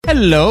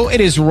Hello, it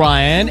is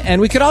Ryan,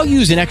 and we could all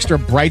use an extra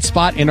bright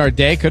spot in our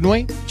day, couldn't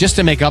we? Just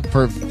to make up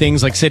for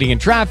things like sitting in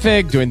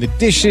traffic, doing the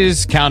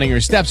dishes, counting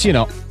your steps, you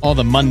know, all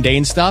the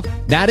mundane stuff.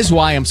 That is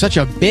why I'm such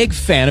a big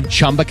fan of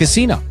Chumba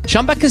Casino.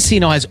 Chumba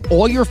Casino has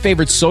all your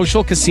favorite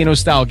social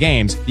casino-style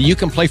games that you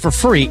can play for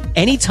free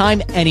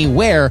anytime,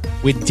 anywhere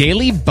with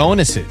daily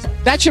bonuses.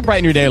 That should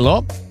brighten your day a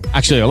little.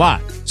 Actually, a lot.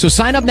 So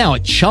sign up now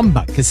at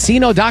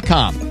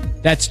ChumbaCasino.com.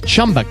 That's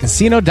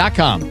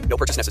ChumbaCasino.com. No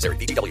purchase necessary.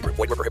 VGW Group.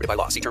 Void where prohibited by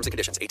law. See terms and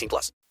conditions. 18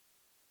 plus.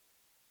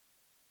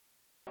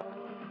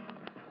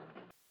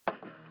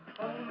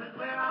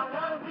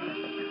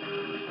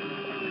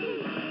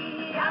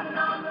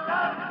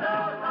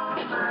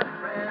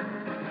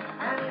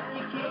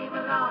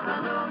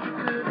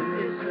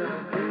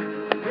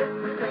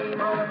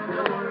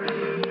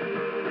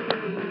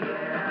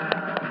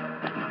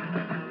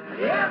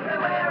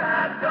 Everywhere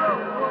I go,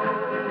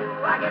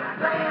 I get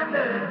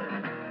slandered.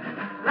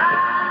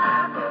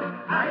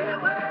 I hear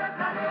words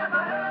I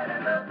never heard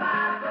in the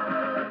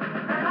Bible,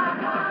 and I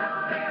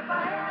wonder if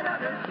I had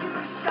other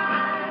shoe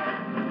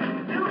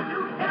shine.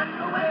 2 steps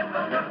away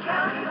from the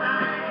county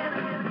line,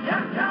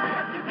 just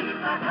trying to keep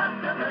my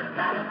customers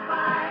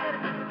satisfied.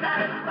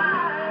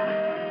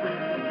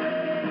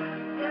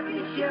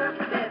 Every sheriff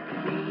said to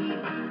me,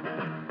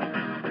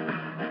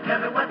 tell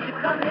me what you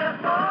come here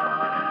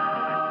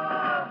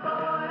for,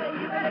 boy.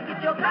 You better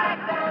get your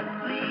bags and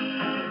sleep.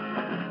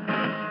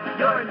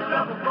 You're in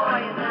trouble, boy,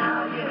 and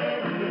now you're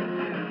headed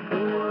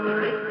into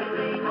war. It's the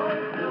same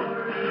old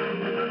story.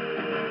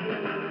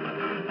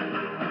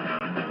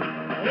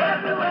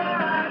 Everywhere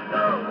I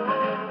go,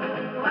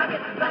 I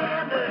get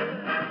slandered.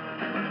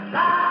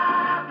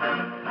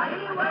 I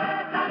hear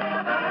words I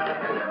never heard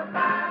in the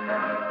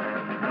Bible.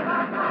 And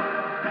I'm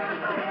wondering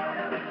if I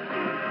had a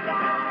shoe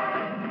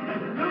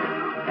shine.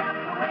 2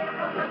 steps away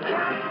from the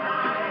county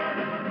line,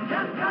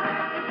 just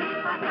trying to keep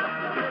my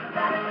customers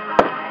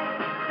satisfied.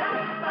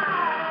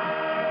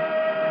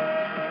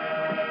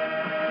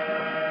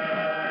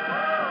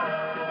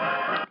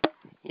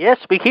 Yes,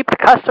 we keep the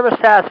customer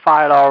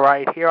satisfied, all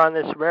right, here on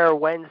this rare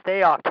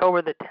Wednesday,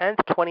 October the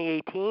 10th,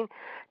 2018,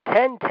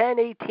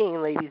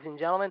 10/10/18, ladies and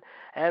gentlemen,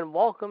 and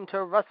welcome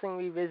to Wrestling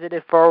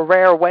Revisited for a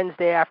rare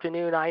Wednesday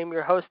afternoon. I am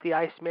your host, the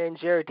Iceman,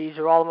 Jared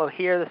DiGirolamo,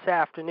 here this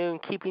afternoon,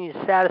 keeping you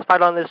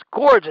satisfied on this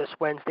gorgeous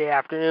Wednesday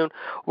afternoon,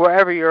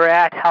 wherever you're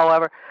at,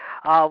 however.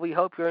 We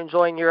hope you're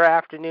enjoying your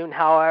afternoon,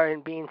 however,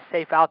 and being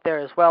safe out there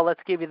as well.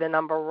 Let's give you the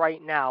number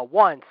right now,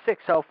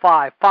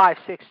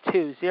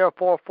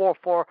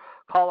 1-605-562-0444.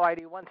 Caller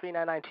ID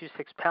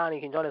 139926#.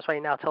 You can join us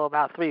right now till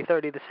about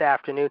 3:30 this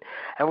afternoon.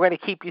 And we're going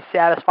to keep you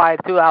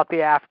satisfied throughout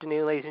the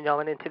afternoon, ladies and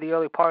gentlemen, into the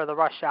early part of the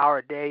rush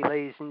hour day,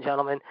 ladies and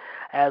gentlemen,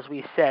 as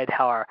we said,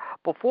 however.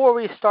 Before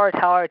we start,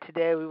 however,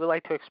 today, we would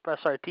like to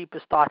express our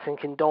deepest thoughts and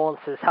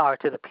condolences, however,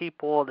 to the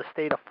people of the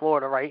state of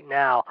Florida right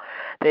now.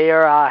 They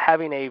are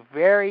having a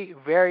very,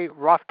 very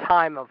rough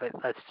time of it,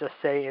 let's just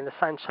say, in the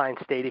Sunshine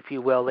State, if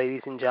you will,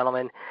 ladies and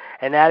gentlemen.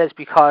 And that is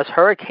because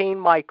Hurricane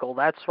Michael,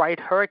 that's right,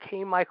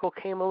 Hurricane Michael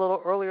came a little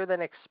earlier than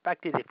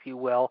expected, if you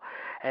will.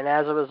 And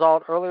as a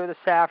result, earlier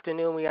this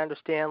afternoon, we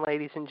understand,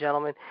 ladies and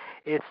gentlemen,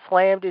 it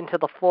slammed into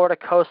the Florida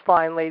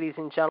coastline, ladies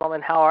and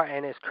gentlemen, however,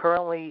 and is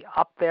currently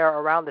up there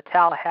around the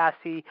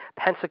Tallahassee,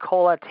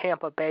 Pensacola,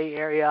 Tampa Bay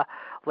area,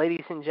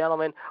 ladies and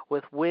gentlemen,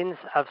 with winds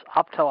of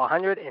up to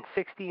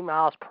 160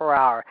 miles per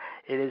hour.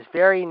 It is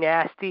very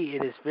nasty,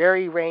 it is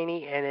very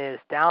rainy, and it is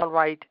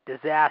downright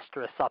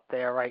disastrous up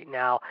there right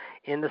now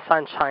in the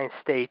Sunshine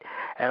State.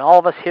 And all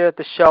of us here at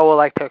the show would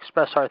like to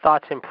express our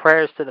thoughts and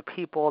prayers to the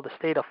people of the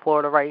state of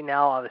Florida right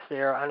now as they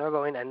are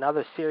undergoing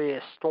another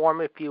serious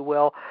storm, if you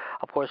will.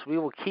 Of course, we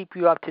will keep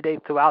you up to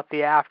date throughout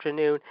the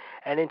afternoon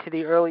and into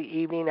the early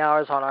evening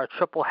hours on our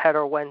triple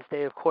header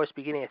Wednesday, of course,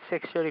 beginning at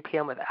 6:30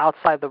 p.m. with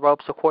Outside the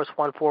Ropes, of course,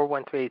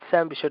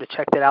 141387. Be sure to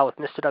check that out with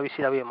Mr.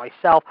 WCW and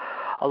myself,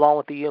 along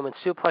with the Human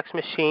Suplex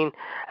Machine,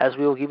 as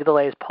we will give you the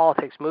latest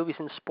politics, movies,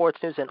 and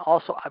sports news, and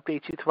also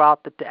update you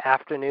throughout the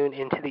afternoon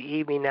into the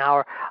evening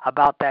hour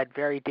about that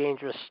very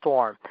dangerous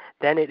storm.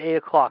 Then at 8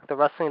 o'clock, the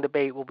Wrestling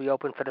Debate will be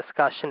open for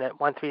discussion at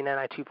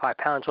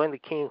 1399925#. Join the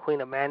King and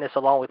Queen of Madness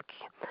along with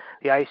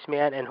the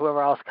Iceman and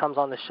whoever else comes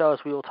on the show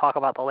as we will talk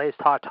about the latest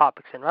hot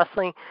topics in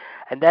wrestling.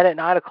 And then at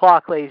 9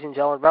 o'clock, ladies and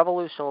gentlemen,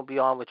 Revolution will be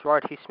on with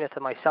Gerard T. Smith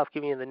and myself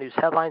giving you the news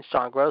headlines.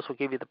 John Gross will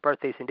give you the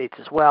birthdays and dates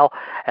as well.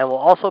 And we'll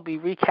also be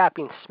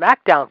recapping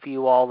SmackDown for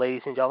you all,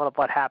 ladies and gentlemen, of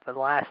what happened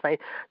last night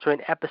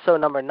during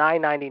episode number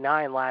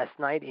 999 last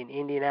night in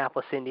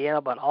Indianapolis,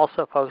 Indiana. But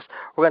also, folks,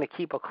 we're going to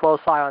keep a close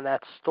eye on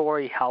that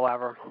story,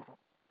 however,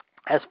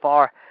 as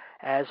far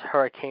as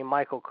Hurricane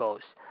Michael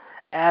goes.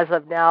 As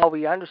of now,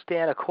 we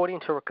understand,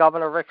 according to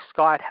Governor Rick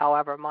Scott,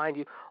 however, mind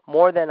you,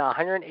 more than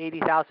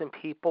 180,000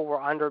 people were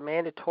under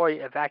mandatory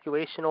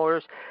evacuation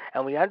orders,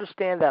 and we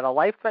understand that a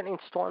life-threatening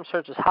storm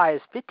surge as high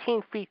as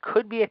 15 feet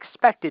could be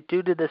expected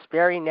due to this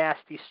very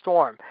nasty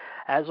storm.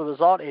 As a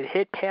result, it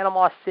hit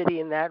Panama City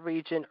in that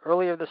region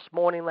earlier this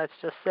morning, let's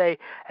just say,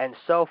 and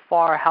so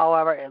far,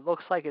 however, it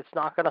looks like it's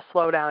not going to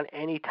slow down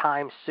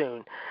anytime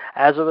soon.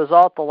 As a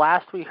result, the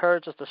last we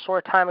heard just a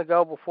short time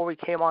ago before we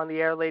came on the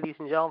air, ladies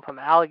and gentlemen, from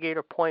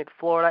Alligator Point,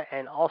 Florida,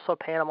 and also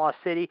Panama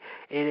City,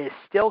 it is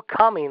still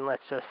coming,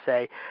 let's just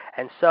say.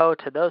 And so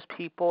to those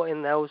people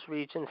in those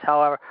regions,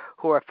 however,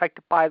 who are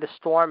affected by the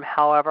storm,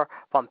 however,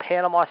 from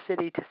Panama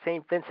City to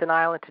St. Vincent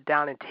Island to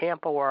down in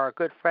Tampa, where our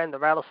good friend, the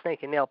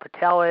Rattlesnake and Neil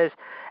Patel is,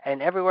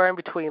 and everywhere in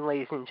between,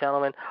 ladies and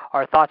gentlemen,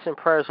 our thoughts and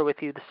prayers are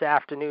with you this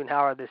afternoon,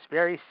 however, this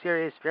very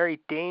serious, very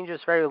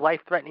dangerous, very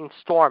life-threatening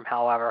storm,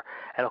 however.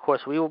 And, of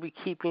course, we will be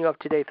keeping you up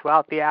to date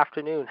throughout the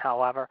afternoon,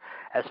 however,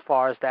 as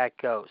far as that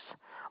goes.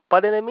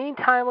 But in the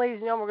meantime, ladies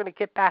and gentlemen, we're going to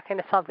get back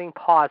into something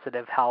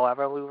positive,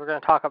 however. We were going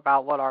to talk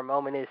about what our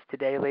moment is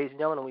today, ladies and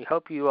gentlemen, and we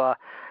hope you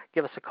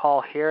give us a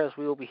call here, as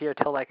we will be here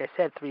till, like I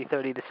said,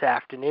 3:30 this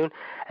afternoon.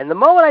 And the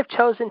moment I've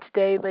chosen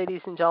today,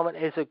 ladies and gentlemen,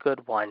 is a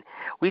good one.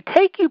 We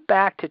take you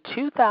back to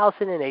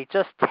 2008,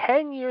 just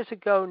 10 years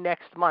ago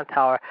next month,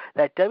 however,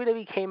 that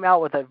WWE came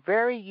out with a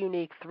very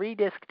unique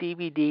 3-disc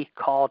DVD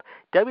called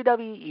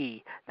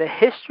WWE, The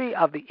History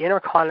of the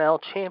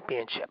Intercontinental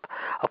Championship.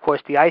 Of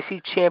course, the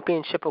IC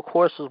Championship, of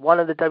course, was one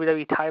of the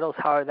WWE titles,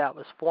 however, that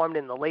was formed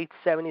in the late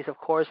 70s, of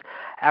course,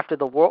 after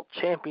the World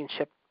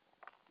Championship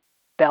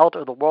belt,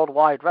 or the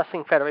Worldwide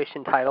Wrestling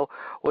Federation title,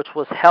 which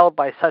was held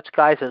by such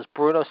guys as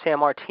Bruno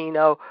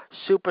Sammartino,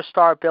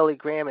 Superstar Billy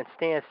Graham, and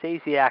Stan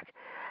Stasiak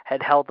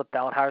had held the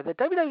belt. However,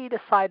 the WWE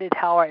decided,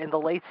 however, in the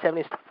late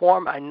 70s to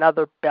form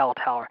another belt,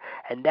 however,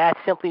 and that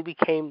simply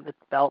became the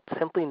belt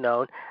simply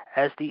known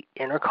as the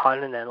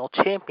Intercontinental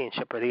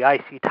Championship, or the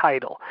IC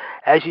title.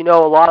 As you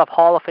know, a lot of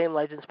Hall of Fame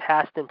legends,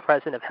 past and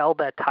present, have held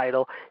that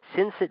title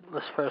since it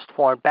was first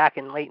formed back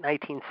in late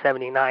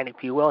 1979, if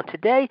you will. And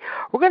today,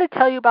 we're going to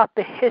tell you about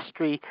the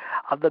history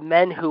of the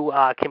men who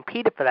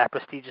competed for that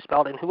prestigious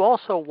belt and who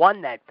also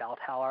won that belt,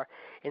 however,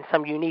 in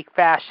some unique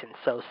fashion.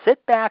 So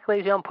sit back,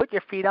 ladies and gentlemen, put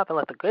your feet up, and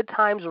let the good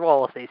times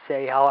roll, as they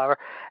say, however,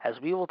 as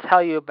we will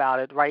tell you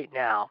about it right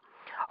now.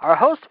 Our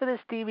host for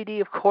this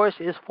DVD, of course,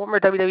 is former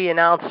WWE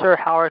announcer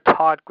Howard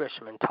Todd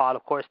Grisham. And Todd,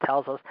 of course,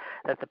 tells us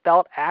that the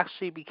belt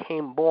actually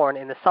became born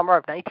in the summer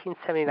of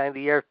 1979,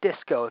 the year of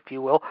disco, if you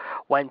will,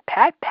 when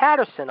Pat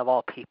Patterson, of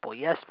all people,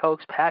 yes,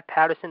 folks, Pat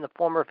Patterson, the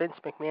former Vince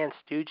McMahon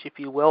stooge, if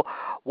you will,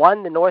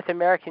 won the North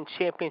American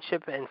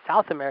Championship and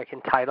South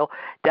American title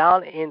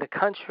down in the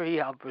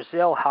country of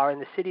Brazil, however, in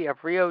the city of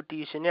Rio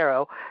de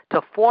Janeiro, to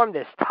form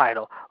this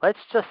title. Let's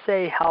just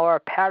say,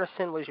 however,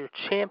 Patterson was your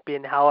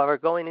champion, however,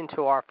 going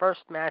into our first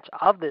match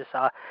of this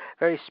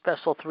very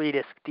special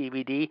 3-disc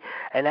DVD.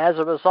 And as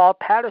a result,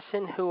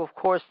 Patterson, who of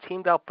course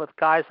teamed up with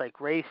guys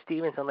like Ray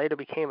Stevens and later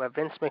became a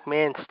Vince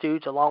McMahon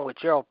stooge along with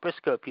Gerald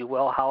Briscoe, if you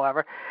will,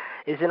 however,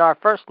 is in our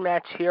first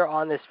match here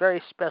on this very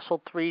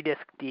special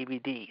 3-disc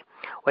DVD.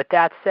 With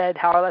that said,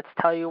 however, let's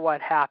tell you what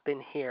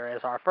happened here,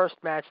 as our first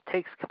match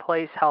takes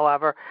place,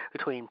 however,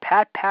 between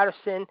Pat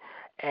Patterson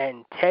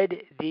and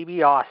Ted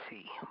DiBiase,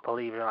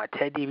 believe it or not.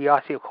 Ted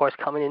DiBiase, of course,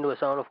 coming into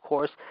his own, of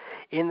course,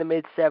 in the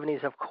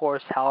mid-70s, of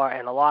course, however,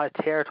 and a lot of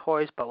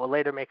territories, but will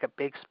later make a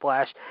big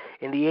splash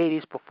in the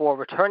 80s before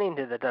returning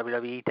to the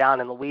WWE down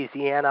in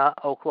Louisiana,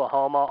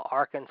 Oklahoma,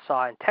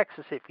 Arkansas, and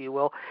Texas, if you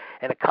will,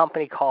 in a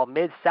company called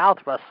Mid-South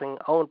Wrestling,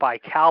 owned by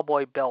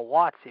Cowboy Bill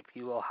Watts, if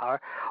you will,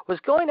 however, was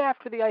going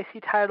after the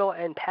IC title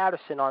and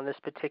Patterson on this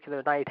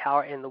particular night,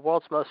 however, in the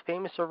world's most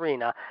famous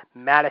arena,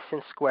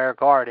 Madison Square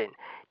Garden.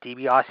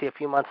 DiBiase, a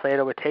few months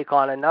later, would take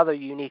on another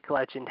unique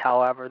legend,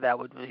 however, that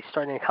would be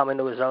starting to come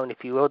into his own,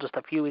 if you will, just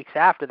a few weeks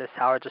after this,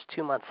 however, just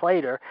 2 months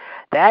later.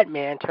 That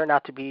man turned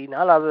out to be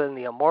none other than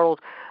the immortal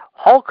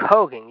Hulk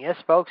Hogan. Yes,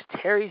 folks,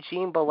 Terry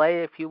Jean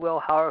Belay, if you will,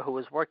 however, who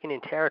was working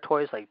in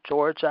territories like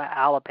Georgia,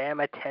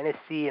 Alabama,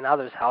 Tennessee, and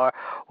others, however,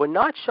 would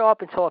not show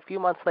up until a few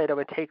months later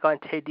would take on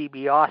Ted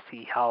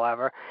DiBiase,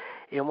 however,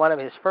 in one of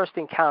his first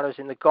encounters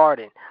in the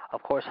Garden.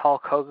 Of course,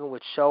 Hulk Hogan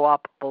would show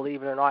up,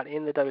 believe it or not,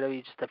 in the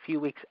WWE just a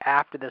few weeks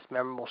after this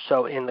memorable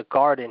show in the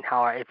Garden,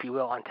 however, if you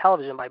will, on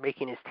television by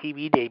making his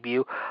TV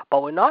debut,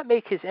 but would not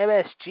make his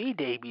MSG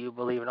debut,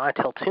 believe it or not,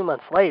 until 2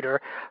 months later,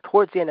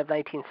 towards the end of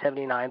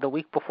 1979, the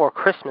week before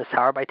Christmas,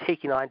 however, by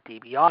taking on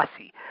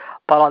DiBiase.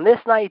 But on this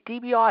night,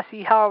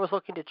 DiBiase, however, was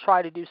looking to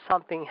try to do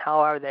something,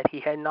 however, that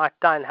he had not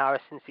done, however,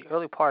 since the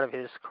early part of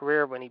his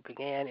career when he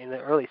began in the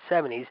early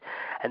 70s,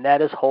 and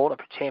that is hold a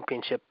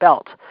championship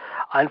belt.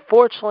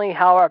 Unfortunately,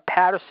 however,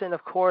 Patterson,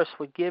 of course,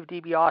 would give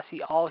DiBiase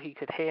all he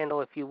could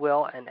handle, if you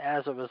will, and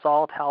as a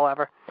result,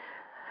 however,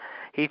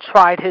 He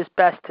tried his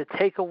best to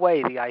take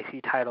away the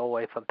IC title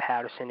away from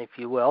Patterson, if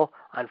you will.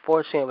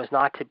 Unfortunately, it was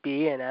not to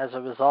be, and as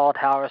a result,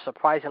 however,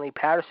 surprisingly,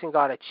 Patterson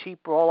got a cheap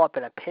roll-up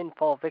and a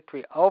pinfall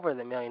victory over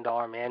the $1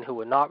 Million Man, who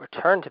would not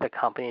return to the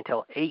company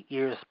until 8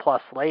 years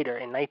plus later,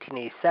 in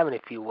 1987,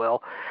 if you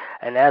will.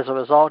 And as a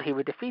result, he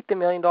would defeat the $1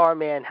 Million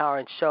Man, however,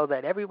 and show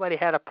that everybody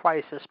had a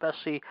price,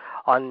 especially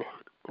on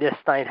this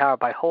night, however,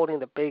 by holding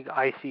the big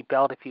IC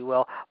belt, if you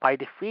will, by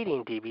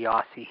defeating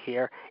DiBiase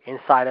here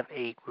inside of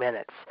 8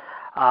 minutes.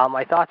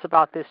 My thoughts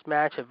about this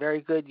match, a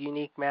very good,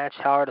 unique match,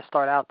 however, to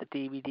start out the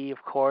DVD,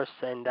 of course,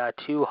 and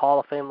two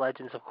Hall of Fame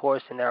legends, of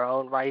course, in their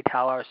own right,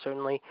 however,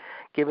 certainly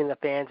giving the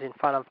fans in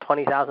front of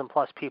 20,000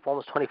 plus people,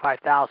 almost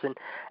 25,000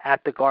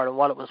 at the Garden,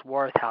 what it was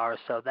worth, however.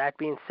 So that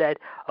being said,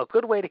 a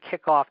good way to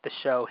kick off the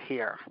show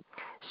here.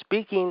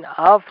 Speaking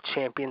of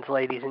champions,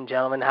 ladies and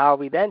gentlemen, however,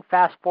 we then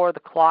fast forward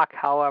the clock,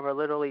 however,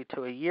 literally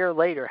to a year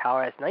later,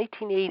 however, as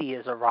 1980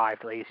 has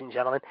arrived, ladies and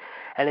gentlemen.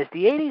 And as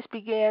the 80s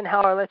began,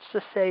 however, let's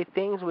just say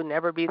things would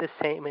never be the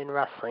same in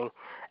wrestling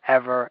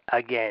ever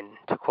again,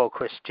 to quote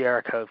Chris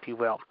Jericho, if you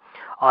will.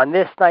 On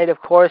this night, of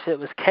course, it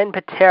was Ken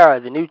Patera,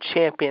 the new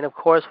champion, of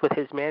course, with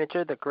his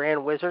manager, the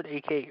Grand Wizard,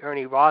 a.k.a.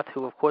 Ernie Roth,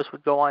 who, of course,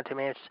 would go on to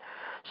manage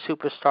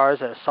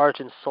superstars as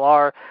Sergeant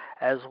Slaughter,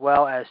 as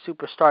well as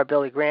superstar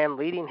Billy Graham,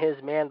 leading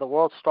his man, the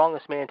world's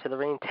strongest man, to the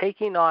ring,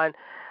 taking on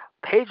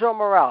Pedro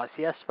Morales.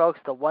 Yes, folks,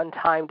 the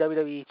one-time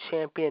WWE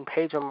champion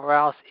Pedro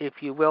Morales, if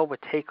you will,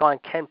 would take on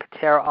Ken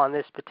Patera on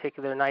this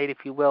particular night, if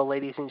you will,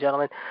 ladies and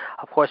gentlemen.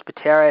 Of course,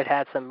 Patera had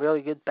had some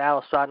really good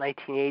battles throughout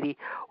 1980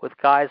 with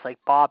guys like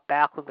Bob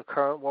Backlund, the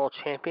current world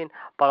champion.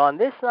 But on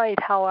this night,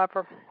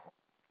 however,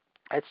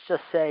 let's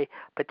just say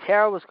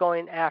Patera was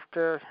going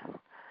after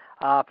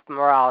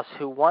Morales,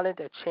 who wanted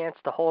a chance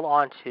to hold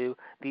on to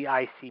the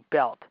IC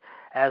belt.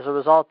 As a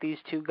result, these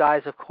two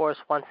guys, of course,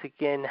 once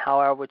again,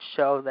 however, would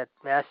show that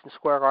Madison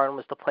Square Garden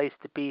was the place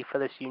to be for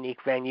this unique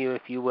venue,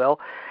 if you will.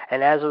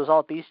 And as a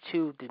result, these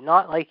two did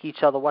not like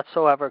each other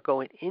whatsoever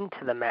going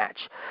into the match.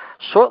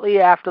 Shortly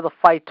after the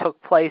fight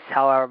took place,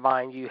 however,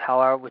 mind you,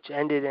 however, which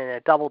ended in a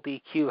double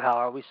DQ,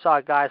 however, we saw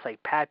guys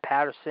like Pat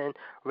Patterson,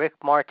 Rick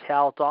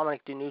Martel,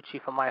 Dominic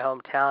DeNucci from my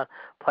hometown,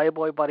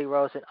 Playboy Buddy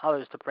Rose, and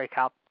others to break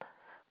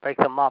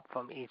them up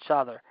from each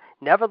other.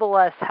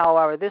 Nevertheless,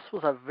 however, this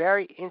was a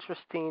very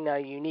interesting,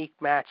 unique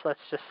match, let's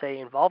just say,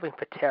 involving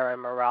Patera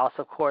and Morales.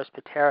 Of course,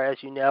 Patera,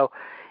 as you know,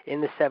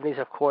 in the 70s,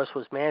 of course,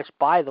 was managed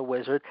by the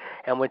Wizard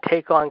and would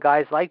take on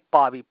guys like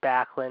Bobby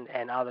Backlund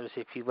and others,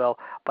 if you will.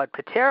 But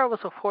Patera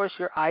was, of course,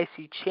 your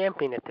IC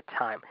champion at the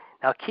time.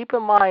 Now, keep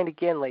in mind,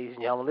 again, ladies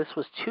and gentlemen, this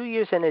was 2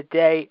 years and a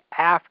day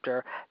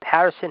after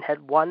Patterson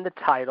had won the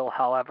title,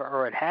 however,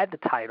 or had the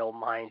title,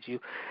 mind you,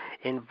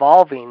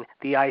 involving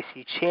the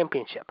IC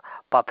championship.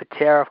 But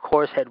Patera, of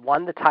course, had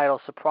won the title,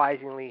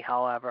 surprisingly,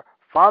 however,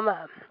 from,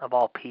 of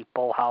all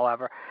people,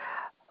 however,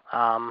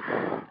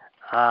 I'm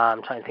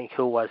trying to think,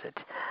 who was it?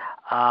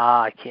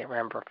 I can't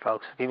remember,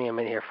 folks. Give me a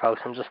minute here,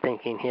 folks. I'm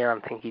thinking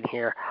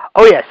here.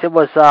 Oh, yes, it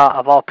was,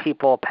 of all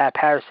people, Pat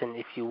Patterson,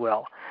 if you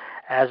will.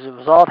 As a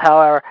result,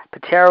 however,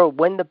 Patera would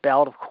win the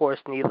belt, of course,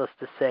 needless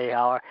to say,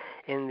 however,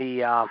 in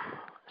the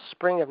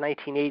spring of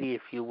 1980,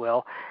 if you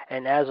will.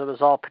 And as a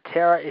result,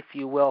 Patera, if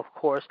you will, of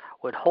course,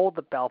 would hold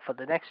the belt for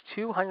the next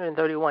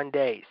 231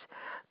 days.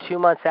 2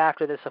 months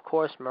after this, of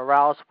course,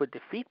 Morales would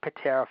defeat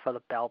Patera for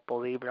the belt,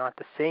 believe it or not.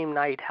 The same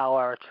night,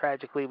 however,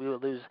 tragically, we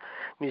would lose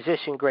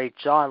musician great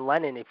John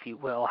Lennon, if you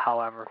will,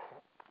 however,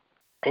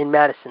 in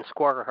Madison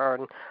Square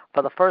Garden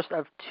for the first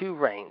of 2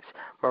 reigns.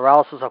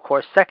 Morales' of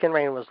course, second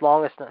reign was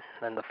longest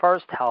than the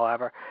first,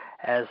 however,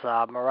 as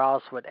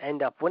Morales would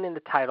end up winning the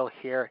title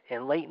here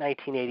in late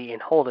 1980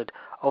 and hold it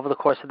over the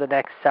course of the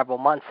next several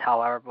months,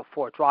 however,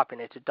 before dropping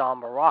it to Don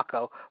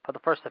Morocco for the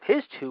first of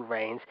his 2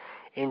 reigns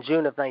in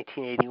June of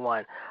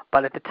 1981.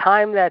 But at the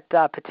time that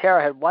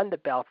Patera had won the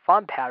belt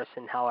from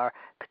Patterson, however,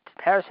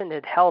 Patterson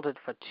had held it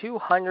for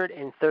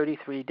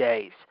 233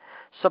 days.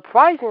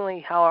 Surprisingly,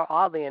 however,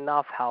 oddly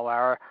enough,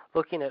 however,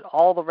 looking at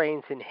all the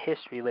reigns in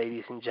history,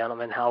 ladies and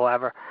gentlemen,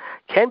 however,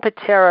 Ken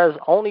Patera's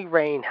only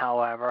reign,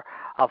 however,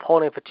 of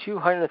holding for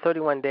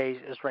 231 days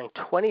is ranked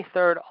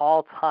 23rd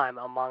all-time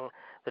among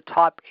the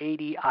top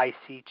 80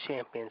 IC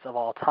champions of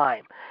all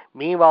time.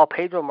 Meanwhile,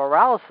 Pedro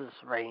Morales'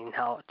 reign,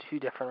 2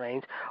 different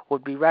reigns,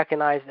 would be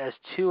recognized as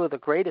 2 of the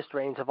greatest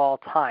reigns of all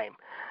time.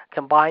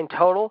 Combined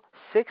total,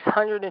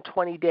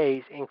 620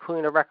 days,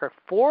 including a record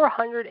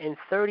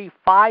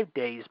 435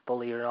 days,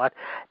 believe it or not,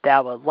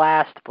 that would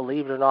last,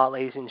 believe it or not,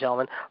 ladies and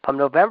gentlemen, from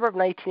November of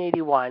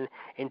 1981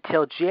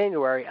 until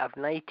January of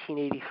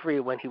 1983,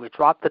 when he would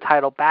drop the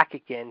title back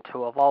again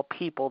to, of all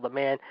people, the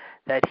man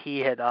that he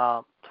had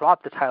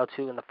dropped the title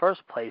to in the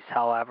first place,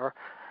 however,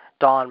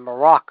 Don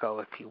Morocco,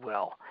 if you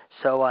will.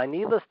 So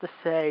needless to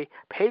say,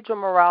 Pedro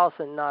Morales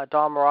and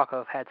Don Morocco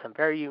have had some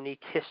very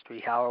unique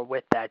history, however,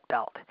 with that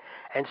belt.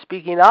 And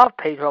speaking of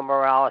Pedro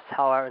Morales,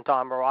 however, and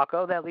Don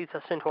Morocco, that leads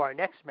us into our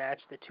next match,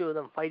 the two of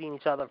them fighting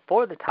each other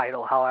for the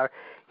title, however,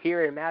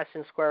 here in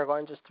Madison Square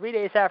Garden just 3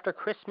 days after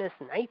Christmas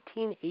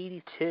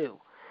 1982.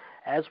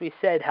 As we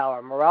said,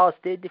 however, Morales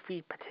did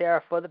defeat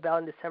Patera for the belt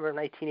in December of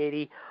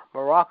 1980.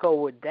 Morocco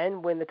would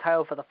then win the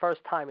title for the first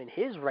time in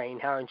his reign,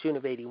 however, in June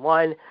of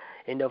 81.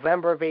 In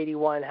November of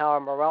 81,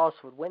 however, Morales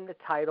would win the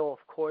title, of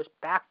course,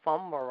 back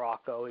from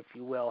Morocco, if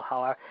you will,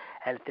 however,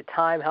 and at the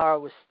time, however,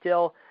 was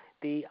still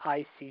the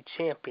IC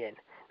champion.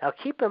 Now,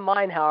 keep in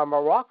mind, however,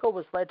 Morocco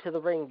was led to the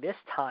ring this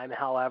time,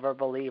 however,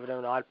 believe it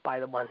or not,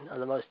 by one of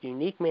the most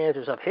unique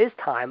managers of his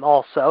time,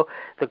 also,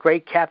 the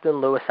great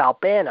Captain Louis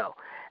Albano.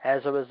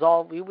 As a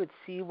result, we would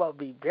see what would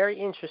be very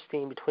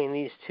interesting between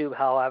these two,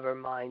 however,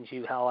 mind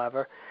you,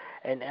 however.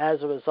 And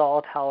as a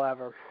result,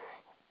 however,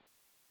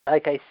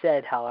 like I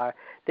said, however,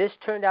 this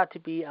turned out to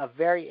be a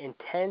very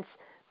intense,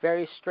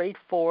 very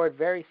straightforward,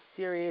 very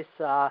serious,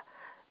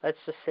 let's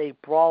just say,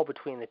 brawl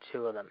between the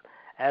two of them.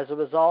 As a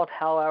result,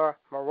 however,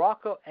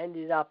 Morocco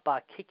ended up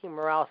kicking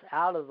Morales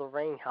out of the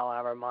ring,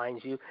 however,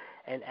 mind you,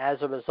 and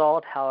as a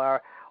result,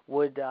 however,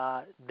 would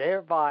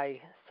thereby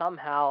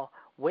somehow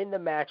win the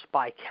match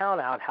by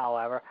countout,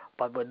 however,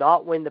 but would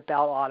not win the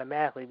belt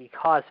automatically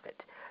because of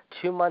it.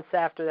 2 months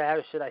after that,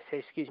 or should I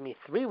say,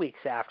 3 weeks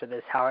after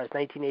this, however, as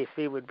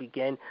 1983 would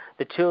begin,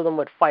 the two of them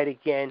would fight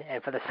again,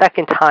 and for the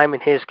second time in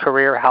his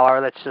career,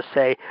 however, let's just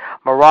say,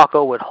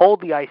 Morocco would hold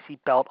the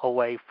IC belt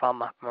away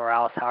from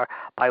Morales, however,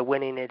 by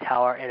winning it,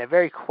 however, in a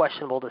very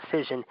questionable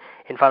decision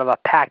in front of a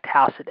packed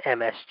house at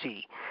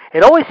MSG.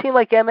 It always seemed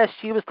like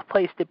MSG was the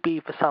place to be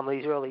for some of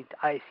these early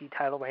IC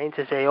title reigns,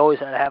 as they always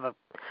had to have a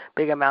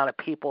big amount of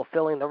people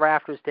filling the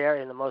rafters there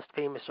in the most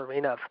famous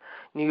arena of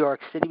New York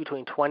City,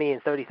 between 20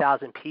 and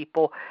 30,000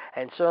 people,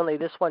 and certainly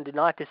this one did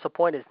not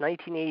disappoint as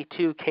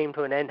 1982 came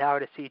to an end,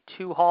 however, to see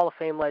two Hall of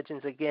Fame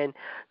legends again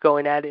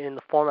going at it in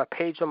the form of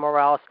Pedro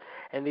Morales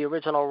and the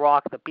original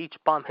Rock, the Beach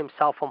Bum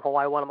himself from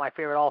Hawaii, one of my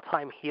favorite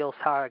all-time heels,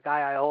 however, a guy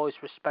I always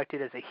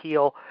respected as a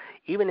heel,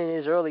 even in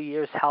his early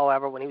years,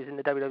 however, when he was in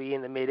the WWE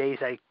in the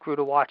mid-80s, I grew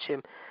to watch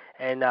him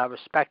and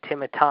respect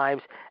him at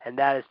times, and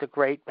that is the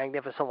great,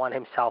 magnificent one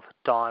himself,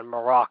 Don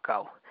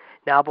Morocco.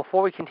 Now,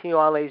 before we continue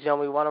on, ladies and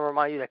gentlemen, we want to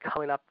remind you that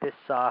coming up this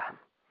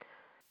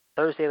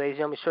Thursday, ladies and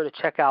gentlemen, be sure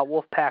to check out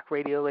Wolfpack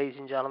Radio, ladies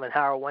and gentlemen,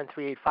 Howard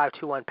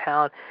 138521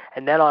 £.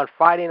 And then on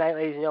Friday night,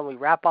 ladies and gentlemen, we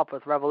wrap up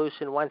with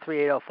Revolution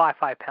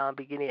 138055 £,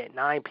 beginning at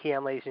 9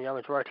 p.m., ladies and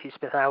gentlemen. Gerard T.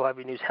 Smith and I will have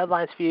your news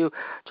headlines for you.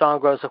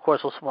 John Gross, of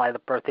course, will supply the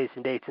birthdays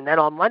and dates. And then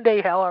on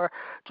Monday, however,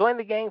 join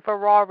the gang for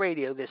Raw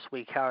Radio this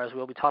week, however, as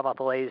we'll be talking about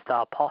the latest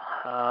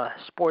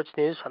sports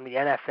news from the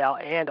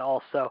NFL and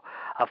also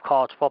of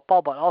college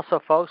football. But also,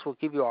 folks, we'll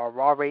give you our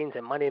Raw ratings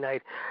and Monday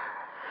night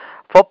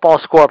football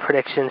score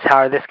predictions,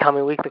 however, this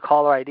coming week. The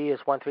caller ID is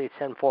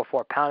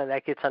 13744 £, and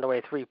that gets underway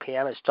at 3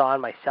 p.m. It's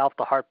John, myself,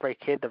 the Heartbreak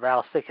Kid, the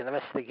Rattlestick, and the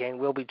rest of the gang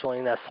will be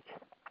joining us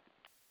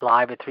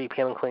live at 3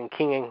 p.m., including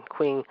King and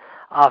Queen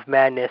of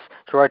Madness,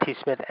 Gerard T.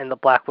 Smith, and the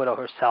Black Widow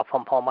herself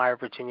from Palmyra,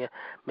 Virginia,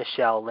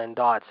 Michelle Lynn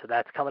Dodd. So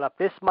that's coming up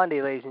this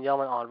Monday, ladies and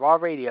gentlemen, on Raw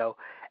Radio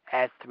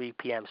at 3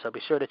 p.m. So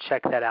be sure to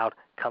check that out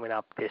coming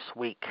up this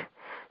week.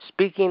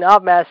 Speaking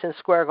of Madison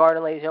Square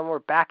Garden, ladies and gentlemen, we're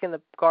back in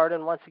the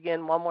Garden once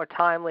again, one more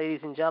time,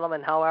 ladies and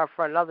gentlemen, however,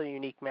 for another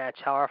unique match,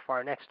 however, for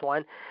our next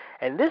one.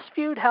 And this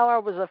feud,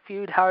 however, was a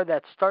feud, however,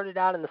 that started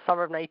out in the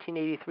summer of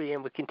 1983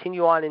 and would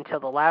continue on until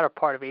the latter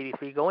part of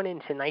 83, going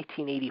into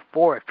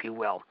 1984, if you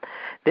will.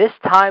 This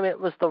time it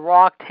was The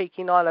Rock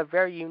taking on a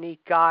very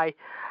unique guy,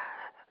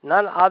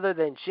 none other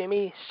than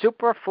Jimmy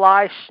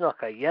Superfly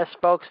Snuka. Yes,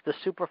 folks, the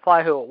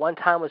Superfly, who at one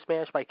time was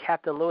managed by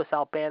Captain Louis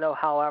Albano,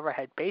 however,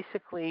 had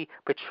basically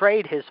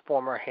betrayed his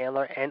former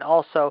handler and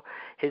also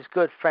his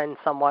good friend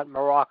somewhat,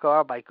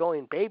 Morocco, by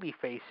going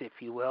babyface, if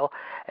you will.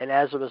 And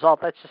as a result,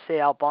 let's just say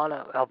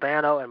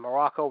Albano and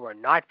Morocco were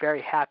not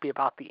very happy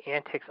about the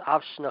antics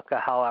of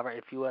Snuka, however,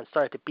 if you will, and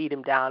started to beat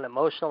him down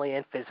emotionally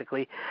and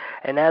physically.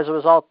 And as a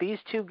result, these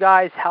two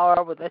guys,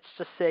 however, let's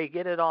just say,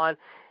 get it on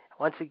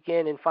once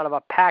again in front of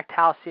a packed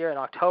house here in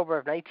October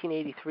of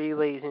 1983,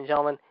 ladies and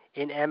gentlemen,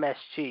 in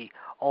MSG.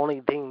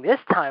 Only thing this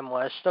time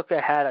was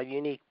Snuka had a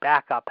unique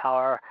backup,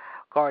 however,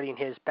 guarding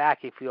his back,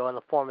 if you will, in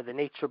the form of the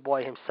Nature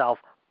Boy himself,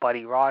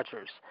 Buddy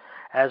Rogers.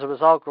 As a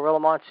result, Gorilla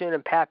Monsoon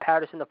and Pat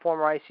Patterson, the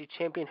former IC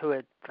champion, who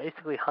had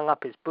basically hung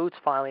up his boots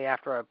finally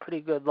after a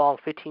pretty good long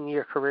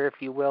 15-year career, if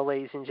you will,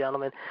 ladies and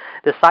gentlemen,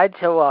 decided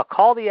to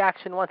call the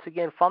action once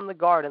again from the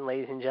Garden,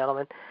 ladies and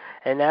gentlemen.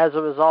 And as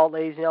a result,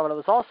 ladies and gentlemen, it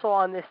was also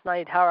on this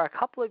night, however, a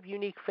couple of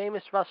unique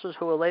famous wrestlers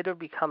who will later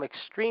become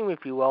Extreme,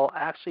 if you will,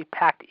 actually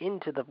packed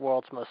into the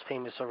world's most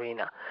famous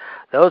arena.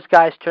 Those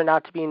guys turned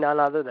out to be none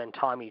other than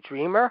Tommy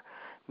Dreamer,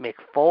 Mick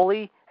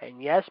Foley,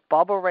 and yes,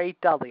 Bubba Ray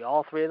Dudley.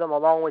 All three of them,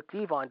 along with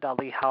Devon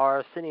Dudley,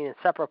 however, sitting in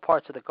separate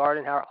parts of the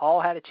Garden, however,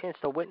 all had a chance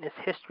to witness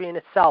history in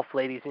itself,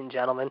 ladies and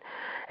gentlemen.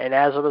 And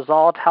as a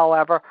result,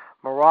 however,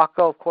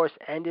 Morocco, of course,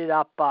 ended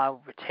up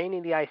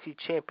retaining the IC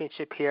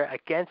championship here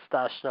against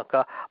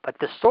Snuka. But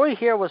the story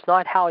here was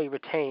not how he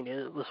retained.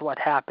 It was what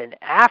happened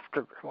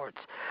afterwards.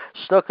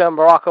 Snuka and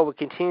Morocco would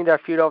continue their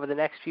feud over the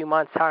next few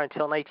months, however,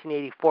 until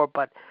 1984.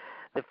 But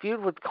The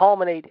feud would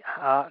culminate,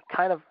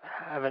 kind of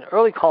have an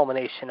early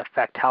culmination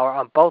effect, however,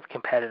 on both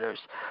competitors.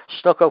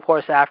 Snuka, of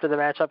course, after the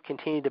matchup,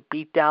 continued to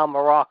beat down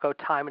Morocco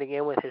time and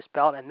again with his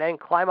belt and then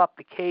climb up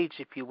the cage,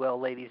 if you will,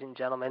 ladies and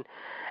gentlemen.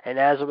 And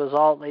as a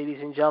result, ladies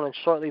and gentlemen,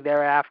 shortly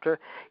thereafter,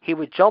 he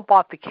would jump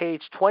off the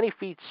cage 20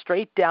 feet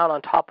straight down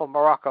on top of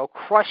Morocco,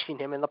 crushing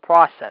him in the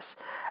process.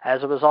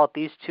 As a result,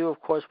 these two,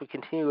 of course, would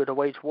continue to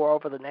wage war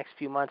over the next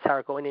few months,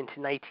 however, going into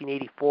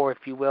 1984, if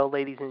you will,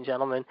 ladies and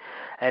gentlemen.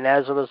 And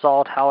as a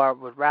result, however,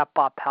 would wrap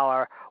up,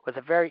 however, with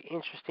a very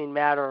interesting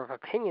matter of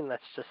opinion,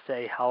 let's just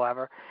say,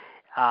 however,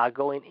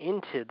 going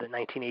into the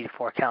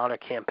 1984 calendar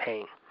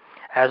campaign.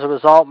 As a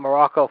result,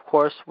 Morocco, of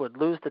course, would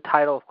lose the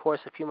title, of course,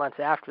 a few months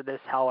after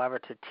this, however,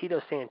 to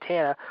Tito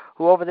Santana,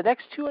 who over the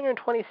next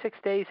 226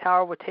 days,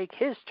 however, would take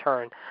his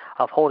turn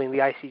of holding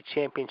the IC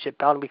Championship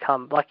belt and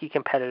become lucky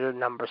competitor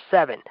number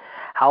 7.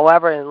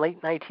 However, in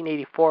late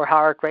 1984,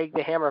 however, Greg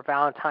the Hammer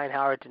Valentine,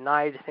 however,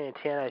 denied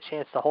Santana a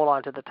chance to hold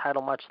on to the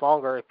title much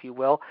longer, if you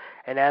will,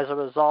 and as a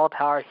result,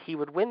 however, he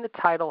would win the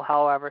title,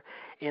 however,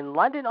 in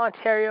London,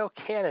 Ontario,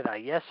 Canada.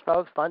 Yes,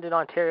 folks, London,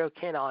 Ontario,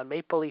 Canada, on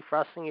Maple Leaf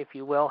Wrestling, if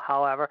you will,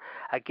 however,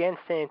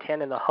 against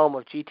Santana in the home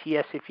of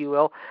GTS, if you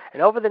will.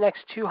 And over the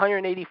next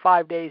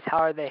 285 days,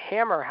 however, the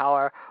Hammer,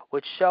 however,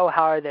 would show,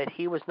 however, that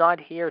he was not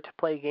here to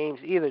play games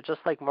either,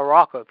 just like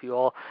Morocco, if you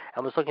will,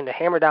 and was looking to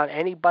hammer down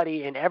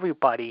anybody and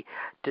everybody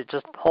to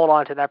just hold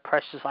on to that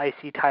precious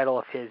IC title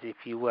of his, if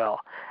you will.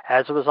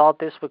 As a result,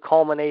 this would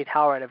culminate,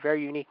 however, in a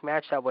very unique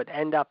match that would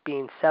end up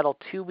being settled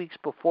 2 weeks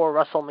before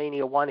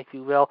WrestleMania 1, if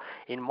you will,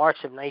 in March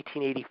of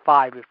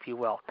 1985, if you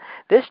will.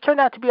 This turned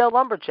out to be a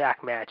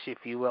lumberjack match,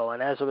 if you will,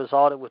 and as a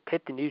result, it would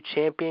pit the new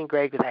champion,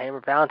 Greg the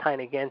Hammer Valentine,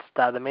 against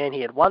the man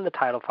he had won the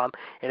title from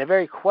in a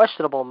very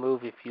questionable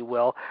move, if you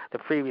will, the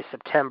previous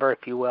September,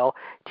 if you will,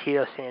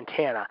 Tito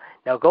Santana.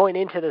 Now, going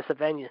into this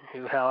event,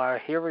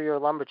 however, here were your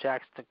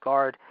lumberjacks to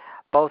guard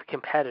both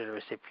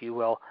competitors, if you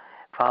will,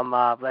 from,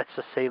 let's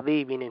just say,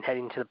 leaving and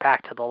heading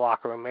back to the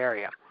locker room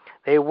area.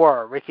 They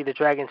were Ricky the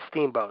Dragon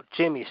Steamboat,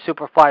 Jimmy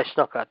Superfly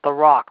Snuka, The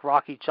Rock,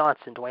 Rocky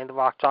Johnson, Dwayne The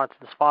Rock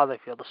Johnson's father,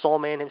 the Soul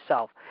Man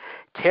himself,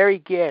 Terry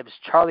Gibbs,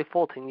 Charlie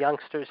Fulton,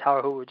 youngsters,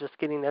 however, who were just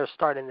getting their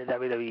start in the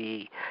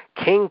WWE,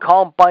 King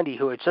Kong Bundy,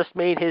 who had just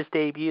made his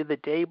debut the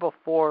day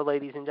before,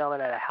 ladies and gentlemen,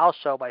 at a house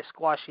show by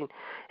squashing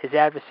his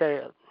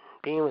adversary,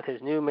 being with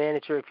his new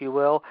manager, if you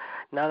will,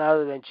 none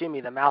other than Jimmy,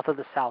 the Mouth of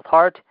the South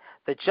Heart,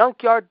 the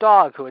Junkyard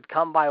Dog, who had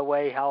come by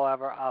way,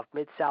 however, of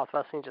Mid-South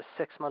Wrestling just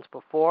 6 months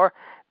before,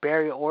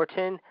 Barry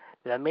Orton,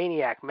 the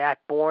Maniac, Matt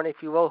Bourne, if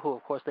you will, who,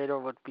 of course, later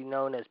would be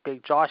known as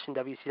Big Josh in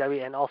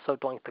WCW and also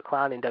Doink the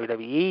Clown in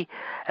WWE.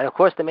 And, of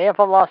course, the man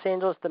from Los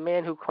Angeles, the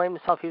man who claimed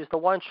himself he was the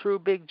one true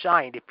big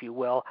giant, if you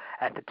will,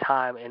 at the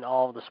time in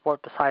all of the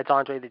sport besides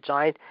Andre the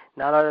Giant,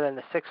 none other than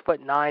the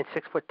 6'9",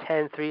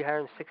 6'10",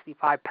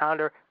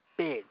 365-pounder,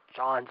 Big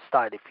John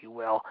Studd, if you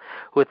will,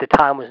 who at the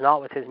time was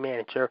not with his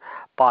manager,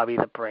 Bobby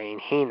the Brain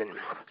Heenan.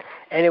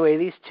 Anyway,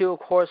 these two, of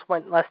course,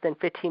 went less than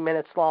 15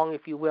 minutes long,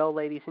 if you will,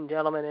 ladies and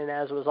gentlemen, and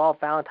as a result,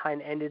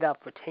 Valentine ended up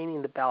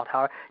retaining the belt,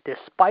 however,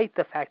 despite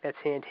the fact that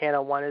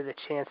Santana wanted a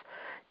chance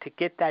to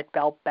get that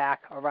belt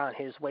back around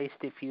his waist,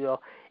 if you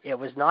will. It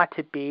was not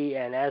to be,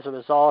 and as a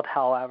result,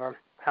 however,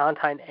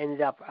 Valentine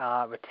ended up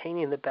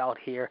retaining the belt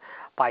here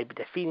by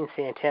defeating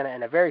Santana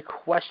in a very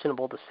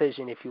questionable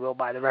decision, if you will,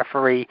 by the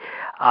referee,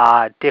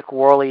 Dick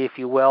Worley, if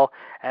you will.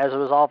 As a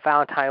result,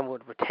 Valentine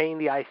would retain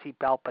the IC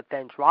belt, but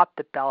then drop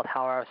the belt,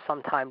 however,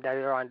 sometime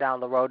later on down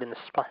the road in the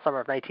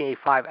summer of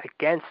 1985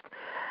 against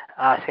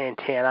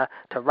Santana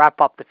to wrap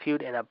up the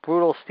feud in a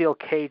brutal steel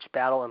cage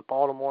battle in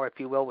Baltimore, if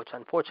you will, which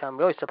unfortunately I'm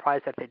really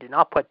surprised that they did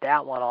not put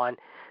that one on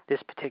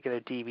this particular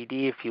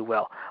DVD, if you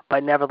will.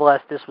 But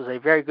nevertheless, this was a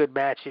very good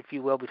match, if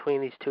you will, between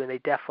these two, and they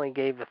definitely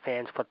gave the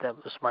fans their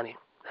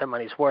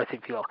money's worth,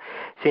 if you will.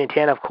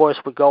 Santana, of course,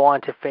 would go on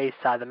to face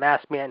the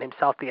Masked Man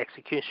himself, the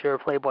Executioner,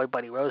 Playboy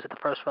Buddy Rose, at the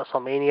first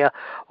WrestleMania,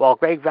 while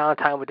Greg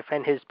Valentine would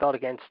defend his belt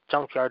against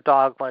Junkyard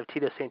Dog, one of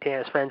Tito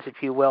Santana's friends, if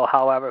you will,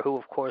 however, who,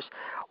 of course,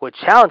 would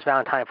challenge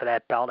Valentine for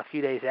that belt a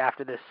few days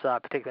after this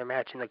particular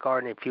match in the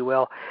Garden, if you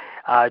will.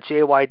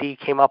 JYD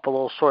came up a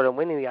little short in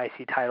winning the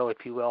IC title,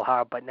 if you will,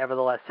 however, but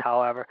nevertheless,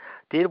 however,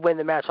 did win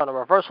the match on a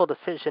reversal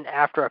decision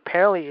after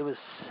apparently it was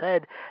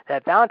said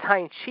that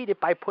Valentine cheated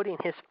by putting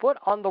his foot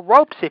on the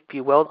ropes, if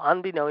you will,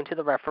 unbeknown to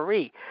the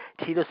referee.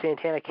 Tito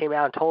Santana came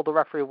out and told the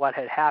referee what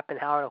had happened.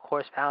 However, of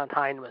course,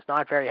 Valentine was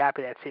not very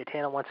happy that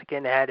Santana once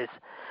again had his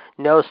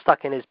nose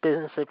stuck in his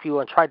business, if you will,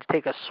 and tried to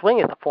take a swing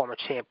at the former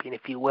champion,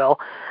 if you will.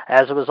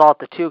 As a result,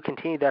 the two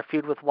continued their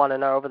feud with one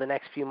another over the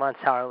next few months.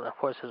 However, of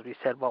course, as we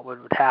said, what would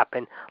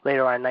happen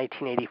later on in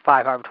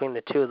 1985, however, between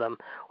the two of them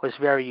was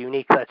very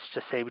unique, let's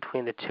just say,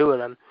 between the two of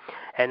them.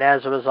 And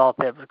as a result,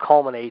 that would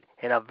culminate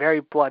in a very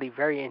bloody,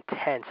 very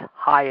intense,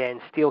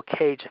 high-end steel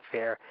cage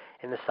affair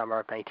in the summer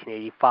of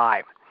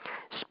 1985.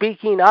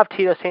 Speaking of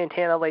Tito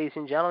Santana, ladies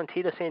and gentlemen,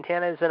 Tito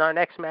Santana is in our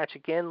next match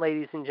again,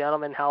 ladies and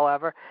gentlemen,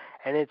 however,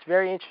 And it's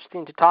very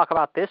interesting to talk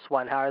about this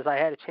one, however, as I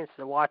had a chance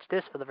to watch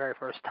this for the very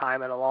first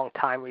time in a long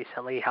time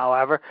recently,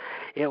 however.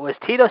 It was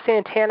Tito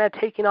Santana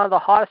taking on the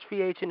hottest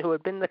free agent who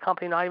had been in the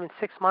company not even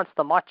 6 months,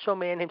 the Macho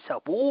Man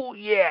himself. Oh,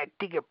 yeah,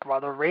 dig it,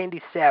 brother.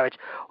 Randy Savage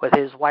with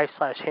his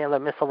wife/handler,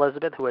 Miss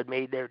Elizabeth, who had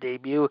made their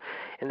debut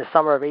in the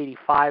summer of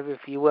 '85,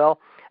 if you will.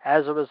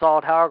 As a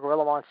result, however,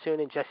 Gorilla Monsoon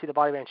and Jesse the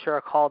Body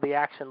Ventura called the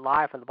action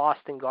live from the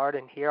Boston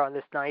Garden here on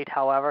this night,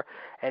 however.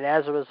 And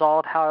as a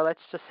result, however, let's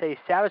just say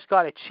Savage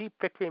got a cheap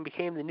victory and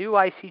became the new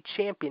IC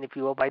champion, if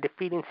you will, by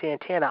defeating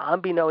Santana,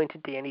 unbeknown to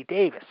Danny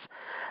Davis.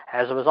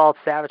 As a result,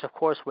 Savage, of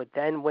course, would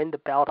then win the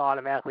belt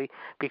automatically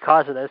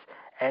because of this.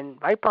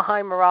 And right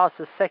behind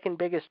Morales' second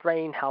biggest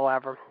reign,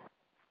 however,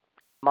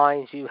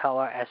 mind you,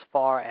 however, as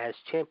far as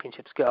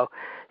championships go,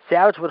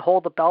 Savage would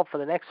hold the belt for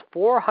the next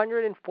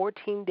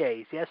 414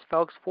 days. Yes,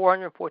 folks,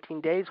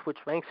 414 days, which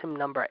ranks him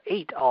number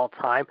 8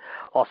 all-time,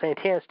 while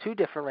Santana's 2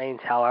 different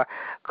reigns, however,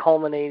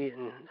 culminated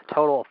in a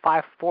total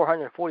of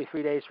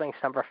 443 days, ranks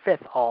number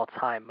 5th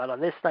all-time. But on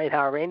this night,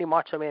 however, Randy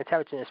Macho Man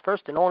Savage, in his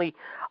first and only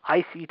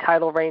IC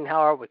title reign,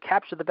 however, would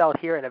capture the belt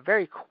here in a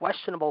very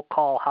questionable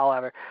call,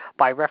 however,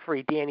 by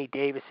referee Danny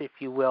Davis, if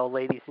you will,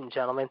 ladies and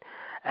gentlemen.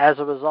 As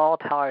a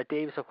result, however,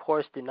 Davis, of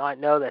course, did not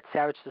know that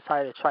Savage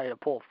decided to try to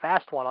pull a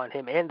fast one on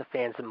him and the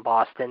fans in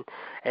Boston,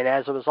 and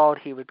as a result,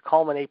 he would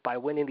culminate by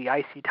winning the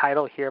IC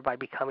title here by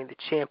becoming the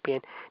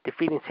champion,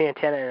 defeating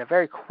Santana in a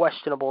very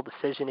questionable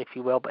decision, if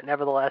you will, but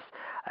nevertheless,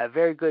 a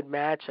very good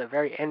match, a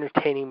very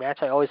entertaining match.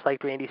 I always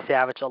liked Randy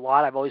Savage a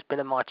lot. I've always been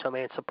a Macho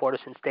Man supporter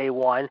since day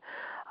one.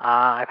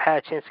 I've had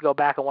a chance to go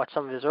back and watch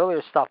some of his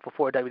earlier stuff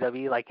before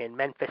WWE, like in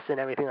Memphis and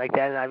everything like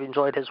that, and I've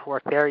enjoyed his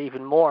work there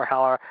even more,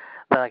 however,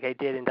 than like I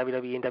did in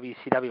WWE and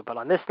WCW. But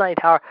on this night,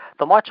 however,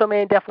 the Macho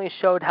Man definitely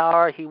showed,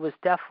 however, he was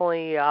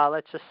definitely,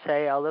 let's just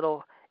say, a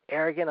little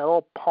arrogant, a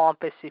little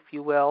pompous, if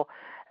you will.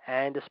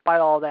 And despite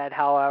all that,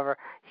 however,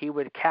 he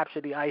would capture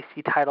the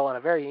IC title in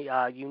a very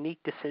unique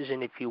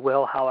decision, if you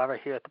will, however,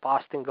 here at the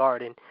Boston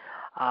Garden.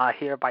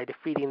 Here by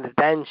defeating the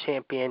then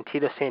champion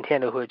Tito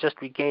Santana, who had just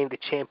regained the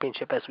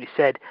championship, as we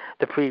said,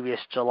 the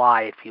previous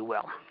July, if you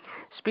will.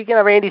 Speaking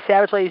of Randy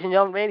Savage, ladies and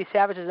gentlemen, Randy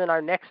Savage is in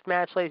our next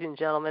match, ladies and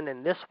gentlemen,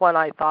 and this one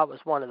I thought was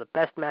one of the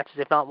best matches,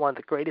 if not one of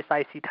the greatest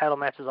IC title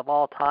matches of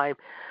all time.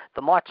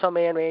 The Macho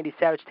Man Randy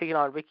Savage taking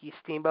on Ricky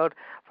Steamboat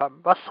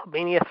from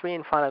WrestleMania 3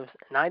 in front of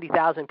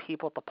 90,000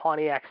 people at the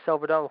Pontiac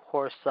Silverdome. Of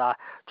course,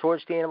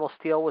 George the Animal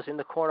Steel was in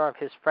the corner of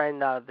his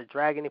friend, the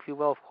Dragon, if you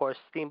will. Of course,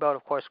 Steamboat,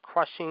 of course,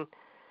 crushing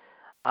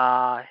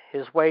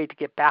his way to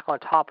get back on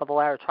top of the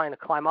ladder, trying to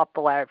climb up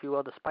the ladder, if you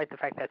will, despite the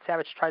fact that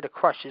Savage tried to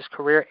crush his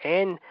career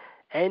and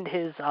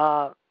his,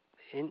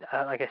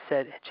 like I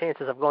said,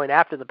 chances of going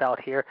after the belt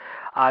here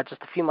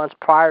just a few months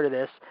prior to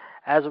this.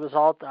 As a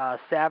result,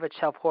 Savage,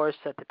 of course,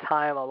 at the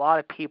time, a lot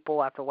of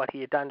people, after what he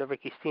had done to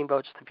Ricky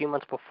Steamboat just a few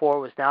months before,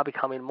 was now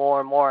becoming more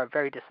and more a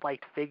very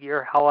disliked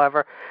figure,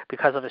 however,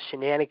 because of his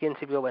shenanigans,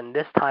 if you will, and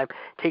this time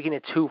taking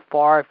it too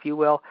far, if you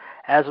will.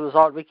 As a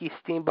result, Ricky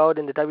Steamboat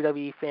and the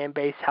WWE fan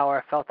base,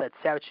 however, felt that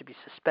Savage should be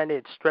suspended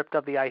and stripped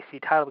of the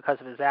IC title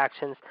because of his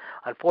actions.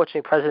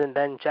 Unfortunately, President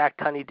then Jack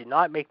Tunney did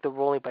not make the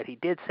ruling, but he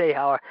did say,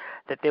 however,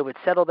 that they would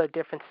settle their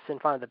differences in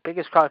front of the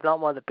biggest crowd, if not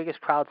one of the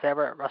biggest crowds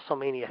ever at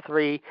WrestleMania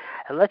 3.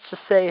 And let's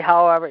just say,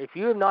 however, if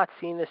you have not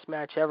seen this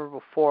match ever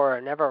before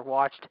or never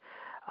watched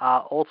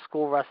old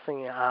school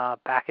wrestling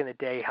back in the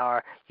day,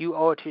 however, you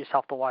owe it to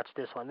yourself to watch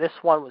this one. This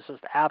one was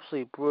just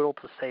absolutely brutal,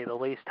 to say the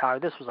least, however.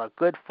 This was a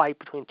good fight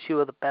between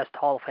two of the best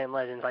Hall of Fame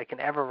legends I can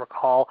ever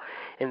recall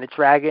in the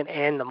Dragon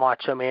and the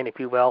Macho Man, if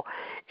you will.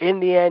 In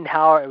the end,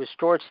 however, it was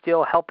George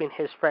Steele helping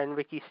his friend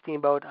Ricky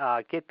Steamboat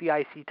get the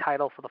IC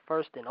title for the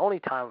first and only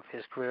time of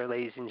his career,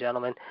 ladies and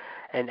gentlemen.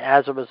 And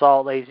as a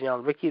result, ladies and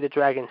gentlemen, Ricky the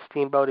Dragon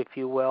Steamboat, if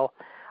you will,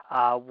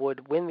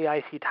 would win the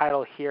IC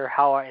title here,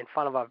 however, in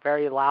front of a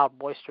very loud,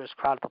 boisterous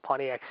crowd at the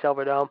Pontiac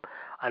Silverdome.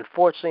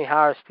 Unfortunately,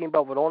 however,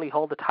 Steamboat would only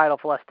hold the title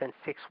for less than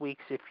 6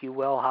 weeks, if you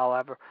will,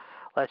 however,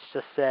 let's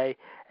just say.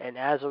 And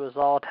as a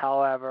result,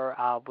 however,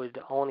 would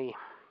only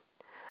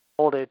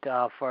hold it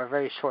for a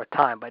very short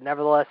time. But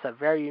nevertheless, a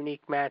very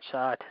unique match,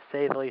 to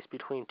say the least,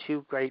 between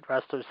two great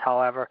wrestlers,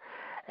 however,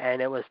 and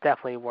it was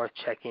definitely worth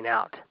checking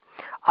out.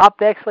 Up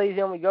next, ladies and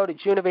gentlemen, we go to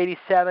June of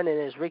 '87, and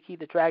is Ricky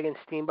the Dragon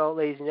Steamboat,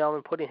 ladies and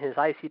gentlemen, putting his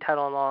IC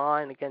title on the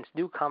line against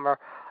newcomer,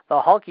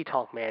 the Honky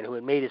Tonk Man, who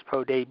had made his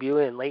pro debut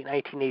in late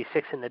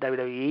 1986 in the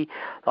WWE.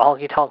 The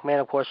Honky Tonk Man,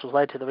 of course, was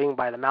led to the ring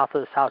by the Mouth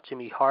of the South,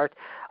 Jimmy Hart.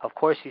 Of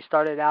course, he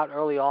started out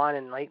early on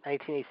in late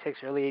 1986,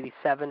 early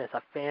 '87 as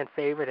a fan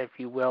favorite, if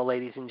you will,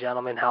 ladies and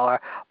gentlemen, however.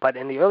 But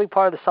in the early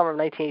part of the summer of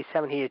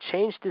 1987, he had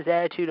changed his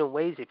attitude and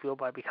ways, if you will,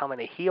 by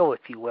becoming a heel,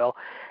 if you will.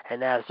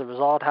 And as a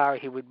result, however,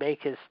 he would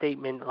make his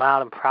statement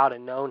loud and proud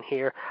and known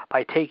here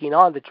by taking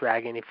on the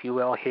Dragon, if you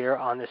will, here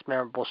on this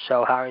memorable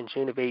show, however, in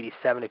June of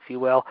 '87, if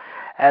you will.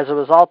 As a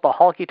result,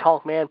 result, the Honky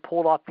Tonk Man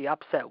pulled off the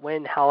upset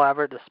win,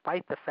 however,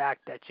 despite the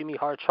fact that Jimmy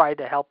Hart tried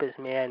to help his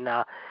man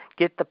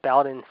get the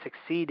belt and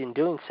succeed in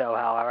doing so,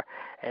 however.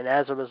 And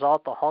as a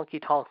result, the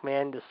Honky Tonk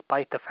Man,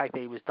 despite the fact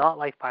that he was not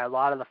liked by a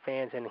lot of the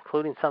fans, and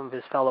including some of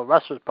his fellow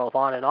wrestlers, both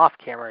on and off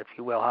camera, if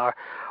you will, however,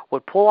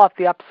 would pull off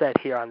the upset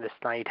here on this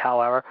night,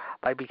 however,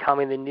 by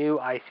becoming the new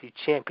IC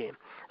champion.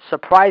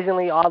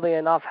 Surprisingly, oddly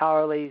enough,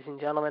 however, ladies and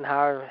gentlemen,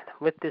 however,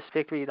 with this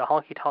victory, the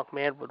Honky Tonk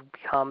Man would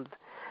become,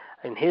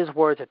 in his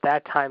words at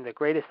that time, the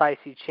greatest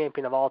IC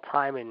champion of all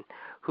time. And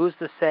who's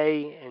to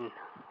say and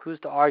who's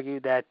to argue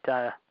that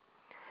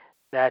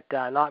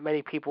not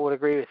many people would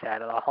agree with that?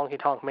 The Honky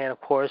Tonk Man,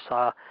 of course,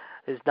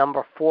 is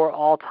number 4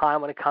 all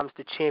time when it comes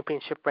to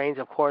championship reigns.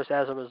 Of course,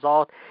 as a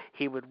result,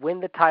 he would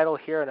win the title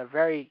here in a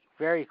very,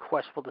 very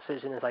questionable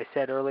decision, as I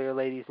said earlier,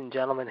 ladies and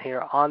gentlemen,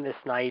 here on this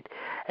night.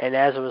 And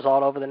as a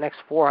result, over the next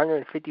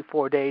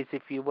 454 days,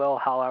 if you will,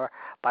 however,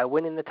 by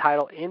winning the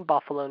title in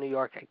Buffalo, New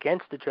York,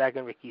 against the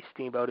Dragon Ricky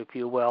Steamboat, if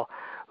you will,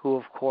 who,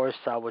 of course,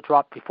 would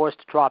be forced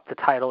to drop the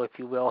title, if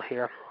you will,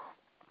 here.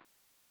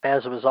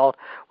 As a result,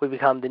 we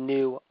become the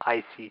new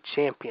IC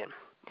champion.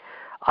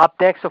 Up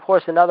next, of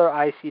course, another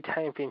IC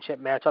championship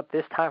matchup,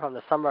 this time from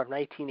the summer of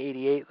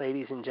 1988,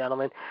 ladies and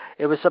gentlemen.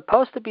 It was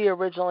supposed to be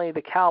originally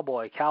the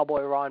Cowboy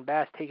Ron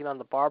Bass, taking on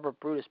the Barber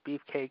Brutus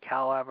Beefcake,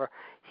 however,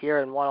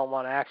 here in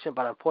one-on-one action,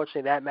 but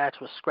unfortunately that match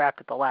was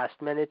scrapped at the last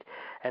minute,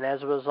 and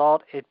as a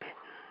result,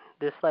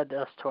 this led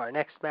us to our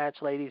next match,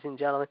 ladies and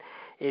gentlemen.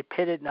 It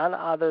pitted none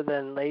other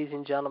than, ladies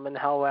and gentlemen,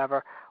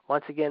 however,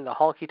 once again, the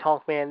Honky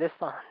Tonk Man, this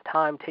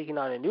time taking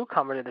on a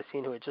newcomer to the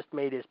scene who had just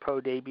made his pro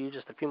debut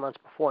just a few months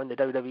before in the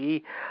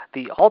WWE,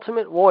 the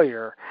Ultimate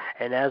Warrior.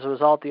 And as a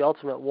result, the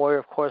Ultimate Warrior,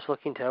 of course,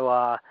 looking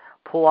to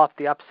pull off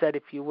the upset,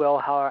 if you will,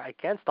 however,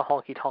 against the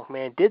Honky Tonk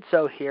Man, did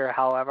so here,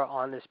 however,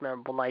 on this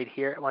memorable night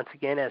here, once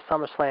again, as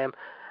SummerSlam,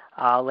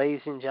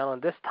 ladies and gentlemen,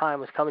 this time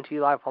was coming to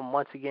you live from,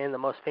 once again, the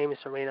most famous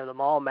arena of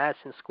them all,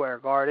 Madison Square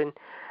Garden.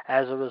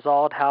 As a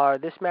result, however,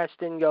 this match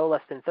didn't go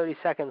less than 30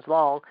 seconds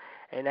long,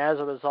 and as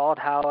a result,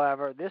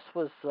 however, this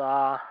was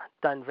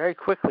done very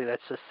quickly,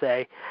 let's just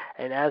say,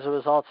 and as a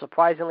result,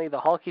 surprisingly, the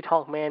Honky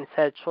Tonk Man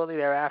said shortly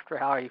thereafter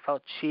how he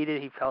felt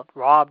cheated, he felt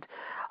robbed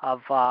of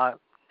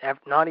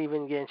not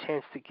even getting a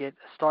chance to get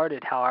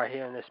started, however,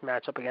 here in this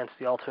matchup against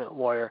the Ultimate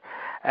Warrior.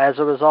 As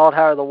a result,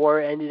 however, the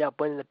Warrior ended up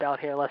winning the belt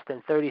here in less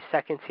than 30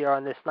 seconds here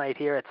on this night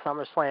here at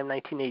SummerSlam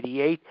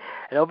 1988.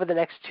 And over the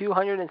next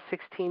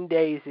 216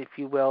 days, if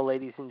you will,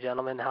 ladies and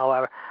gentlemen,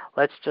 however,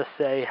 let's just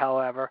say,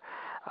 however,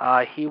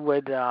 he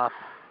would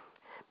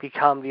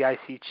become the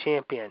IC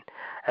champion.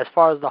 As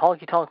far as the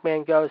Honky Tonk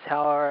Man goes,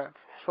 however,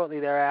 shortly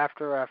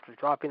thereafter, after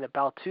dropping the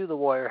belt to the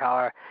Warrior,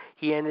 however,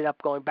 he ended up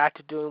going back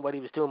to doing what he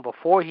was doing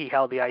before he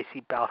held the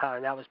IC belt, however,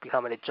 and that was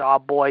becoming a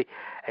job boy.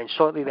 And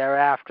shortly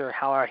thereafter,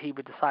 however, he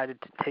would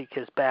decided to take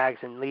his bags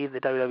and leave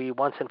the WWE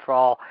once and for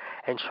all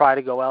and try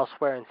to go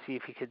elsewhere and see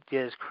if he could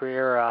get his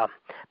career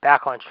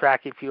back on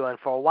track, if you will. And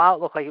for a while,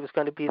 it looked like it was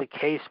going to be the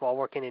case while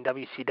working in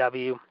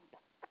WCW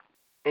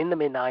in the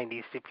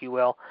mid-90s, if you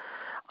will.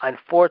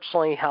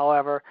 Unfortunately,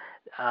 however,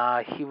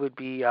 he would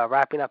be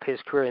wrapping up his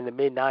career in the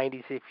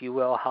mid-90s, if you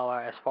will,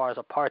 however, as far as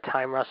a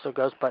part-time wrestler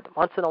goes. But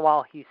once in a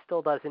while, he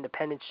still does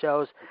independent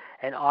shows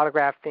and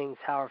autograph things,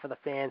 however, for the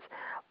fans.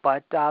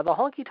 But the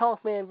Honky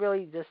Tonk Man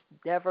really just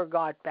never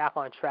got back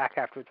on track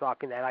after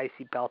dropping that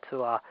IC belt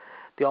to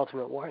the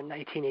Ultimate Warrior in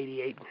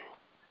 1988.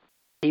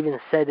 He even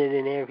said it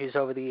in interviews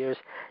over the years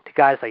to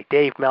guys like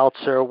Dave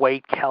Meltzer,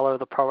 Wade Keller,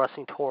 the Pro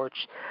Wrestling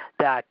Torch,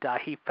 that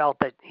he felt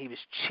that he was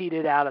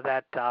cheated out of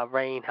that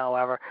reign,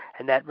 however,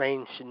 and that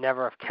reign should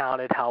never have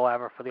counted,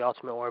 however, for the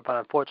Ultimate Warrior. But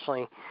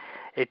unfortunately,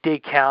 it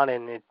did count,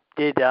 and it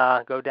did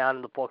go down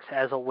in the books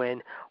as a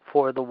win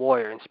for the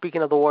Warrior. And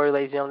speaking of the Warrior,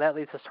 ladies and gentlemen, that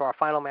leads us to our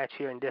final match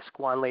here in Disc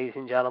 1, ladies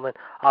and gentlemen,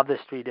 of this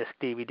 3-disc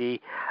DVD.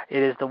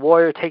 It is the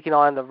Warrior taking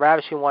on the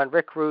Ravishing One,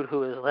 Rick Rude,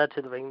 who is led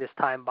to the ring this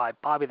time by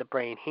Bobby the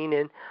Brain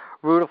Heenan.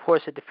 Rude, of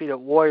course, had defeated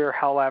Warrior,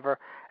 however,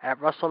 at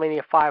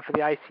WrestleMania 5 for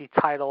the IC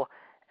title,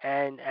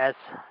 and has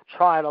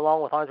tried,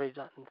 along with Andre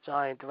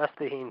Giant, the rest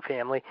of the Heenan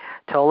family,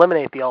 to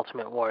eliminate the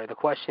Ultimate Warrior. The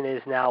question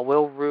is now,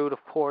 will Rude,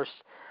 of course,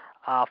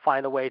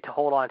 find a way to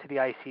hold on to the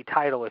IC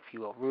title, if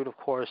you will? Rude, of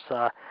course,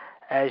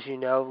 as you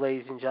know,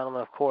 ladies and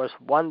gentlemen, of course,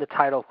 won the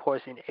title, of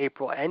course, in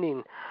April,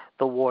 ending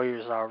the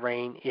Warrior's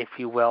reign, if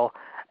you will.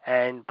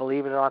 And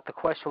believe it or not, the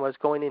question was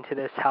going into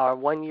this, however,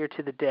 1 year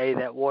to the day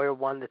that Warrior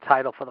won the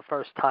title for the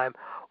first time,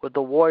 would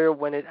the Warrior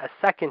win it a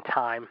second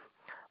time,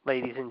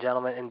 ladies and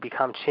gentlemen, and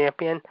become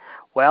champion?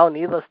 Well,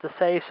 needless to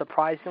say,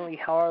 surprisingly,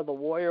 however, the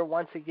Warrior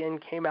once again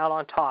came out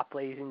on top,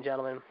 ladies and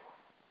gentlemen,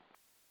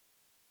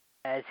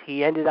 as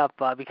he ended up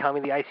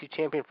becoming the IC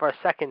champion for a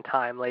second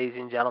time, ladies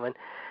and gentlemen.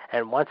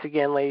 And once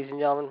again, ladies and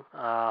gentlemen,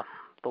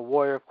 the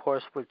Warrior, of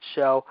course, would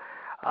show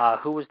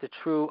who was the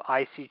true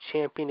IC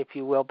champion, if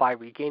you will, by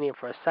regaining it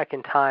for a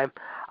second time.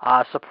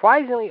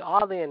 Surprisingly,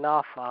 oddly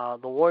enough,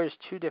 the Warrior's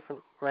 2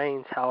 different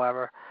reigns,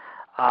 however,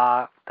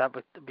 that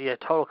would be a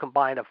total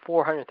combined of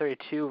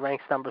 432,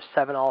 ranks number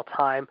 7 all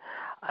time.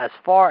 As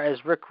far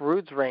as Rick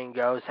Rude's reign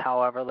goes,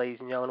 however, ladies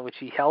and gentlemen, which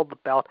he held the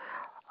belt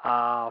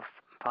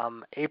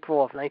from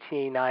April of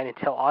 1989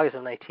 until August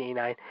of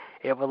 1989.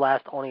 It would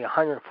last only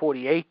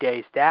 148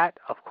 days. That,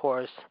 of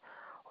course,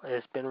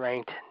 has been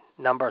ranked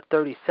number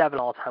 37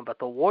 all time. But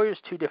the Warriors'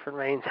 two different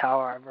reigns,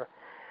 however,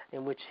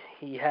 in which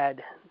he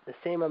had the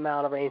same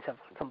amount of reigns of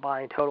a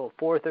combined total of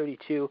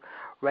 432,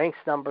 ranks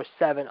number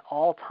 7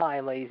 all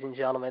time, ladies and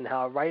gentlemen,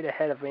 right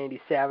ahead of Randy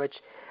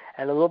Savage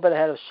and a little bit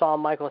ahead of Shawn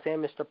Michaels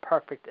and Mr.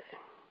 Perfect,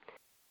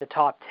 the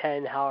top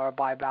 10, however,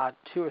 by about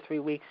 2 or 3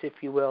 weeks, if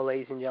you will,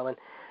 ladies and gentlemen.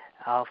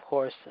 Of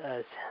course,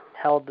 has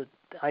held the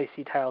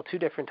IC title 2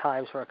 different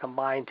times for a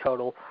combined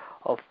total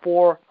of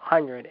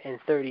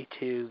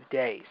 432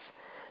 days.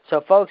 So,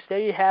 folks, there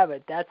you have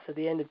it. That's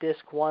the end of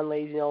Disc 1,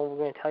 ladies and gentlemen.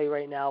 We're going to tell you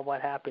right now what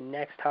happened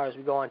next as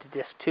we go on to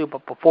Disc 2.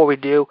 But before we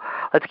do,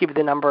 let's give you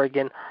the number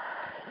again.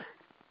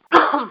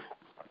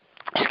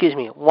 Excuse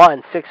me,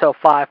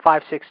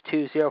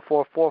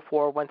 1-605-562-0444,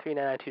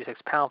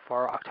 139-926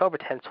 for October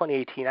 10th,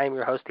 2018. I'm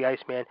your host, the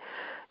Iceman,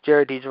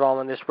 Jared DeGirolamo,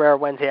 on this rare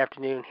Wednesday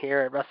afternoon here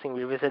at Wrestling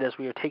Revisit as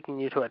we are taking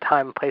you to a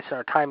time and place in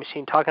our time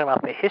machine talking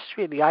about the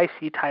history of the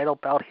IC title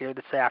belt here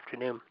this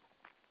afternoon.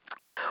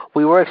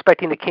 We were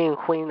expecting the King and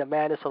Queen of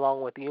Madness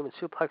along with the Human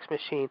Suplex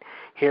Machine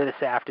here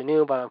this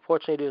afternoon, but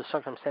unfortunately due to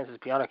circumstances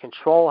beyond our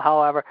control,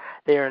 however,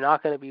 they are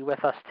not going to be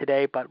with us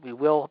today, but we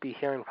will be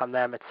hearing from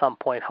them at some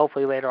point,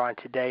 hopefully later on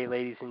today,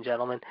 ladies and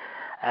gentlemen,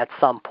 at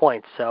some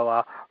point.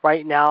 So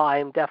right now I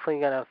am definitely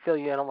going to fill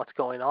you in on what's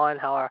going on,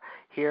 however,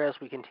 here as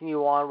we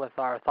continue on with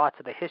our thoughts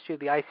of the history of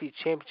the IC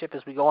Championship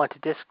as we go on to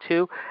Disc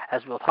 2,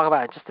 as we'll talk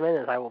about in just a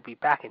minute, as I will be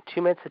back in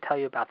 2 minutes to tell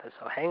you about this.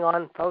 So hang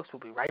on, folks.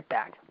 We'll be right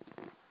back.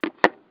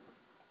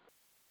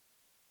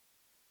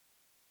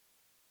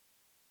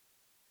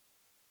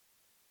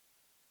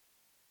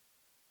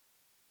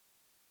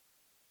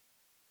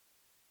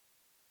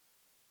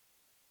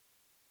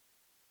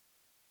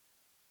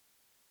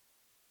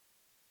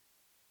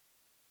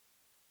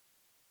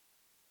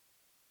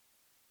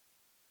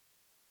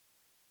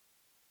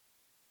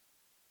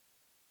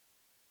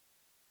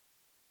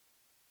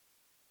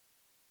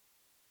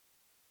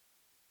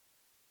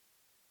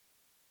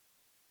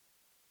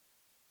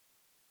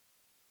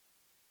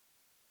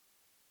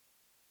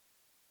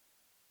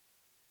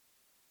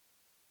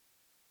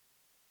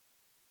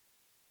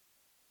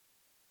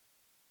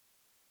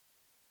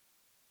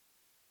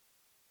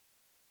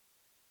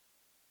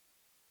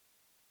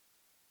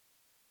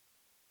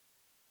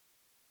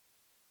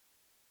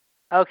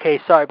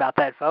 Okay, sorry about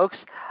that, folks.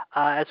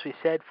 As we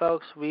said,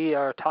 folks, we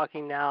are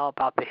talking now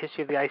about the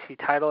history of the IC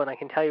title, and I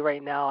can tell you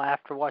right now,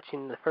 after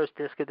watching the first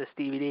disc of this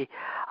DVD,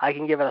 I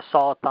can give it a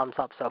solid thumbs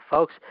up. So,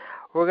 folks,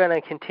 we're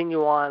going to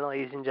continue on,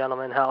 ladies and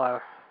gentlemen,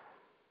 however,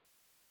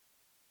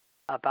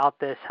 about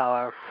this,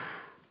 however.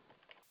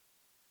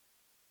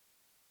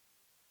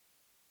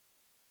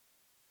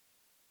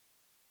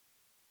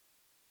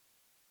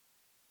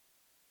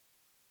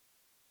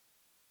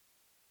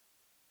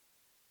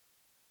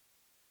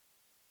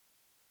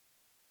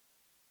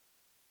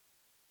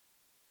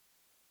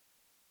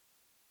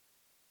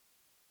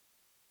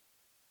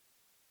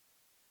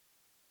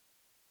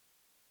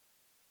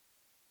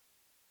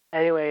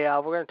 Anyway,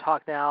 we're going to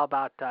talk now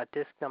about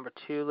disc number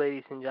 2,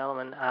 ladies and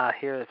gentlemen,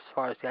 here as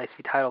far as the IC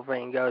title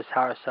reign goes,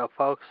 however. So,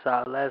 folks,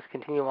 let's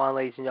continue on,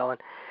 ladies and gentlemen,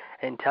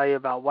 and tell you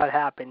about what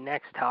happened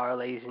next, however,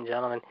 ladies and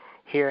gentlemen,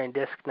 here in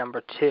disc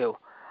number 2.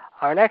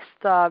 Our next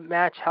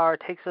match, however,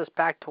 takes us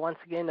back to once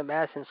again to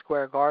Madison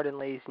Square Garden,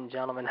 ladies and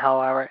gentlemen,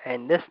 however,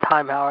 and this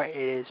time, however, it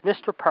is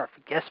Mr.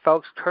 Perfect. Yes,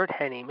 folks, Curt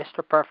Hennig,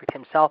 Mr. Perfect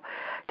himself,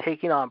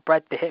 taking on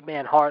Bret the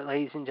Hitman Hart,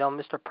 ladies and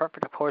gentlemen. Mr.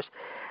 Perfect, of course,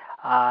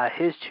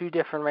 his 2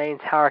 different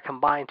reigns, however,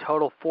 combined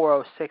total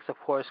 406, of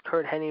course.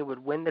 Curt Hennig would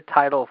win the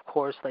title, of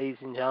course, ladies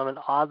and gentlemen.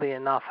 Oddly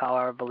enough,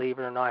 however, believe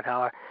it or not,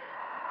 however,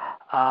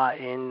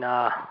 in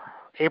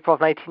April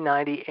of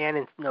 1990 and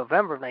in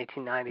November of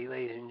 1990,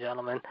 ladies and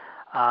gentlemen.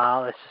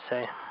 Let's just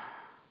say.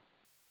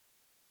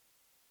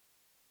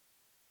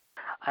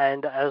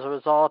 And as a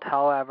result,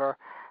 however,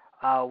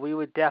 we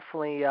would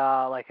definitely,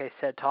 like I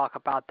said, talk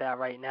about that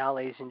right now,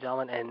 ladies and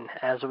gentlemen. And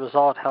as a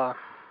result, however,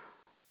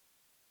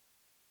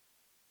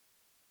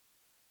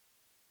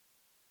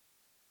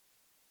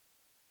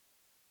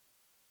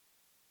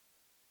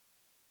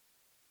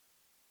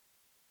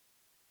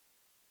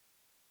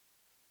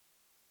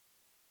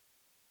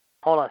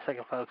 hold on a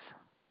second, folks.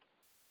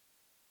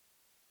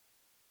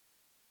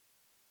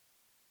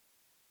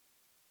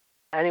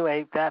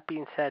 Anyway, that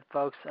being said,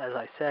 folks, as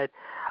I said,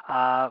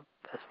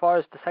 as far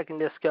as the second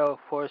disc go, of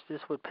course,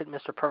 this would pit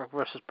Mr. Perfect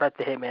versus Bret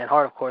the Hitman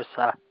Hart, of course.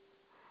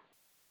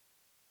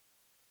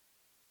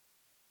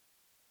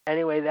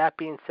 Anyway, that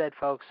being said,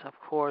 folks, of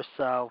course,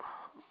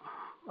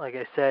 like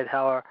I said,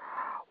 however,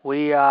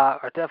 we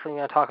are definitely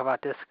going to talk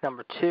about disc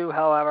number 2,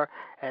 however,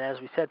 and as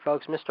we said,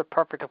 folks, Mr.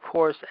 Perfect, of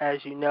course, as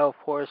you know, of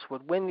course,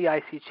 would win the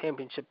IC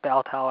Championship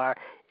belt, however,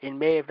 in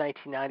May of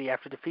 1990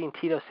 after defeating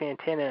Tito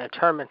Santana in a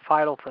tournament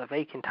final for the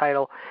vacant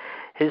title.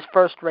 His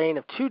first reign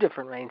of two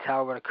different reigns,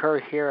 however, would occur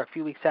here a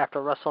few weeks after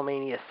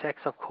WrestleMania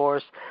 6, of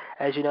course.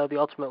 As you know, the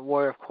Ultimate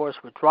Warrior, of course,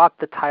 would drop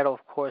the title,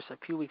 of course, a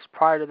few weeks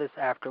prior to this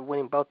after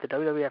winning both the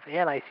WWF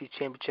and IC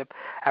Championship,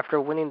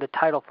 after winning the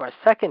title for a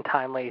second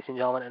time, ladies and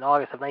gentlemen, in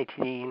August of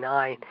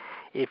 1989,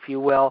 if you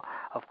will.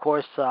 Of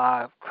course,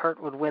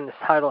 Kurt would win this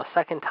title a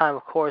second time,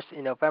 of course,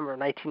 in November of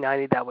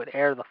 1990. That would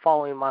air the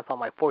following month on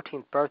my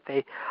 14th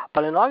birthday.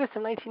 But in August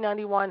of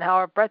 1991,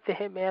 however, Bret the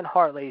Hitman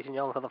Hart, ladies and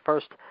gentlemen, for the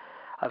first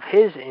of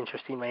his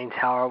interesting reigns,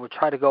 however, would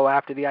try to go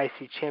after the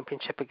IC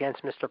Championship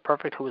against Mr.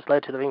 Perfect, who was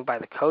led to the ring by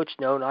the coach.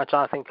 No, not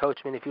Jonathan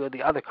Coachman, if you will,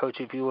 the other coach,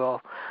 if you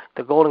will,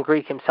 the Golden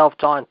Greek himself,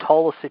 John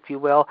Tolos, if you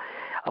will.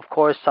 Of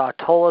course,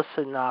 Tolos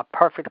and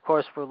Perfect, of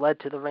course, were led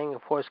to the ring,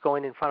 of course,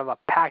 going in front of a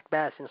packed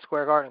Madison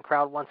Square Garden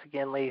crowd once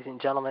again, ladies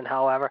and gentlemen,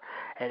 however.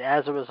 And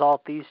as a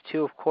result, these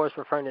two, of course,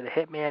 referring to the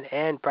Hitman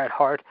and Bret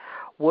Hart,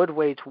 would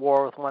wage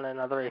war with one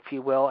another, if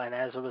you will. And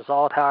as a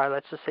result, however,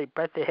 let's just say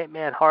Bret the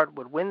Hitman Hart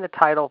would win the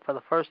title for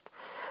the first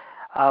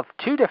of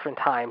two different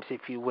times,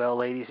 if you will,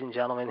 ladies and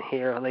gentlemen,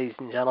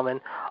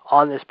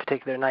 on this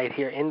particular night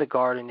here in the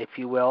Garden, if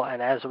you will.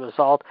 And as a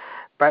result,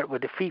 Bret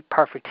would defeat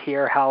Perfect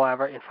here,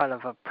 however, in front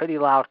of a pretty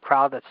loud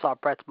crowd that saw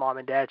Bret's mom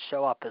and dad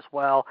show up as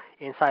well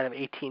inside of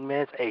 18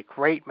 minutes. A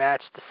great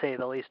match, to say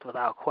the least,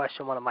 without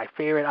question. One of my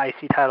favorite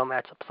IC title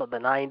matchups of the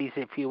 90s,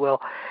 if you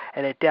will,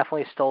 and it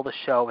definitely stole the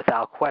show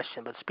without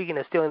question. But speaking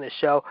of stealing the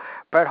show,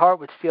 Bret Hart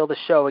would steal the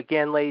show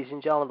again, ladies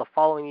and gentlemen, the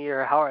following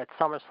year, however, at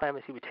SummerSlam,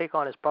 as he would take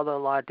on his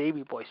brother-in-law,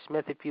 Davey Boy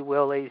Smith, if you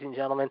will, ladies and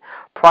gentlemen.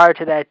 Prior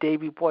to that,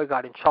 Davey Boy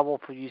got in trouble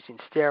for using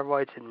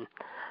steroids and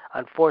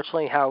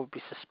unfortunately, how would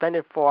be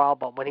suspended for a while,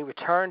 but when he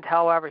returned,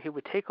 however, he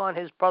would take on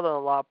his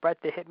brother-in-law, Bret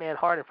the Hitman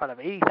Hart, in front of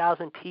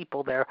 80,000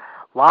 people there,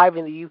 live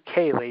in the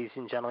UK, ladies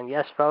and gentlemen.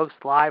 Yes, folks,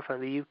 live from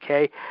the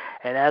UK.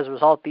 And as a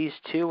result, these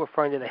two,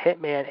 referring to the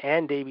Hitman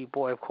and Davey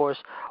Boy, of course,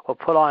 will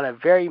put on a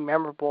very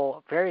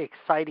memorable, very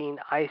exciting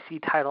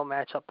IC title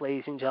matchup,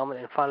 ladies and gentlemen,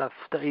 in front of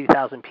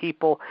 80,000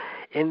 people.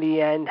 In the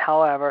end,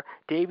 however,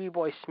 Davey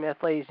Boy Smith,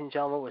 ladies and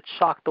gentlemen, would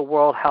shock the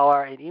world,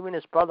 however, and even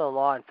his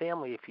brother-in-law and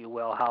family, if you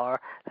will,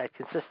 however, that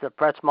consists of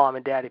Bret's mom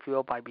and dad, if you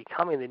will, by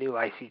becoming the new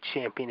IC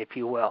champion, if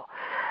you will.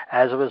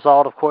 As a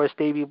result, of course,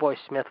 Davey Boy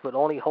Smith would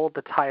only hold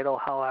the title,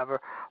 however,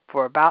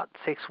 for about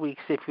 6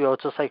 weeks, if you will,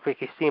 just like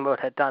Ricky Steamboat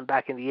had done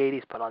back in the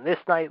 80s. But on this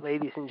night,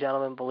 ladies and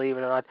gentlemen, believe it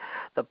or not,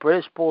 the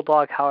British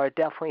Bulldog, however,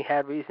 definitely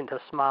had reason to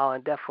smile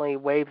and definitely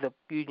waved the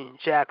Union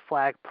Jack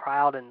flag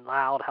proud and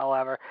loud,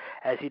 however,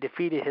 as he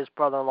defeated his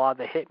brother-in-law,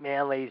 the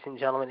Hitman, ladies and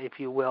gentlemen, if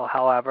you will,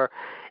 however,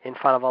 in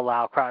front of a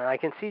loud crowd. And I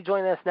can see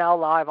joining us now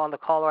live on the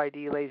caller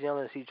ID, ladies and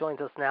gentlemen, as he joins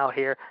us now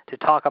here to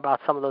talk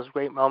about some of those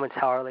great moments,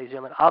 however, ladies and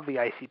gentlemen, of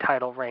the IC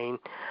title reign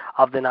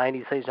of the 90s,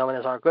 ladies and gentlemen,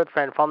 is our good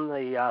friend from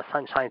the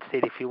Sunshine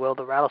State, if you will,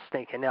 the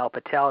Rattlesnake, and Nell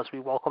Patel, as we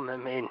welcome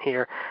him in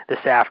here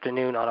this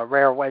afternoon on a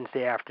rare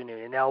Wednesday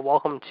afternoon. And now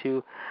welcome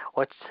to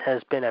what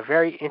has been a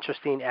very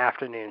interesting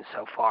afternoon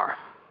so far.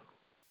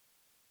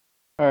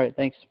 All right,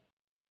 thanks.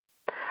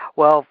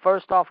 Well,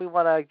 first off, we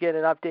want to get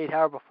an update,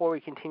 however, before we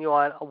continue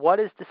on. What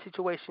is the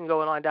situation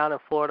going on down in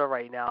Florida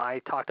right now?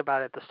 I talked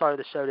about it at the start of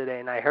the show today,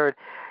 and I heard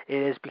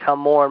it has become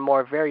more and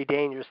more very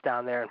dangerous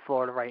down there in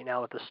Florida right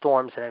now with the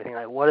storms and everything.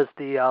 Like, what is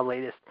the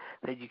latest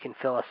that you can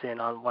fill us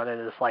in on what it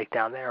is like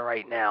down there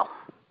right now?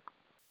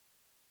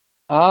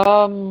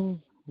 Well,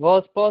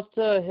 it's supposed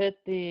to hit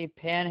the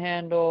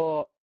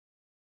Panhandle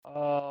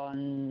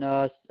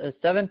on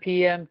 7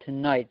 p.m.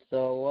 tonight.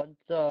 So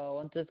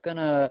once it's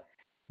gonna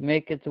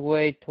make its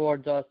way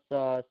towards us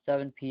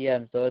 7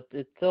 p.m. So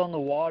it's still in the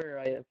water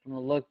from the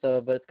looks of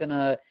it, but it's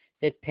gonna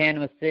hit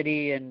Panama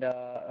City and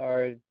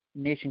our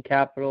nation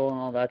capital and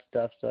all that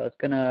stuff. So it's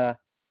gonna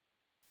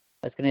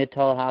hit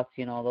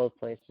Tallahassee and all those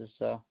places.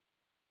 So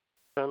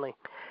certainly,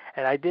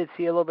 and I did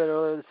see a little bit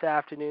earlier this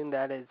afternoon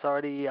that it's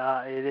already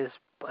it is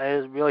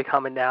really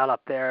coming down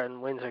up there, and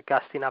winds are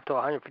gusting up to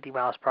 150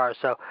 miles per hour.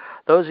 So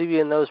those of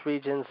you in those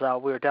regions,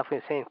 we're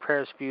definitely saying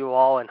prayers for you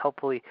all, and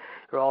hopefully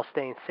you're all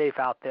staying safe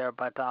out there.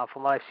 But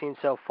from what I've seen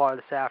so far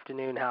this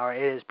afternoon, however,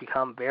 it has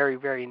become very,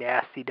 very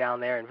nasty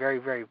down there and very,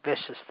 very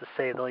vicious, to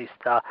say the least.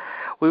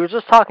 We were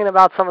just talking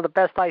about some of the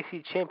best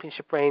IC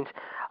championship reigns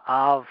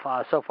of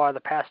so far the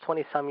past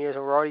 20-some years,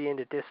 and we're already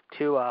into Disc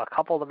 2. A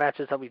couple of the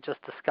matches that we just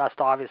discussed,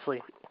 obviously,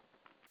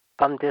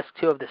 on Disc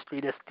 2 of this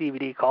 3-disc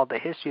DVD called The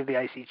History of the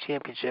IC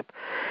Championship,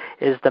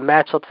 is the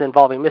matchups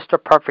involving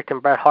Mr. Perfect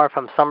and Bret Hart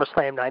from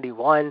SummerSlam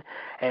 91,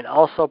 and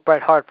also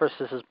Bret Hart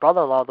versus his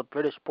brother-in-law, the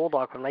British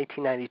Bulldog, from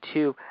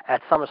 1992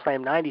 at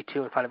SummerSlam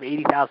 92 in front of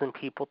 80,000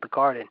 people at the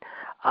Garden.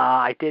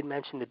 I did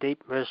mention the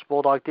British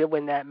Bulldog did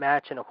win that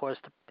match, and of course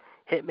the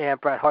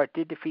Hitman Bret Hart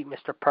did defeat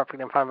Mr.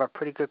 Perfect in front of a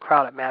pretty good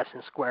crowd at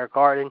Madison Square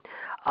Garden.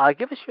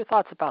 Give us your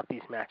thoughts about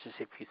these matches,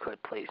 if you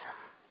could, please.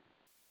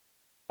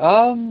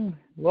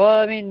 Well,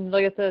 I mean,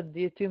 like I said,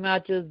 these two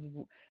matches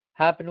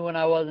happened when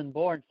I wasn't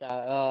born,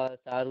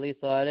 sadly,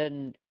 so I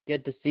didn't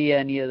get to see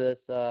any of this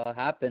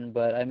happen.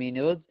 But I mean,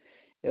 it was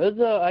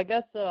I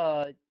guess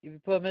if you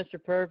put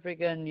Mr.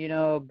 Perfect and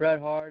Bret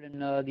Hart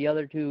and the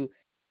other two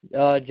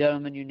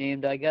gentlemen you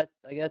named, I guess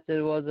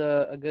it was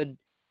a good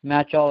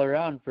match all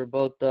around for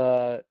both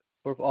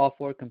for all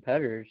four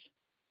competitors.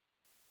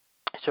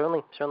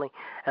 Certainly.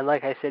 And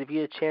like I said, if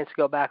you had a chance to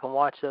go back and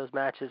watch those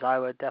matches, I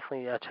would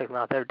definitely check them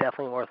out. They're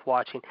definitely worth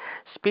watching.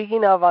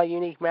 Speaking of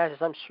unique matches,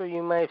 I'm sure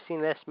you may have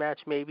seen this match,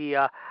 maybe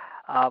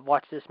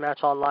watched this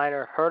match online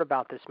or heard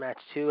about this match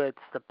too. It's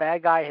the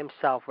bad guy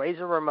himself,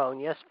 Razor Ramon.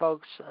 Yes,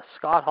 folks,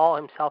 Scott Hall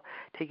himself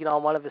taking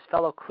on one of his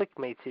fellow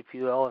clickmates, if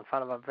you will, in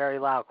front of a very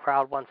loud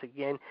crowd once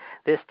again,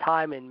 this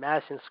time in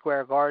Madison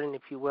Square Garden,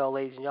 if you will,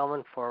 ladies and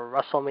gentlemen, for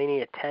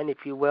WrestleMania 10,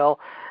 if you will.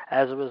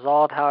 As a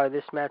result, however,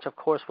 this match, of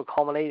course, would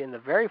culminate in the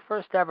very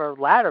first ever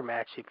ladder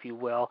match, if you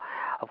will.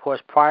 Of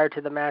course, prior to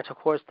the match, of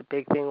course, the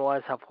big thing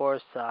was, of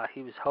course,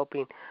 he was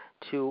hoping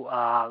to,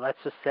 let's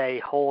just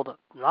say, hold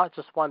not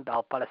just one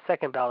belt, but a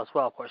second belt as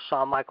well. Of course,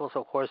 Shawn Michaels,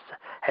 of course,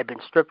 had been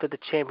stripped of the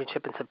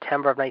championship in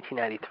September of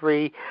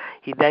 1993.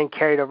 He then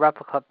carried a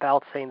replica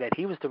belt saying that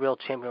he was the real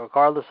champion,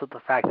 regardless of the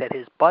fact that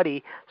his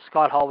buddy,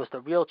 Scott Hall, was the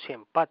real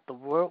champion. But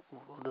the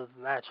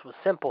match was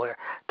simple here.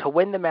 To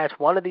win the match,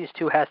 one of these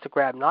two has to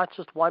grab not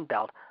just one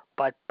belt,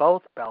 but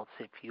both belts,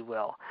 if you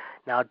will.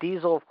 Now,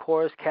 Diesel, of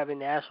course, Kevin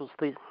Nash was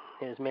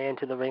his man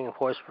to the ring, of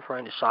course,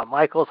 referring to Shawn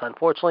Michaels.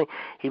 Unfortunately,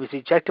 he was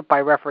ejected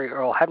by referee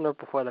Earl Hebner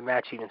before the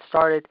match even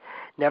started.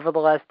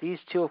 Nevertheless, these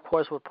two, of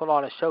course, would put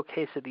on a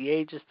showcase of the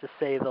ages, to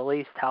say the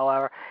least,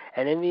 however.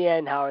 And in the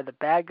end, however, the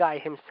bad guy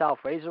himself,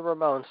 Razor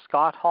Ramon,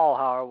 Scott Hall,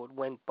 however, would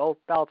win both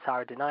belts,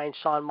 however, denying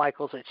Shawn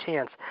Michaels a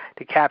chance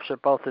to capture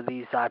both of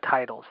these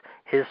titles,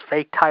 his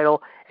fake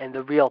title and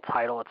the real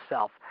title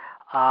itself.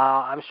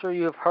 I'm sure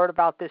you have heard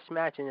about this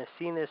match and have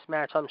seen this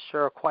match, I'm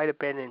sure, quite a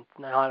bit. And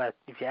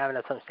if you haven't,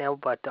 that's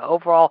understandable. But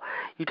overall,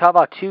 you talk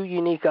about two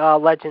unique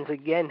legends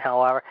again,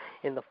 however,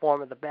 in the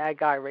form of the bad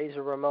guy,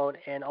 Razor Ramon,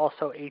 and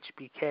also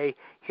HBK,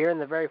 here in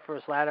the very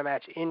first ladder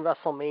match in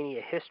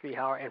WrestleMania history,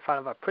 however, in front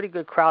of a pretty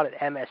good crowd at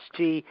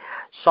MSG.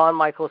 Shawn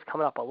Michaels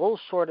coming up a little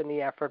short in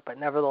the effort, but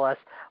nevertheless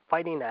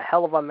fighting a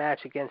hell of a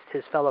match against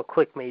his fellow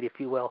clickmate, if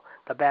you will,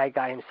 the bad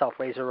guy himself,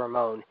 Razor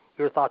Ramon.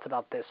 Your thoughts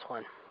about this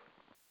one?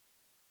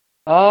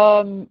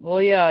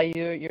 Well, yeah,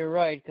 you're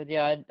right, 'cause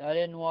yeah, I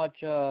didn't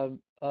watch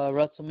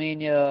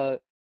WrestleMania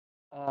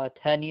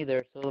 10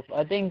 either. So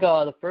I think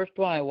the first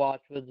one I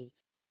watched was,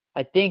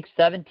 I think,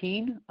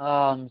 17.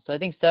 So I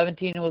think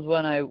 17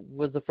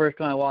 was the first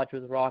one I watched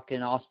with Rock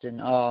and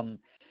Austin.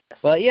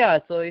 But yeah,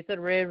 so you said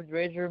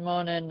Razor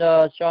Ramon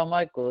and Shawn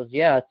Michaels.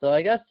 Yeah, so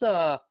I guess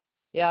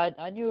yeah,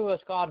 I knew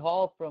Scott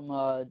Hall from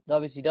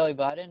WCW,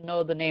 but I didn't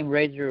know the name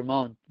Razor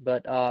Ramon.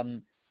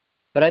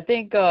 But I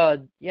think,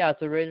 yeah,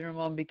 so Razor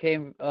Ramon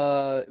became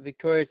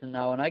victorious in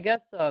that one. I guess,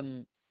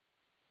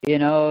 you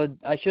know,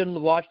 I should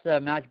watch the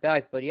match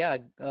back, but yeah,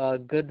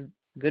 good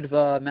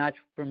match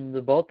from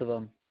the both of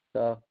them.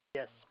 So.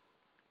 Yes.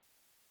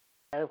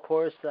 And of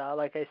course,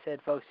 like I said,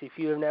 folks, if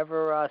you have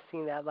never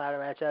seen that ladder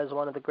match, that is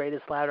one of the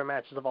greatest ladder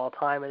matches of all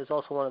time. It is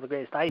also one of the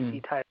greatest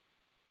IC title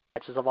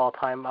matches of all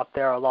time, up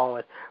there along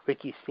with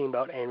Ricky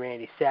Steamboat and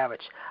Randy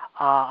Savage.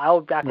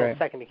 I'll be back in a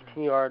second to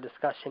continue our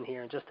discussion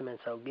here in just a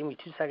minute, so give me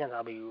 2 seconds.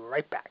 I'll be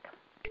right back.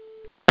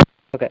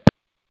 Okay.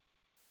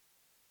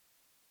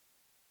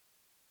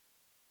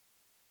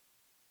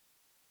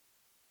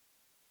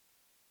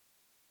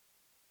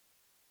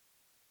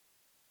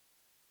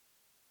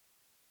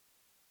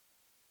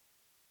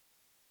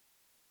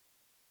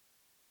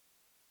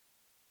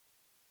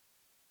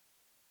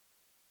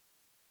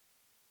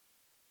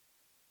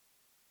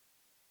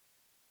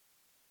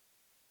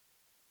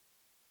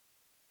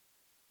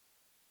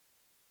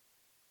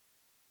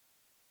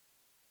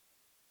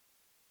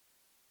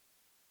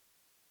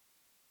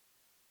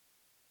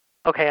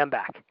 Okay, I'm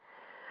back.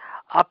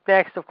 Up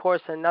next, of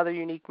course, another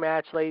unique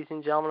match, ladies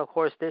and gentlemen. Of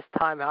course, this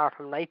time, however,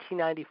 from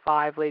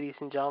 1995, ladies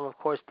and gentlemen. Of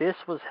course, this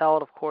was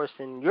held, of course,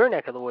 in your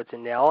neck of the woods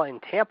in Nell, in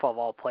Tampa, of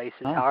all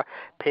places. However,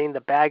 pitting the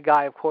bad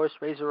guy, of course,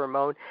 Razor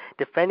Ramon,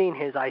 defending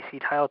his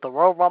IC title at the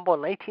Royal Rumble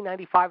in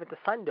 1995 at the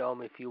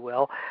Sundome, if you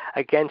will,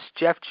 against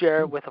Jeff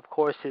Jarrett with, of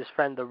course, his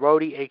friend the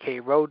Roadie,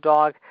 a.k.a. Road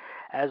Dogg.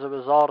 As a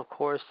result, of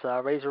course,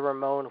 Razor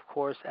Ramon, of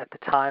course, at the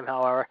time,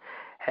 however,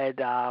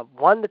 had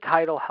won the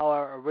title,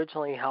 however,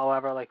 originally,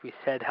 however, like we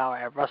said,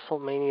 however, at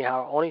WrestleMania,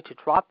 however, only to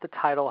drop the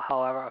title,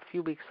 however, a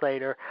few weeks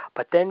later,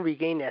 but then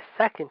regain a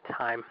second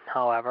time,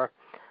 however,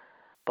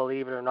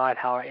 believe it or not,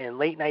 however, in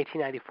late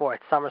 1994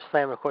 at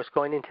SummerSlam. Of course,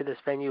 going into this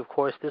venue, of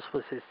course, this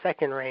was his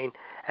second reign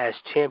as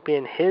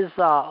champion. His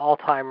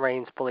all-time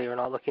reigns, believe it or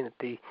not, looking at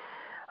the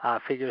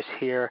figures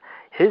here.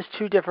 His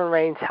two different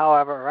reigns,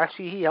 however, or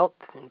actually he held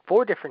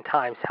 4 different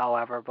times,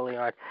 however, believe it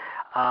or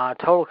not.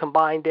 Total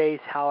combined days,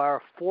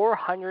 however,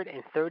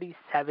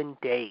 437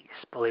 days,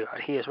 believe it or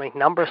not. He is ranked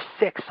number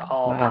 6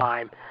 all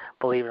time,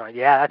 believe it or not.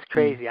 Yeah, that's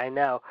crazy, I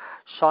know.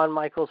 Shawn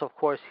Michaels, of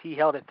course, he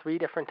held it 3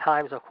 different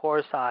times, of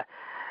course,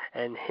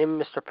 and him,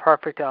 Mr.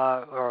 Perfect,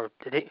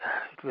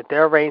 with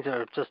their reigns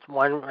are just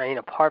one reign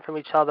apart from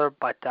each other,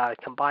 but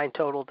combined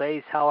total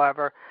days,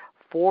 however,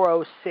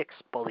 406,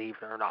 believe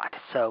it or not.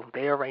 So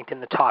they are ranked in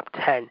the top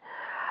 10.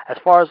 As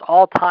far as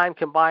all-time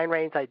combined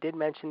reigns, I did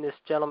mention this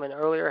gentleman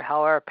earlier.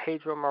 However,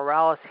 Pedro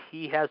Morales,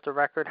 he has the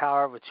record,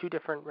 however, with 2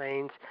 different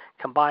reigns,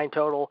 combined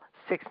total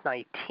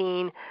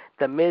 619.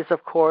 The Miz,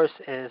 of course,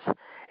 is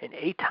an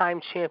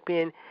 8-time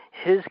champion.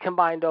 His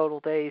combined total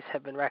days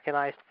have been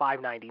recognized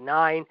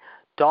 599.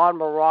 Don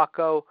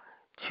Morocco,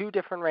 2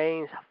 different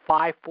reigns,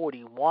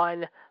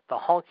 541. The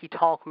Honky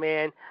Tonk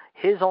Man,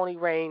 his only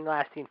reign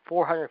lasting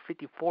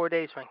 454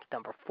 days, ranked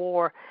number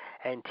 4.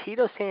 And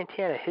Tito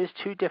Santana, his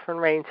 2 different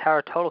reigns,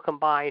 however, total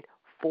combined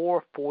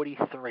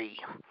 443.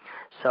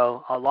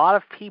 So a lot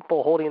of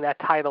people holding that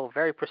title,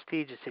 very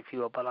prestigious, if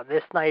you will. But on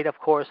this night, of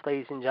course,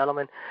 ladies and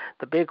gentlemen,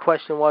 the big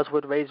question was,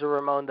 would Razor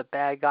Ramon, the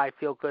bad guy,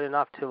 feel good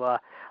enough to,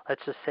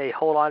 let's just say,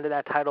 hold on to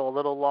that title a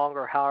little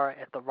longer, however,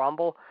 at the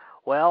Rumble?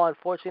 Well,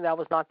 unfortunately, that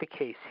was not the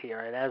case here.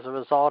 And as a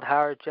result,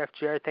 however, Jeff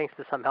Jarrett, thanks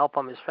to some help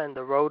from his friend,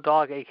 the Road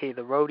Dogg, a.k.a.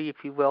 the Roadie,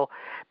 if you will,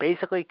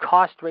 basically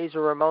cost Razor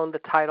Ramon the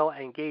title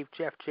and gave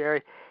Jeff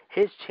Jarrett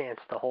his chance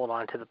to hold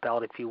on to the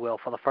belt, if you will,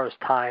 for the first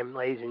time,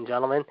 ladies and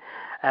gentlemen.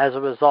 As a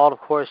result, of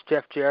course,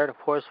 Jeff Jarrett, of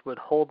course, would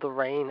hold the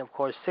reign, of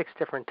course, 6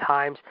 different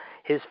times.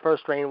 His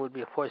first reign would be,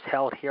 of course,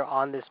 held here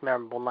on this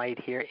memorable night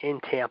here in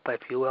Tampa,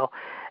 if you will.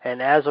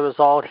 And as a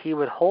result, he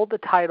would hold the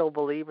title,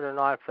 believe it or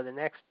not, for the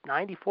next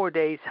 94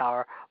 days,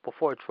 however,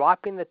 before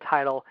dropping the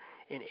title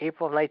in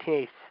April of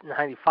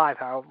 1995,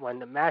 however, when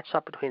the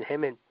matchup between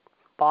him and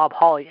Bob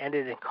Holly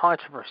ended in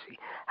controversy.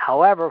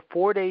 However,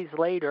 4 days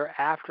later,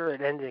 after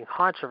it ended in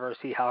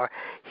controversy, however,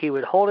 he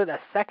would hold it a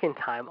second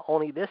time.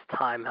 Only this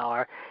time,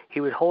 however, he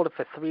would hold it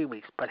for 3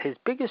 weeks. But his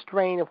biggest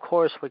reign, of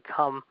course, would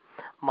come,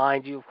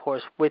 mind you, of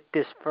course, with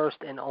this first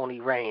and only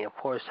reign. Of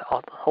course,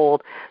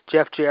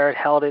 Jeff Jarrett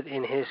held it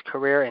in his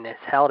career and has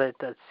held it,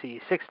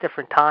 6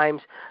 different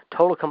times.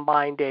 Total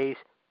combined days,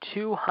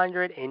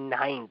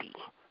 290.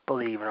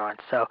 Believe it or not.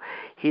 So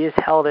he has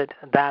held it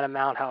that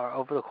amount, however,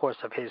 over the course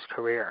of his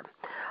career.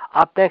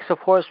 Up next, of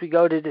course, we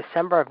go to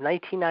December of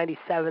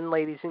 1997,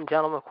 ladies and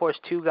gentlemen. Of course,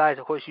 2 guys,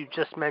 of course, you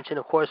just mentioned,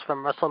 of course,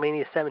 from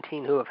WrestleMania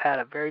 17, who have had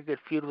a very good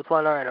feud with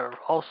one another and are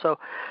also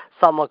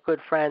somewhat good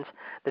friends.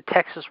 The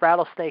Texas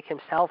Rattlesnake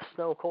himself,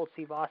 Stone Cold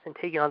Steve Austin,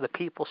 taking on the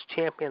People's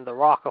Champion, The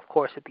Rock, of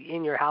course, at the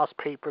In Your House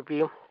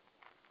pay-per-view.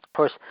 Of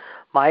course,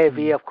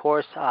 Maivia, of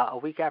course, a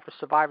week after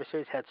Survivor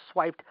Series, had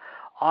swiped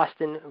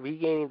Austin,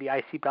 regaining the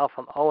IC belt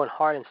from Owen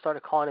Hart, and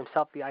started calling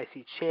himself the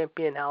IC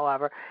champion,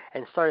 however,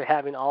 and started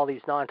having all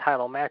these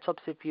non-title matchups,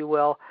 if you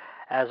will.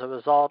 As a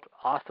result,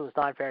 Austin was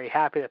not very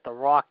happy that The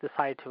Rock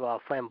decided to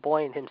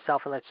flamboyant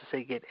himself and, let's just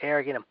say, get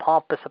arrogant and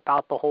pompous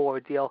about the whole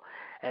ordeal.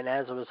 And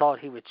as a result,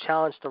 he would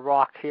challenge The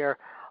Rock here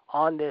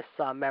on this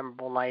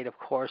memorable night, of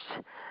course.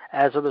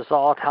 As a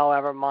result,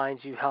 however, mind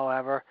you,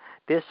 however,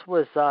 this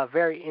was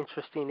very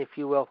interesting, if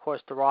you will. Of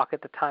course, The Rock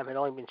at the time had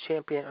only been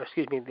champion,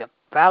 the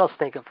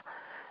Rattlesnake of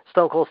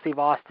Stone Cold Steve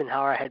Austin,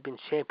 however, had been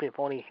champion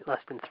for only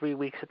less than 3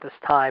 weeks at this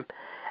time.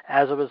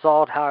 As a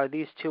result, however,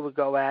 these two would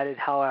go at it,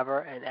 however,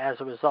 and as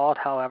a result,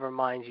 however,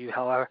 mind you,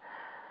 however,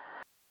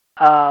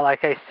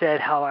 like I said,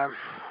 however,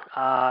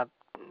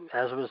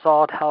 as a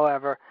result,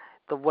 however,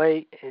 the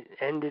way it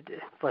ended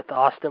with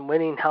Austin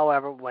winning,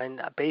 however,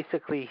 when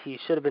basically he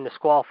should have been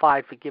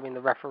disqualified for giving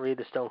the referee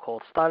the Stone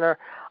Cold Stunner.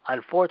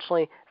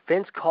 Unfortunately,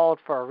 Vince called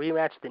for a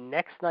rematch the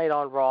next night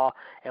on Raw,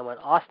 and when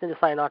Austin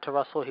decided not to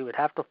wrestle, he would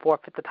have to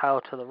forfeit the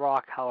title to The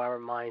Rock, however,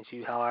 mind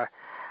you, however.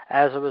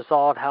 As a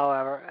result,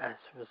 however,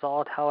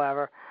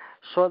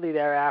 shortly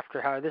thereafter,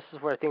 however, this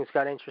is where things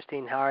got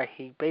interesting, however,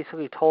 he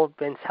basically told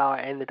Vince,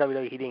 however, and the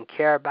WWE he didn't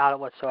care about it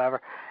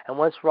whatsoever, and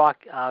once Rock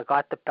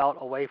got the belt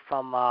away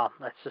from,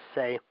 let's just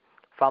say,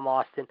 from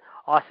Austin,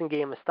 Austin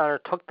gave him a stunner,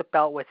 took the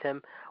belt with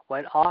him,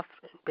 went off,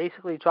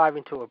 basically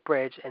driving to a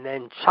bridge, and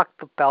then chucked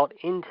the belt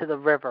into the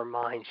river,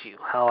 mind you,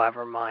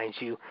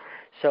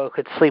 so it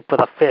could sleep with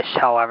a fish,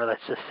 however,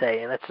 let's just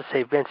say. And let's just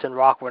say Vince and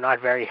Rock were not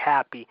very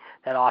happy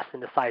that Austin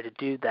decided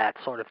to do that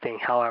sort of thing,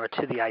 however,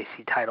 to the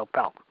IC title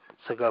belt.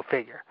 So go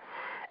figure.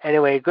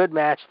 Anyway, a good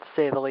match, to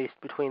say the least,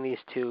 between these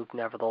two,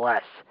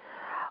 nevertheless.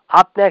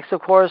 Up next,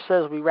 of course,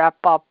 as we wrap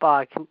up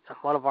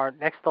one of our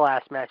next to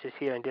last matches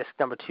here in disc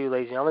number 2,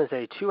 ladies and gentlemen, is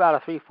a 2 out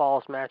of 3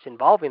 falls match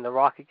involving The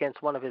Rock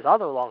against one of his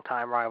other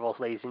longtime rivals,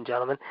 ladies and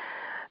gentlemen,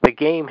 the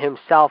Game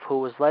himself, who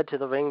was led to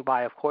the ring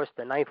by, of course,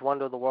 the ninth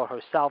wonder of the world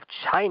herself,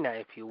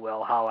 Chyna, if you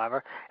will,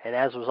 however. And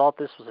as a result,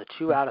 this was a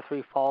 2 out of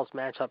 3 falls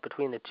matchup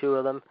between the two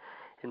of them,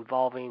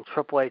 involving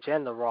Triple H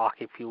and The Rock,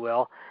 if you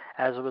will.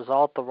 As a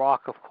result, The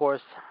Rock, of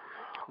course,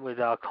 would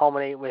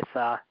culminate with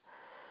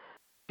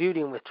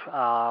feuding with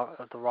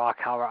The Rock,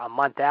 however, a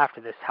month after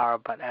this,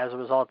 however. But as a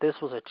result, this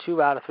was a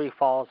 2 out of 3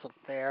 falls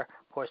affair.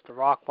 Of course, The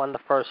Rock won the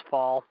first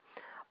fall,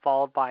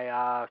 followed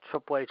by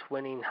Triple H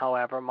winning,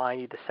 however,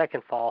 mind you, the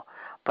second fall.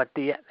 But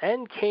the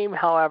end came,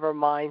 however,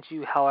 mind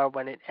you, however,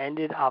 when it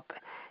ended up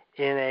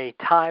in a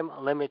time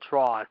limit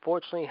draw.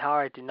 Unfortunately,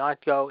 however, it did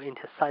not go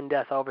into sudden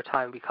death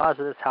overtime. Because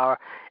of this, however,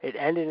 it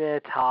ended in a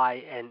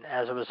tie, and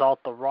as a result,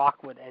 The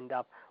Rock would end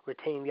up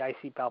retaining the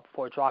IC belt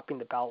before dropping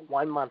the belt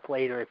 1 month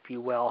later, if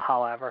you will,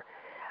 however,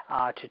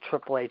 to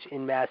Triple H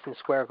in Madison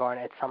Square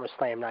Garden at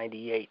SummerSlam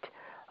 98.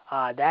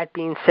 That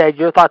being said,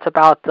 your thoughts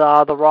about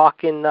The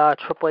Rock and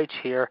Triple H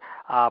here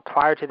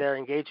prior to their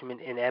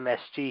engagement in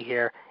MSG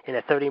here in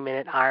a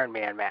 30-minute Iron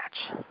Man match.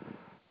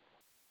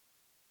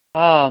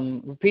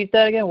 Repeat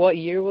that again. What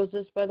year was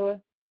this, by the way?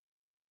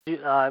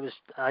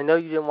 I know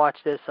you didn't watch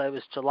this. It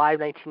was July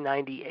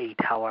 1998.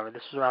 However,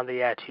 this was around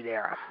the Attitude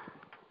Era.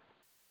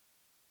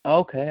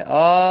 Okay.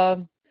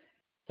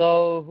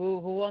 So who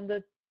won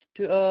the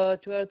 2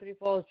 out of 3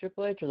 falls?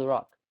 Triple H or The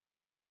Rock?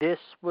 This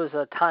was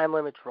a time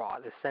limit draw.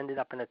 This ended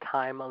up in a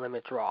time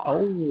limit draw.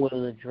 Oh, it was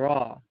a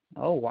draw.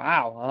 Oh,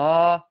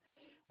 wow.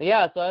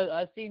 Yeah, so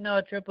I've seen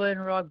Triple H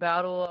and Rock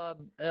battle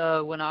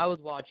when I was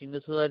watching.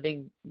 This was, I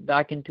think,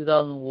 back in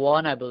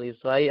 2001, I believe.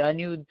 So I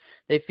knew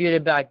they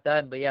feuded back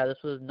then. But, yeah, this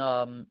was,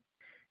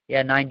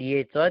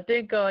 98. So I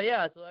think, so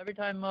every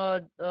time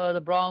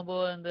the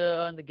Bronco and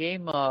the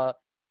game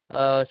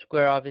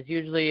square off, it's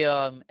usually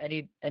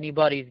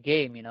anybody's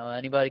game,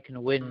 Anybody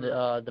can win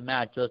the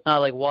match. So it's not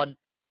like one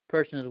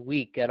person is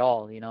weak at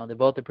all, They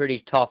both are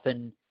pretty tough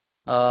and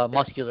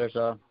muscular,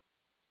 so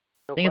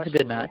I think it's a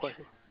good match.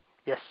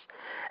 Yes.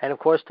 And, of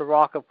course, The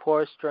Rock, of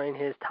course, during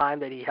his time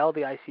that he held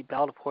the IC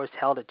belt, of course,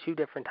 held it 2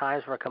 different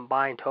times for a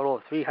combined total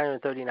of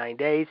 339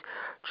 days.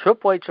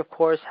 Triple H, of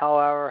course,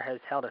 however, has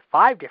held it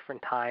 5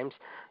 different times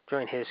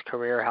during his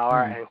career,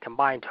 however, and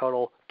combined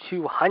total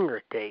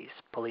 200 days,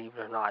 believe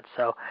it or not.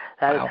 So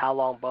that is how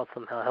long both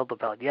of them held the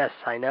belt. Yes,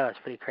 I know. It's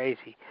pretty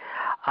crazy.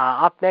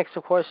 Up next,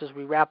 of course, as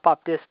we wrap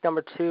up disc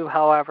number 2,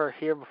 however,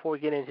 here before we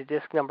get into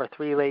disc number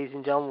 3, ladies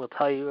and gentlemen, we'll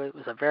tell you it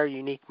was a very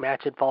unique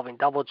match involving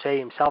Double J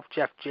himself,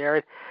 Jeff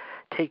Jarrett,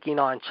 taking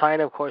on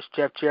China. Of course,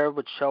 Jeff Jarrett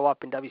would show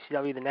up in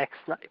WCW the next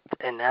night,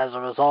 and as a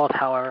result,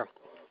 however,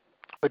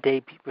 would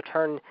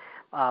return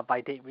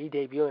by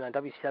re-debuting on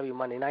WCW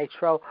Monday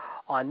Nitro.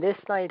 On this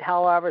night,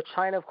 however,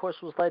 China, of course,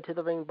 was led to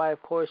the ring by,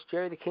 of course,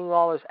 Jerry the King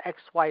Lawler's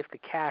ex-wife, the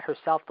Cat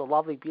herself, the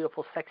lovely,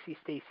 beautiful, sexy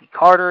Stacy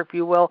Carter, if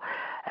you will.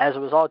 As a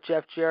result,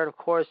 Jeff Jarrett, of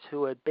course,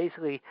 who had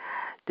basically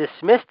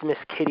dismissed Miss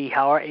Kitty,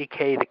 however,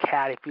 a.k.a. the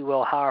Cat, if you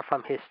will, however,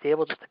 from his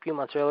stable just a few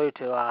months earlier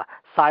to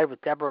side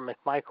with Deborah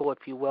McMichael,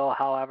 if you will,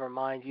 however,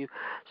 mind you,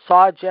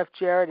 saw Jeff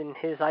Jarrett and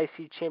his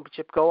IC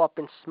Championship go up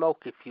in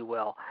smoke, if you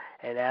will.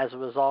 And as a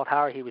result,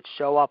 however, he would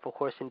show up, of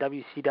course, in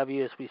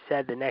WCW, as we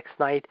said, the next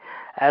night.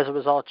 As a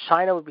result,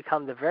 China would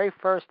become the very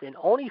first and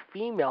only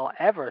female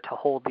ever to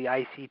hold the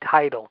IC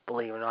title,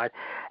 believe it or not,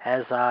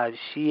 as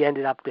she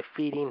ended up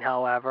defeating,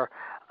 however,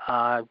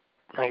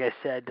 like I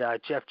said,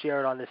 Jeff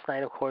Jarrett on this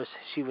night. Of course,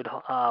 she would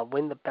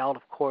win the belt,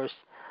 of course,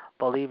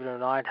 believe it or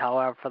not.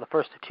 However, for the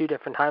first 2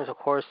 different times, of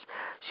course,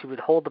 she would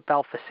hold the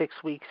belt for 6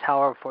 weeks,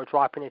 however, before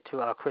dropping it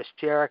to Chris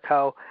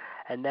Jericho.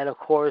 And then, of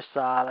course,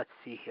 let's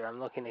see here. I'm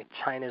looking at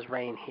China's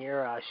reign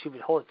here. She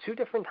would hold it 2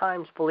 different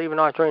times, believe it or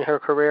not, during her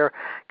career.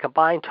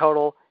 Combined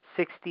total,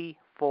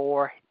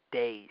 64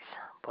 days,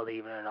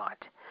 believe it or not.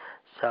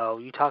 So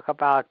you talk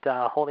about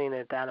holding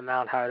it that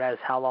amount, that is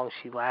how long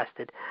she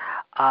lasted.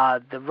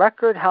 The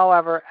record,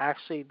 however,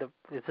 actually,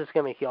 this is going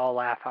to make you all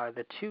laugh, however,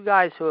 the 2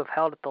 guys who have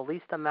held it the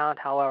least amount,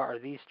 however, are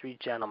these 3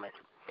 gentlemen.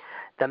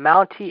 The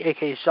Mountie,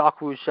 a.k.a.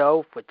 Jacques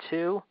Rougeau, for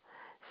 2,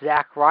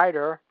 Zack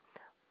Ryder,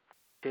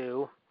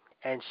 2,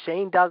 and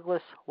Shane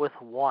Douglas with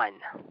 1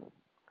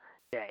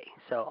 day.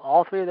 So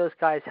all 3 of those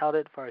guys held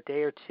it for a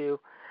day or 2,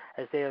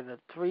 as they are the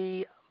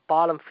 3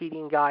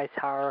 bottom-feeding guys,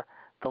 however,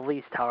 the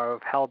least, however,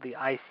 have held the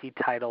IC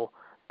title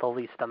the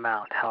least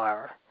amount,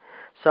 however.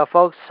 So,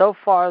 folks, so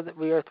far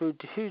we are through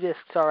 2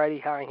 discs already.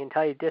 However, I can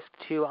tell you disc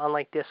 2,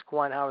 unlike disc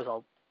 1, however, is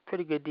a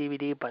pretty good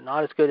DVD, but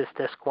not as good as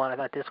disc 1. I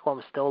thought disc 1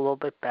 was still a little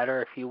bit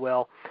better, if you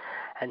will.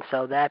 And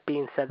so that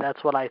being said,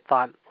 that's what I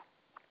thought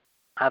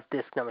of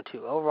disc number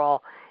 2.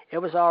 Overall, it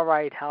was all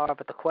right, however,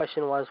 but the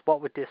question was,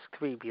 what would disc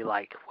 3 be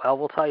like? Well,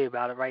 we'll tell you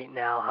about it right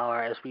now,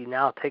 however, as we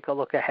now take a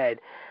look ahead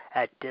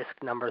at disc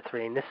number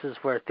 3, and this is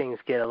where things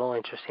get a little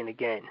interesting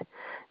again.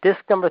 Disc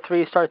number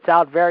 3 starts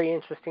out very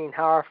interesting,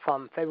 however,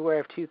 from February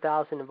of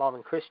 2000,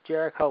 involving Chris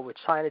Jericho with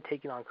China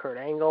taking on Kurt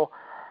Angle.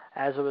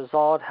 As a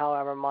result,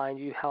 however, mind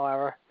you,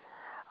 however,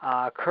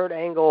 Kurt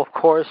Angle, of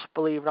course,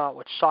 believe it or not,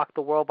 would shock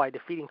the world by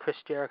defeating Chris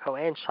Jericho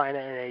and China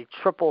in a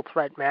triple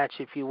threat match,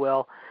 if you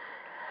will.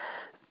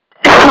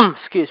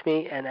 Excuse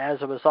me, and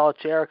as a result,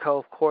 Jericho,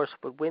 of course,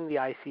 would win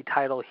the IC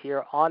title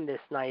here on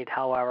this night,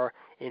 however,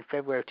 in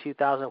February of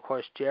 2000. Of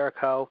course,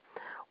 Jericho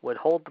would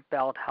hold the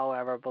belt,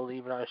 however,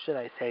 believe it or not, should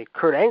I say,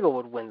 Kurt Angle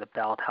would win the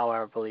belt,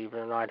 however, believe it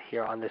or not,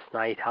 here on this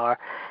night, however.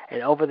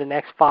 And over the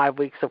next 5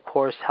 weeks, of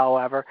course,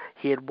 however,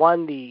 he had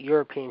won the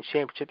European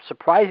Championship.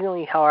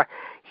 Surprisingly, however,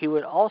 he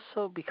would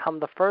also become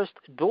the first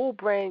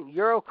dual-brand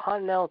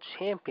Eurocontinental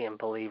Champion,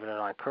 believe it or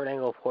not. Kurt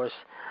Angle, of course,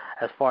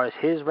 as far as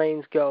his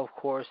reigns go, of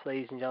course,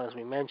 ladies and gentlemen, as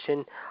we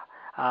mentioned,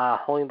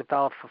 holding the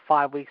belt for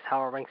 5 weeks,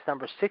 however, ranks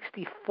number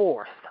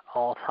 64th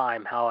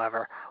all-time,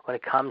 however, when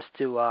it comes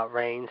to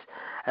reigns.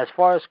 As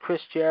far as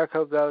Chris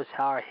Jericho goes,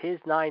 however, his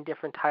 9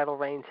 different title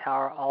reigns,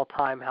 however,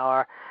 all-time,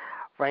 however,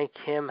 rank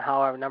him,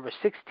 however, number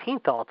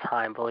 16th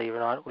all-time, believe it or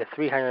not, with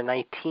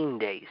 319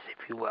 days,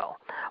 if you will.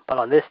 But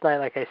on this night,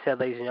 like I said,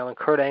 ladies and gentlemen,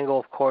 Kurt Angle,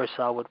 of course,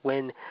 would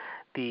win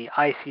the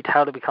IC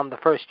title to become the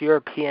first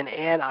European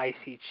and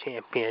IC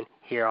champion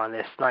here on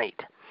this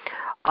night.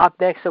 Up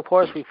next, of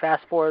course, we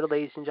fast forward,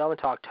 ladies and gentlemen,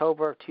 to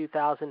October of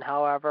 2000,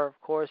 however,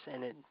 of course,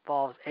 and it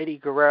involves Eddie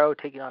Guerrero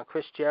taking on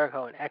Chris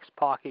Jericho and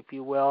X-Pac, if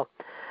you will.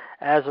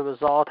 As a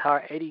result,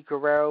 however, Eddie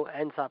Guerrero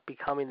ends up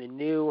becoming the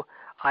new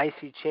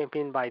IC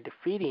champion by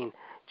defeating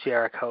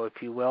Jericho,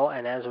 if you will,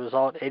 and as a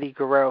result, Eddie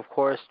Guerrero, of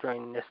course,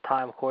 during this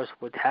time, of course,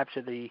 would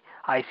capture the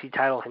IC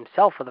title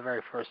himself for the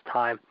very first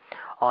time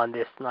on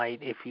this night,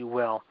 if you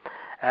will.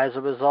 As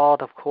a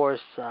result, of course,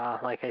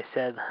 like I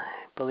said,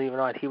 believe it or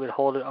not, he would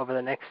hold it over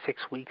the next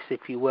 6 weeks,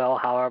 if you will,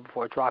 however,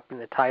 before dropping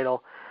the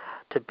title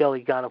to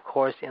Billy Gunn, of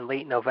course, in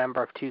late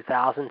November of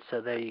 2000,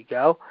 so there you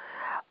go.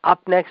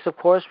 Up next, of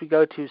course, we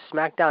go to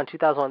SmackDown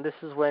 2001. This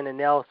is when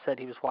Anel said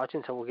he was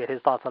watching, so we'll get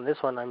his thoughts on this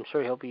one. I'm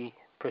sure he'll be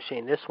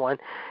appreciating this one.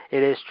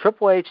 It is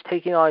Triple H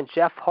taking on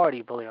Jeff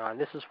Hardy, believe it or not.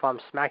 This is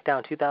from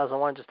SmackDown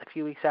 2001, just a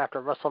few weeks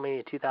after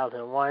WrestleMania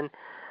 2001.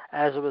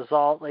 As a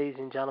result, ladies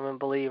and gentlemen,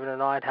 believe it or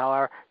not,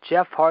 however,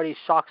 Jeff Hardy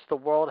shocks the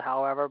world,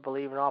 however,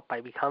 believe it or not, by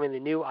becoming the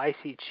new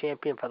IC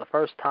champion for the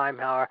first time,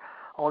 however.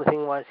 Only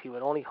thing was he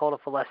would only hold it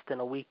for less than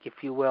a week, if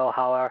you will,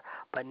 however.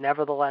 But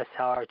nevertheless,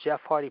 however, Jeff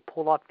Hardy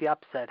pulled off the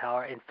upset,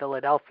 however, in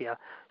Philadelphia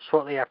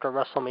shortly after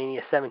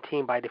WrestleMania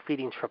 17 by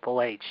defeating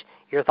Triple H.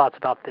 Your thoughts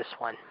about this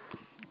one?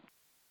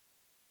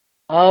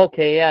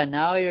 Okay, yeah,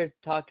 now you're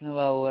talking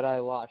about what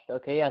I watched.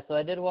 Okay, yeah, so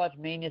I did watch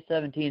Mania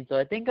 17, so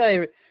I think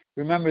I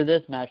remember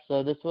this match.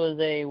 So this was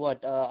a,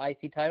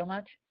 IC title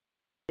match?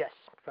 Yes,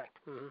 correct.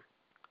 Mm-hmm.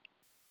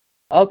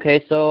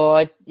 Okay, so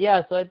I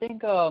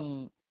think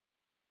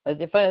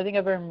if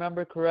I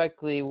remember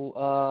correctly,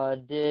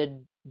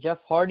 did Jeff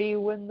Hardy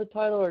win the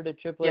title or did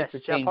Triple H Yes,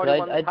 retain? Jeff Hardy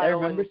won the title. I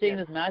remember seeing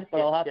this match, but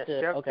I'll have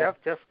to.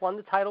 Jeff won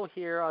the title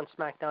here on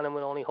SmackDown and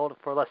would only hold it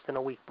for less than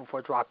a week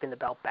before dropping the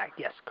belt back.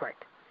 Yes,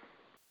 correct.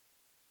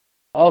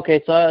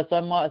 Okay, so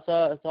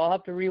I'll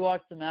have to rewatch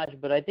the match,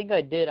 but I think I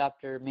did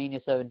after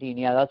Mania 17.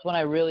 Yeah, that's when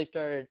I really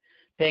started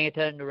paying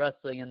attention to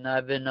wrestling, and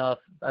I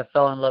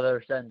fell in love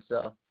ever since.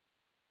 So,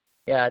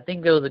 yeah, I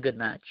think it was a good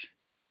match.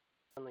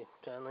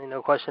 Certainly,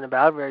 no question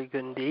about it. Very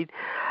good indeed.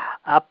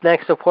 Up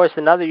next, of course,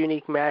 another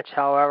unique match,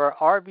 however,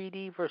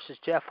 RVD versus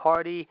Jeff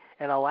Hardy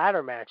in a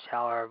ladder match,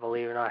 however,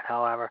 believe it or not,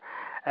 however.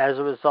 As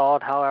a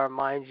result, however,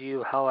 mind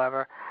you,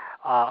 however,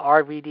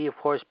 RVD, of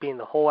course, being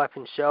the whole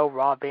effing show,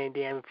 Rob Van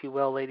Dam, if you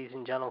will, ladies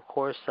and gentlemen, of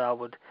course,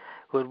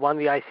 who had won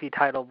the IC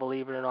title,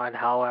 believe it or not,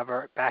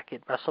 however, back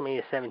at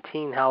WrestleMania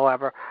 17,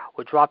 however,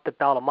 would drop the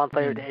belt a month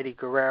later to Eddie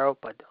Guerrero,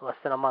 but less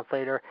than a month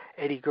later,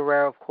 Eddie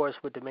Guerrero, of course,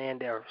 would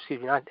demand, or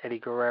excuse me, not Eddie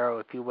Guerrero,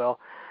 if you will,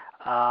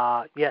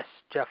 yes,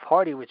 Jeff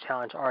Hardy would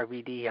challenge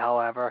RVD,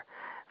 however,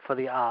 for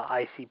the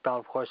IC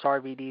belt. Of course,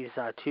 RVD's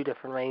two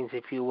different reigns,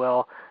 if you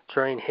will,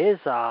 during his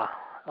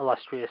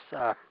illustrious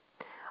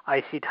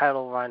IC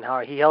title run.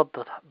 However, he held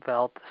the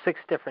belt 6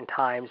 different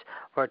times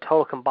for a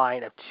total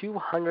combined of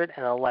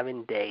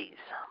 211 days.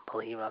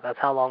 Believe it, that's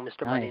how long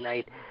Mr. Monday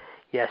Night.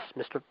 Yes,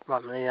 Mr.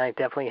 Monday Night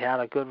definitely had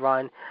a good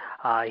run.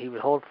 He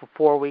would hold for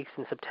 4 weeks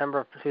in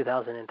September of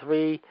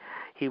 2003.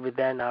 He would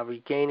then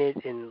regain it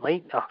in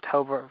late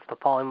October of the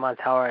following month,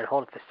 however, and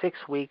hold it for 6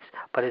 weeks.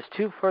 But his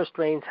 2 first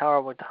reigns,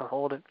 however, would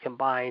hold it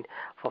combined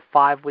for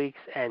 5 weeks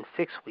and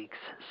 6 weeks.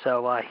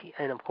 So,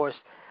 and of course,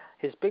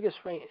 his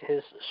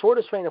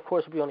shortest reign, of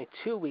course, would be only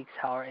 2 weeks,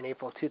 however, in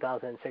April of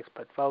 2006.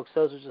 But, folks,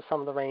 those are just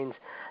some of the reigns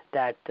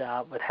that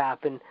would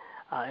happen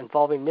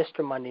involving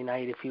Mr. Monday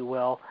Night, if you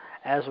will.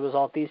 As a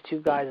result, these two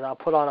guys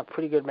put on a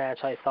pretty good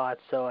match, I thought.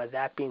 So,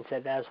 that being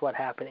said, that is what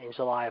happened in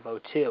July of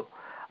 2002.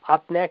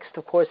 Up next,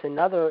 of course,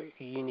 another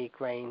unique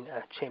reign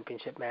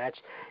championship match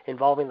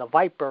involving the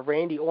Viper,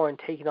 Randy Orton,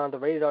 taking on the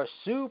Rated R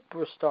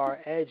Superstar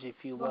Edge, if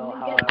you will,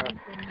 however.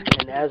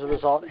 And as a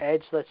result,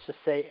 Edge, let's just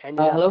say,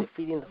 ended up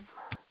defeating the...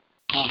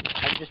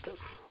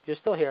 You're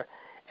still here.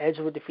 Edge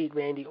would defeat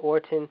Randy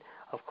Orton.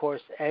 Of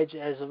course, Edge,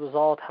 as a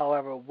result,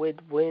 however,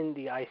 would win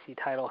the IC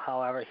title,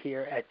 however,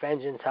 here at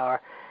Vengeance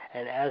Hour.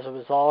 And as a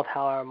result,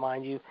 however,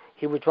 mind you,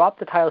 he would drop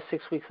the title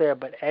 6 weeks later.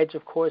 But Edge,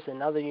 of course,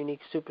 another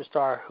unique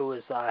superstar who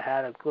has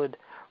had a good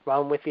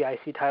run with the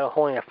IC title,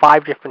 holding it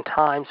 5 different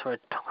times for a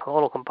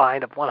total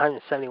combined of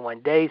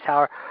 171 days,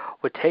 however,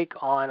 would take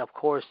on, of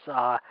course,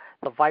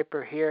 the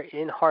Viper here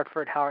in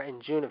Hartford, however,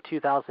 in June of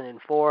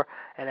 2004.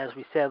 And as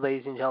we said,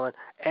 ladies and gentlemen,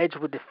 Edge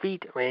would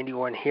defeat Randy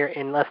Orton here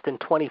in less than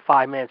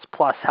 25 minutes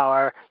plus,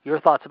 however. Your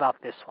thoughts about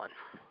this one?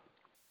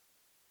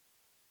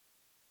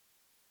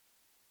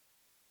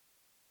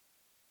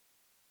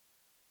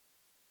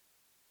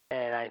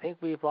 And I think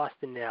we've lost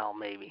the nail,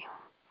 maybe.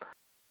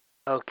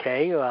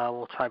 Okay,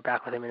 we'll try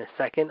back with him in a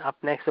second. Up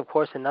next, of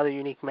course, another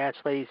unique match,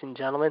 ladies and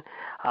gentlemen.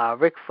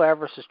 Ric Flair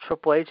versus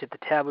Triple H at the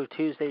Taboo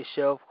Tuesday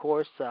show, of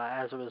course.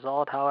 As a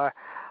result, however,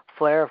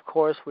 Flair, of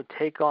course, would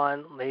take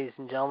on, ladies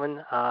and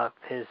gentlemen,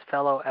 his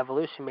fellow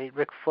Evolution mate,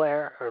 Ric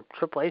Flair, or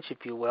Triple H,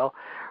 if you will.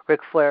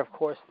 Ric Flair, of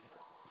course,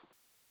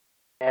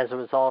 as a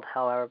result,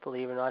 however,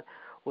 believe it or not,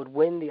 would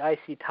win the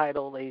IC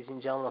title, ladies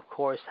and gentlemen, of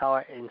course,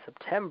 however, in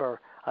September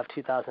of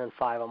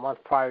 2005, a month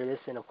prior to this,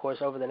 and of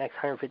course over the next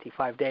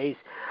 155 days,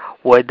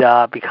 would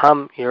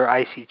become your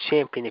IC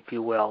champion, if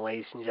you will,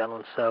 ladies and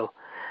gentlemen. So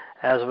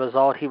as a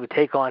result, he would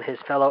take on his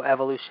fellow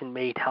Evolution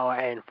mate,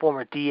 however, and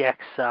former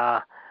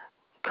DX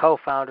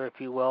co-founder,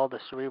 if you will, the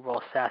cerebral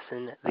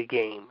assassin, The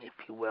Game, if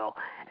you will.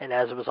 And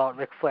as a result,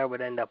 Ric Flair would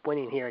end up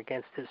winning here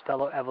against his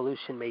fellow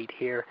Evolution mate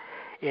here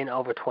in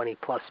over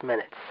 20-plus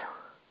minutes.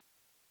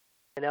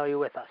 And now you're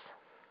with us.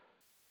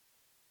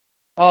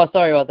 Oh,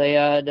 sorry about that.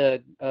 Yeah, I had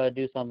to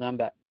do something. I'm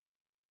back.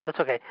 That's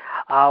okay.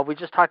 We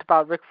just talked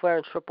about Ric Flair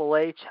and Triple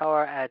H,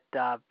 however, at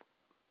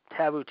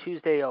Taboo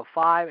Tuesday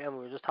 05, and we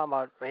were just talking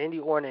about Randy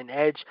Orton and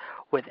Edge,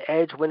 with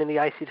Edge winning the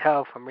IC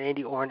title from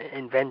Randy Orton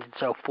in Vengeance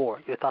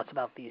 04. Your thoughts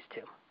about these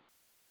two?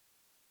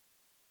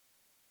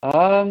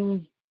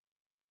 Well,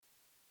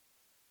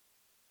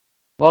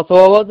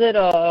 so what was it?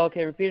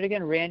 Okay, repeat it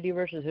again. Randy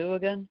versus who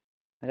again?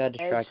 I got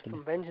distracted. Edge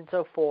from Vengeance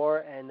 04,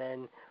 and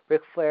then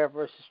Ric Flair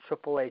versus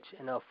Triple H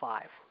in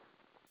 05.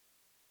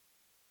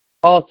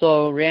 Oh,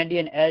 so Randy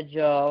and Edge,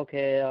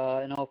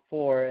 in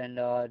 04,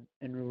 and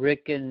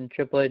Rick and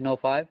Triple H in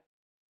 05?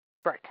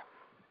 Correct.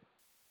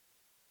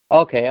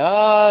 Okay,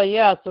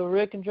 yeah, so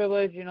Rick and Triple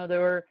H, they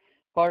were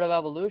part of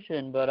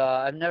Evolution, but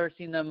I've never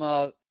seen them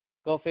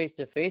go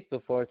face-to-face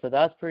before, so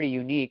that's pretty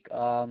unique.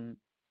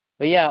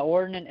 But yeah,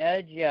 Orton and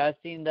Edge, yeah, I've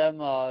seen them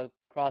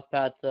cross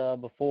paths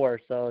before,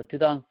 so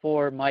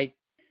 2004 might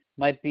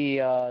be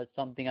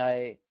something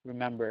I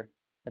remember.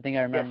 I think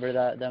I remember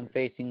them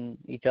facing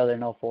each other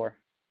in 04.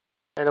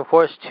 And, of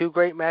course, two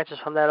great matches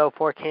from that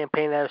 04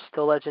 campaign that are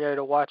still legendary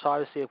to watch.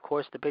 Obviously, of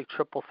course, the big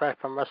triple threat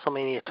from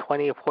WrestleMania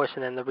 20, of course,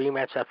 and then the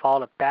rematch that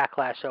followed at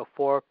Backlash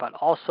 04, but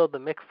also the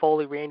Mick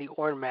Foley-Randy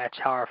Orton match,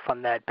 however,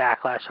 from that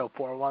Backlash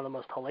 04. One of the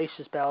most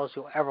hellacious battles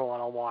you'll ever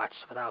want to watch,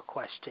 without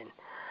question.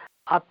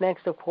 Up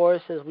next, of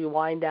course, as we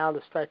wind down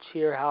the stretch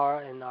here,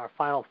 however, in our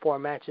final four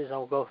matches,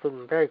 I'll go through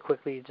them very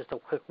quickly, just a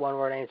quick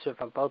one-word answer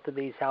from both of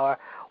these, however.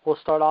 We'll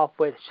start off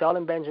with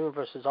Shelton Benjamin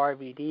versus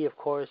RVD, of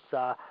course.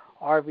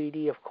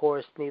 RVD, of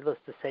course, needless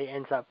to say,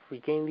 ends up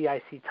regaining the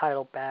IC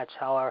title match,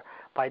 however,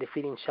 by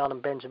defeating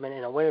Shelton Benjamin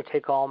in a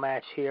winner-take-all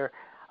match here.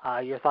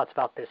 Your thoughts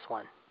about this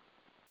one?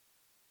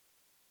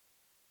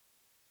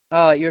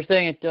 You're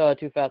saying it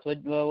too fast.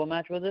 What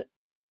match was it?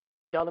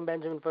 Shelton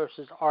Benjamin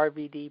versus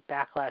RVD,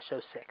 Backlash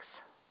 06.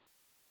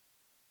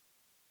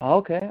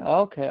 Okay.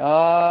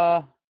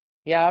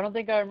 Yeah, I don't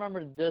think I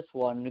remember this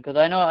one because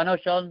I know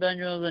Shelton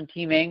Benjamin was in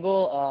Team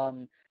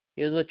Angle.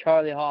 He was with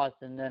Charlie Haas,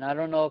 and then I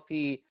don't know if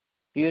he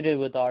feuded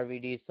with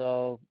RVD.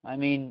 So I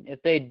mean,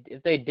 if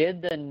they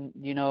did, then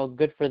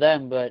good for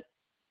them. But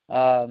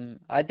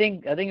I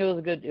think it was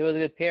a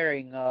good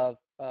pairing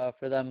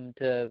for them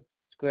to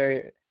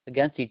square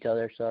against each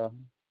other. So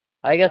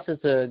I guess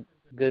it's a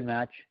good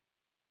match.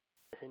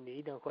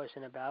 Indeed, no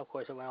question about it. Of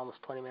course, it went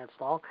almost 20 minutes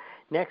long.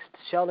 Next,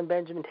 Shelton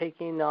Benjamin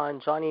taking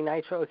on Johnny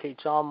Nitro. Okay,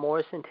 John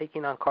Morrison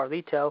taking on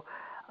Carlito.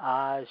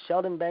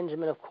 Shelton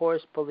Benjamin, of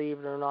course, believe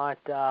it or not,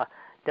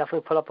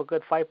 definitely put up a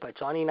good fight, but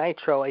Johnny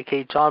Nitro,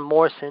 a.k.a. John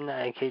Morrison,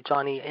 a.k.a.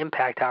 Johnny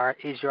Impact Hour,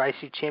 is your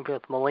IC champion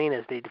with Molina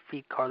as they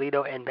defeat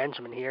Carlito and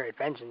Benjamin here at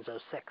Vengeance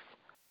 06.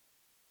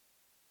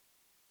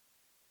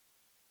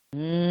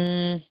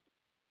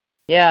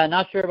 Yeah,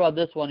 not sure about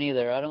this one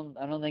either. I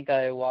don't think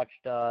I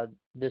watched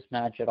this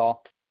match at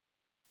all.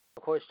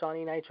 Of course,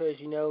 Johnny Nitro, as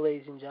you know,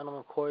 ladies and gentlemen,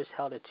 of course,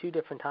 held at two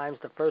different times.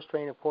 The first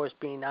reign, of course,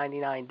 being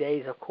 99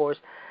 days, of course.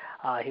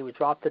 He would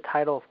drop the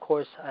title, of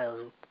course,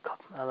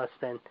 less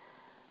than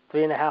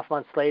 3.5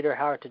 months later,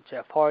 Howard, to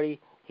Jeff Hardy.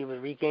 He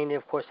would regain it,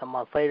 of course, a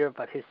month later,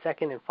 but his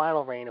second and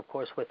final reign, of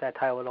course, with that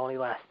title would only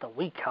last a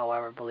week,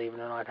 however, believe it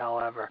or not,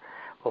 however,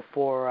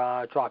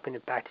 before dropping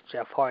it back to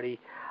Jeff Hardy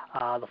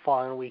the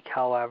following week,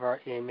 however,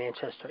 in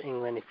Manchester,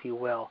 England, if you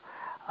will.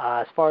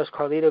 As far as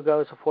Carlito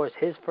goes, of course,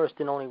 his first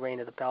and only reign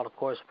of the belt, of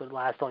course, would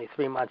last only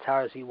 3 months.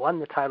 However, he won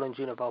the title in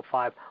June of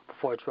 05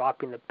 before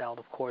dropping the belt,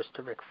 of course,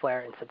 to Ric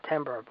Flair in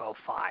September of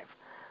 05,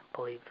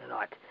 believe it or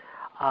not.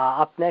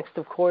 Up next,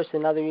 of course,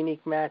 another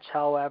unique match,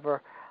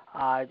 however,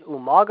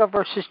 Umaga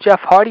versus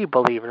Jeff Hardy,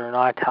 believe it or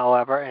not,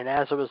 however, and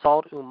as a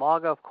result,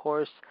 Umaga, of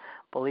course,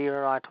 believe it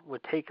or not,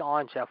 would take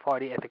on Jeff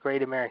Hardy at the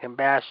Great American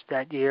Bash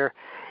that year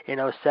in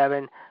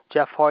 07.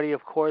 Jeff Hardy,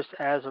 of course,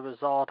 as a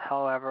result,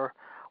 however,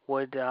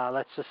 would,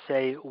 let's just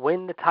say,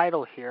 win the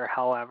title here,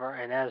 however,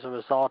 and as a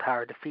result,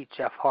 Howard, defeat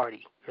Jeff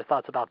Hardy. Your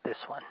thoughts about this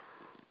one?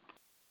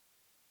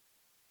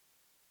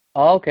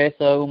 Oh, okay,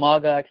 so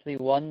Umaga actually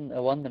won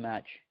the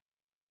match.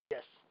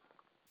 Yes.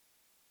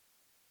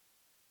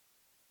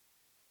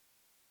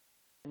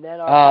 And then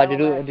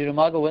did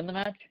Umaga win the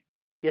match?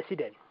 Yes, he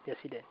did. Yes,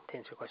 he did. To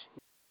answer your question.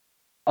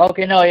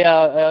 Okay, no,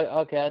 yeah,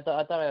 okay. I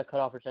thought I got cut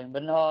off for a second,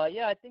 but no,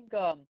 yeah, I think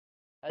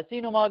I've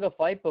seen Umaga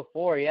fight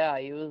before. Yeah,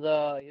 he was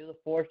a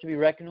force to be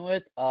reckoned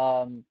with.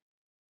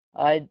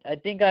 I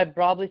think I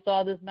probably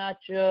saw this match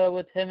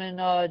with him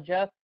and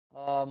Jeff.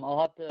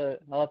 I'll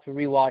have to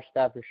rewatch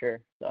that for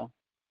sure. So.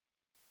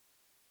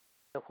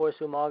 Of course,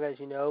 Umaga, as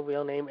you know,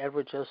 real name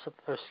Edward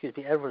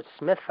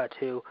Smith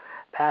Fatu,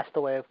 passed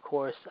away, of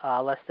course,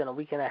 less than a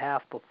week and a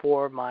half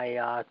before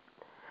my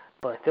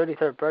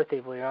 33rd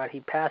birthday, believe it or not. He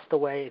passed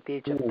away at the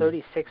age of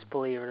 36,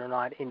 believe it or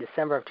not, in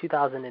December of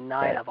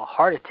 2009 of a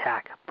heart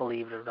attack,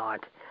 believe it or not.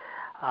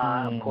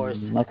 Of course,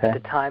 at the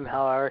time,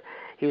 however,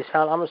 he was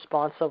found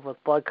unresponsive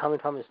with blood coming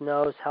from his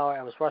nose, however,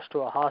 and was rushed to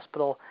a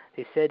hospital.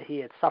 They said he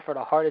had suffered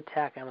a heart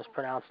attack and was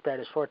pronounced dead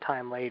a short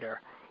time later.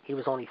 He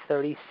was only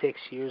 36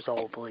 years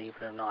old, believe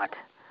it or not.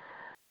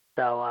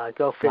 So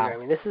go figure. Wow. I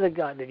mean, this is a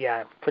guy,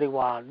 pretty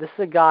wild. This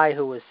is a guy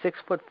who was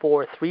 6'4",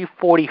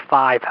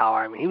 345,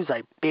 however. I mean, he was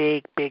a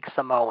big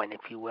Samoan,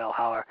 if you will,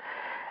 however.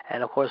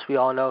 And, of course, we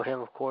all know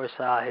him, of course,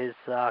 his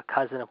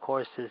cousin, of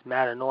course, is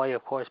Matanoia,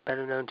 of course,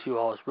 better known to you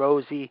all as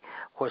Rosie.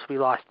 Of course, we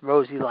lost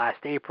Rosie last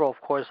April, of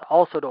course,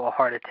 also to a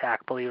heart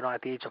attack, believe it or not,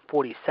 at the age of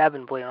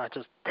 47, believe it or not,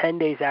 just 10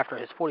 days after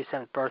his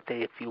 47th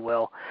birthday, if you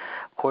will.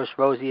 Of course,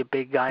 Rosie, a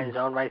big guy in his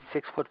own right,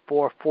 6'4",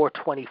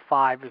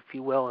 425, if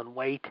you will, in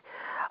weight.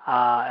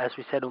 As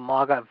we said,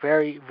 Umaga,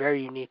 very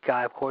unique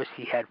guy, of course.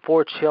 He had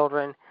 4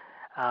 children.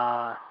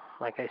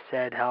 Like I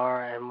said,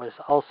 however, and was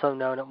also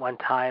known at one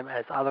time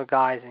as other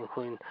guys,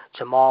 including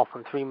Jamal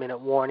from 3 Minute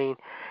Warning.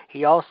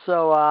 He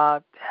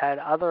also had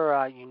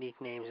other unique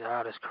names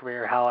throughout his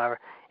career, however,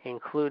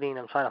 including,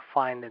 I'm trying to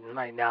find them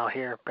right now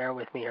here. Bear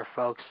with me here,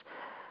 folks.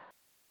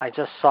 I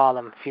just saw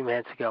them a few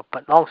minutes ago.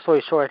 But long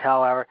story short,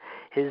 however,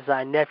 his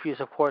nephews,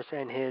 of course,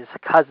 and his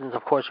cousins,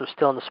 of course, were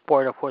still in the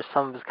sport. Of course,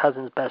 some of his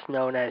cousins best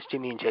known as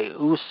Jimmy and Jay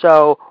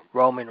Uso,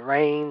 Roman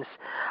Reigns.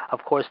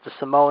 Of course, the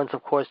Samoans,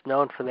 of course,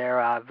 known for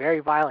their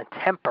very violent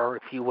temper,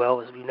 if you will,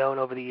 as we've known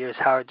over the years.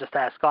 Howard, just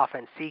ask off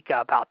and Sika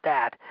about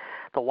that,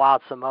 the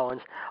wild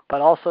Samoans.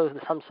 But also,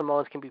 some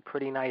Samoans can be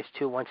pretty nice,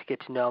 too, once you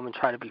get to know them and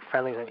try to be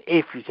friendly with them,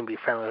 if you can be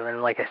friendly with them.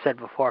 And like I said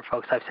before,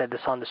 folks, I've said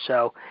this on the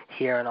show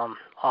here and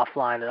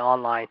offline and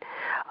online.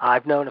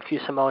 I've known a few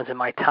Samoans in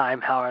my time,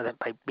 however,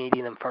 by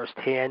meeting them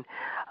firsthand.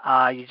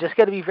 You just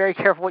got to be very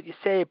careful what you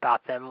say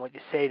about them and what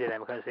you say to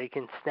them, because they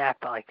can snap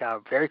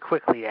very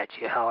quickly at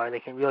you. However, they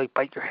can really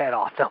bite your head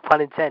off. No pun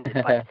intended.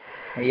 But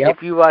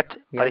if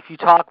you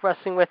talk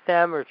wrestling with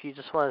them, or if you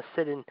just want to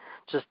sit and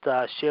just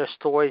share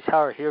stories,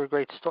 however, hear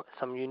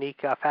some unique,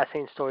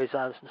 fascinating stories.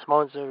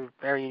 Samoans are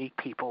very unique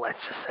people, let's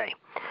just say.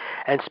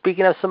 And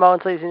speaking of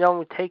Samoans, ladies and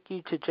gentlemen, we take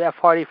you to Jeff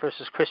Hardy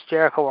versus Chris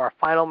Jericho, our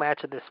final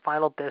match of this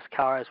final disc,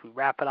 however, as we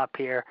wrap it up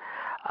here.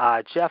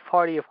 Jeff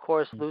Hardy, of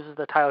course, loses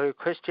the title here.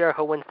 Chris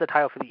Jericho wins the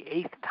title for the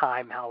 8th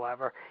time,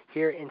 however,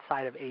 here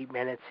inside of 8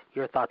 minutes.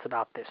 Your thoughts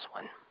about this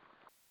one?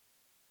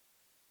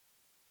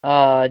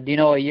 Do you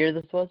know what year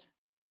this was?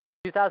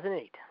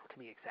 2008, to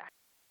be exact.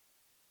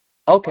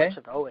 Okay.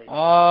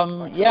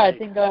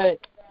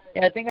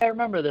 I think I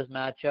remember this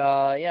match.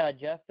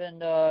 Jeff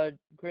and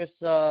Chris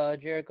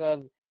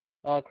Jericho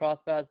have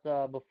crossed paths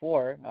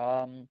before.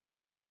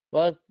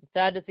 Well, it's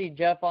sad to see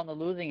Jeff on the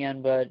losing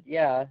end, but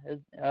yeah,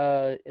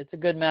 it's a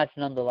good match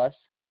nonetheless.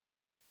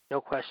 No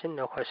question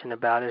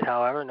about it,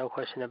 however.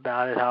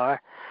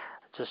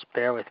 Just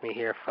bear with me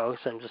here,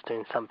 folks. I'm just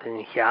doing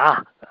something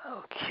here.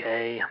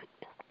 Okay.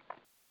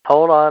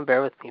 Hold on,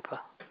 bear with me.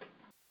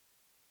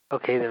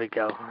 Okay, there we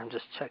go. I'm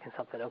just checking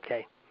something.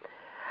 Okay.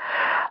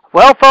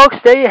 Well, folks,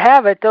 there you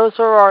have it. Those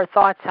are our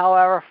thoughts,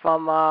 however,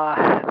 from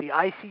the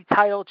IC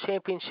title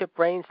championship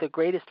reigns, the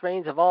greatest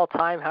reigns of all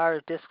time,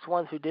 however, Discs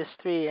 1 through Disc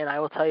 3. And I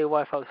will tell you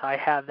what, folks, I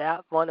have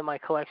that one in my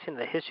collection,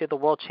 the history of the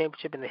World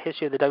Championship and the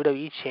history of the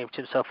WWE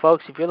Championship. So,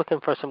 folks, if you're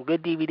looking for some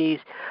good DVDs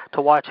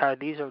to watch,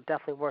 these are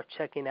definitely worth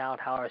checking out,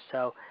 however.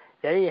 So,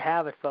 there you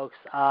have it, folks.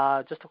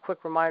 Just a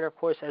quick reminder, of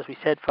course, as we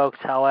said, folks,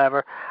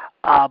 however,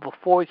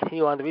 before we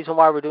continue on, the reason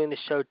why we're doing this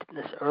show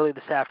early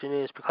this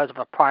afternoon is because of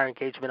a prior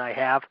engagement I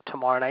have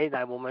tomorrow night, and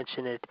I will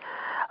mention it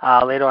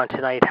later on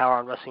tonight, how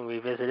on Wrestling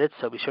Revisited,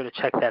 so be sure to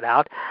check that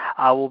out.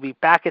 We'll be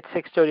back at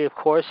 6:30, of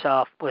course,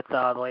 with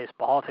the latest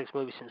politics,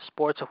 movies, and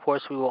sports. Of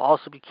course, we will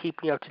also be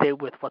keeping you up to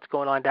date with what's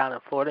going on down in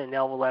Florida, and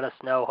Nell will let us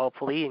know,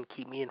 hopefully, and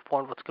keep me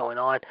informed what's going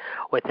on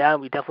with that.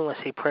 And we definitely want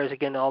to say prayers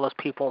again to all those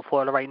people in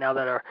Florida right now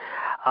that are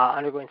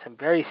undergoing some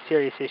very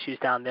serious issues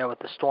down there with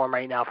the storm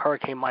right now of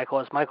Hurricane Michael,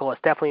 as Michael has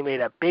definitely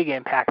made a big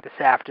impact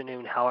this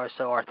afternoon, however,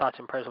 so our thoughts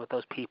and prayers with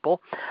those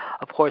people.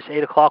 Of course,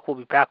 8 o'clock, we'll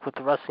be back with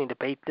the wrestling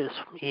debate this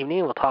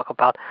evening. We'll talk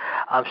about,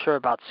 I'm sure,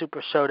 about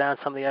Super Showdown,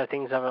 some of the other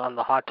things that are on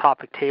the hot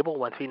topic table,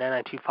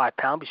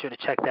 139.925 Be sure to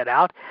check that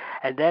out.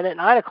 And then at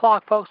 9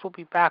 o'clock, folks, we'll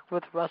be back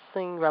with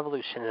Wrestling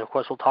Revolution. And, of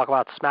course, we'll talk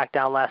about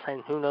SmackDown last night,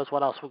 and who knows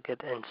what else we'll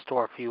get in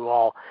store for you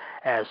all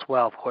as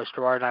well. Of course,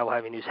 Gerard and I will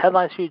have your news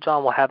headlines for you.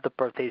 John will have the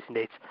birthdays and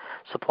dates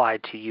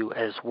supplied to you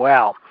as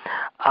well.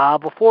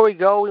 Before we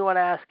go, we want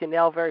to ask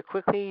Anel very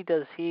quickly,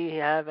 do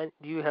you have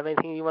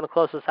anything you want to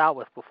close us out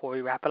with before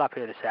we wrap it up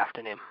here this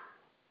afternoon?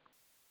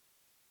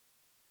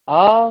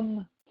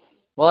 Well,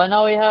 I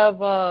know we have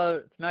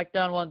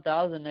SmackDown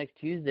 1000 next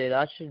Tuesday.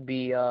 That should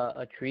be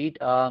a treat.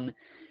 Well,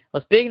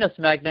 speaking of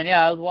SmackDown,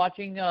 I was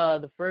watching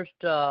the first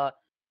episode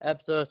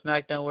of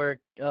SmackDown where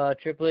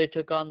Triple H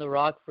took on The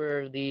Rock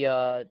for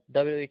the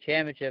WWE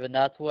Championship, and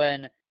that's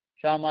when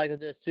Shawn Michaels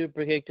did a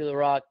super kick to The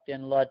Rock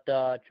and let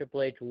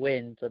Triple H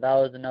win. So that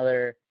was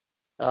another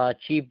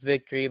cheap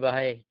victory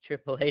by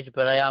Triple H.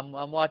 But I'm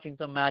watching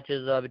some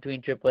matches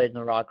between Triple H and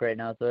The Rock right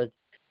now, so it's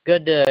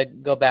good to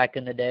go back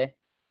in the day.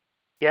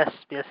 Yes,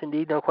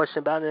 indeed, no question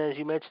about it. As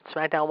you mentioned,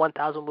 SmackDown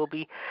 1000 will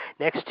be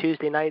next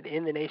Tuesday night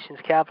in the nation's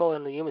capital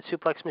in the Human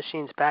Suplex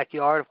Machine's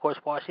backyard, of course,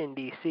 Washington,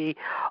 D.C.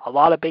 A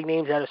lot of big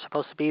names that are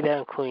supposed to be there,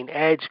 including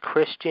Edge,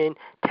 Christian,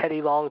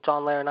 Teddy Long,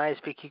 John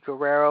Laurinaitis, Vicky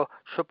Guerrero,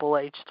 Triple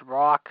H, The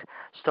Rock,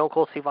 Stone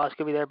Cold Steve Austin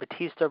will be there,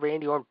 Batista,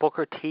 Randy Orton,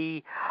 Booker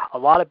T. A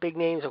lot of big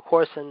names, of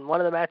course, and one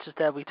of the matches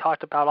that we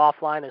talked about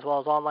offline as well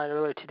as online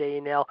earlier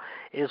today, Neil,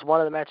 is one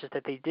of the matches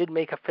that they did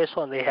make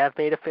official, and they have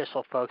made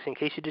official, folks. In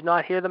case you did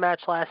not hear the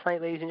match last night,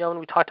 ladies and gentlemen,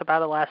 we talked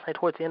about it last night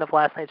towards the end of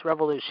last night's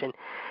Revolution.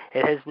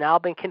 It has now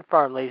been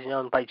confirmed, ladies and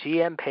gentlemen, by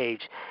GM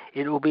Page.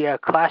 It will be a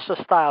clash of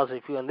styles,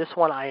 if you will. And this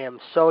one I am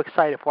so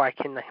excited for, I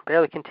can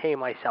barely contain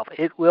myself.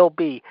 It will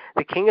be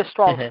the King of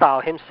Strong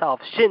Style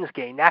himself,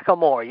 Shinsuke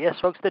Nakamura. Yes,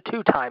 folks, the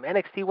two-time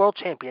NXT World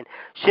Champion,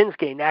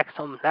 Shinsuke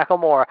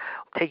Nakamura,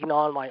 taking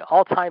on my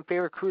all-time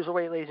favorite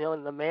cruiserweight, ladies and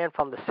gentlemen, the man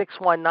from the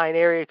 619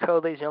 area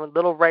code, ladies and gentlemen,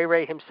 Little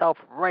Ray himself,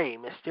 Rey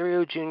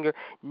Mysterio Jr.,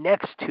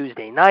 next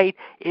Tuesday night.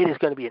 It is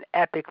going to be an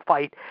epic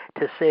fight,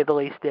 to say the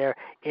least, there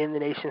in the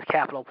nation's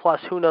capital. Plus,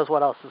 who knows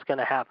what else is going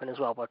to happen as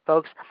well. But,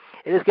 folks,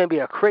 it is going to be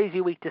a crazy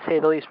week, to say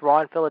the least.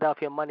 Raw in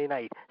Philadelphia Monday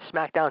night,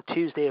 SmackDown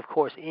Tuesday, of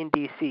course, in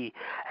D.C.,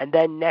 and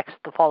then next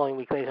the following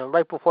week, ladies and gentlemen,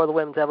 right before the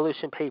Women's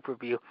Evolution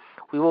pay-per-view,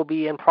 we will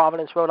be in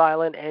Providence, Rhode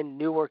Island, and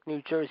Newark,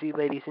 New Jersey,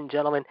 ladies and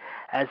gentlemen,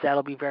 as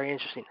that'll be very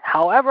interesting.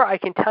 However, I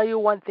can tell you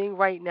one thing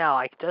right now.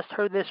 I just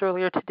heard this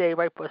earlier today,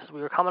 right as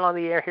we were coming on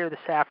the air here this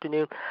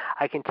afternoon.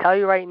 I can tell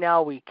you right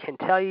now, we can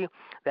tell you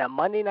that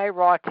Monday Night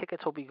Raw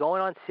tickets will be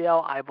going on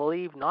sale, I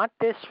believe, not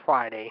this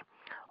Friday,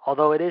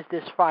 although it is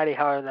this Friday,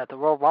 however, that the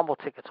Royal Rumble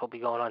tickets will be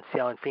going on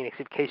sale in Phoenix,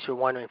 in case you're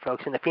wondering,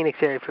 folks. In the Phoenix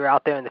area, if you're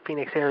out there in the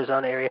Phoenix,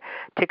 Arizona area,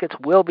 tickets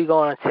will be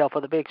going on sale for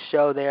the big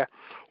show there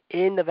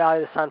in the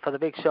Valley of the Sun for the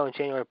big show in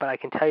January. But I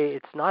can tell you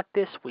it's not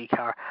this week,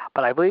 however,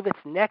 but I believe it's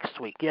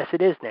next week. Yes,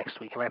 it is next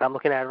week. Right, I'm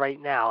looking at it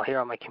right now here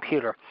on my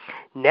computer.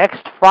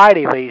 Next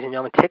Friday, ladies and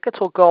gentlemen, tickets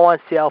will go on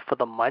sale for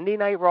the Monday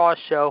Night Raw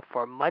show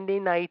for Monday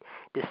night,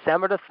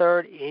 December the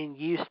 3rd in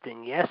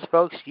Houston. Yes,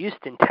 folks,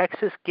 Houston,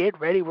 Texas, get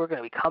ready. We're going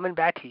to be coming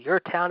back to your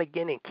town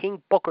again in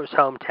King Booker's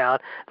hometown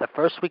the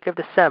first week of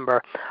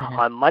December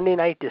on Monday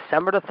night,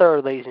 December the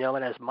 3rd, ladies and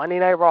gentlemen, as Monday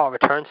Night Raw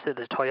returns to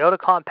the Toyota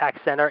Compact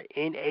Center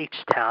in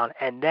H-Town.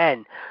 And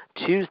then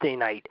Tuesday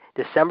night,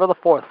 December the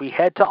 4th, we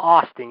head to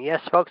Austin. Yes,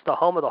 folks, the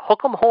home of the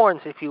Hook'em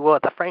Horns, if you will,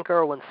 at the Frank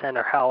Irwin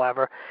Center,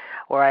 however,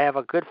 where I have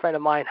a good friend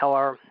of mine,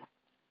 however,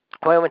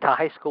 who I went to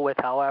high school with,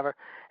 however,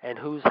 and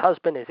whose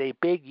husband is a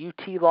big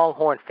UT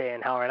Longhorn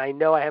fan, however, and I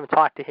know I haven't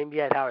talked to him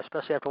yet, however,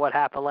 especially after what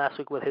happened last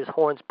week with his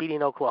Horns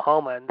beating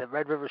Oklahoma in the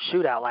Red River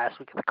Shootout last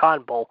week at the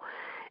Cotton Bowl,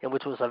 in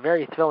which was a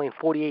very thrilling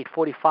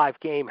 48-45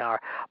 game,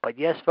 however. But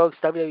yes, folks,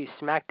 WWE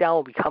SmackDown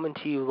will be coming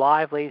to you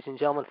live, ladies and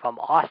gentlemen, from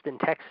Austin,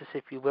 Texas,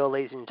 if you will,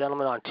 ladies and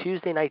gentlemen, on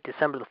Tuesday night,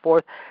 December the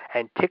 4th,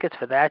 and tickets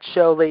for that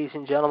show, ladies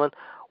and gentlemen,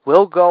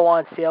 will go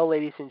on sale,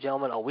 ladies and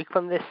gentlemen, a week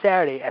from this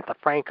Saturday at the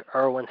Frank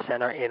Irwin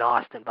Center in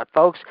Austin. But,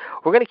 folks,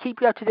 we're going to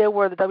keep you up to date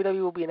where the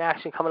WWE will be in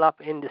action coming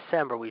up in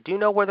December. We do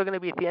know where they're going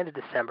to be at the end of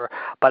December,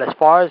 but as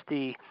far as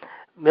the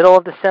middle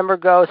of December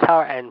goes,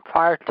 and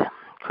prior to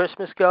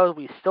Christmas goes,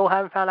 we still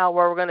haven't found out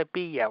where we're going to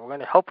be yet. We're going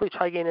to hopefully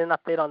try to get an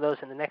update on those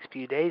in the next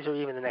few days or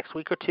even the next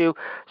week or two,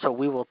 so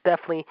we will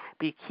definitely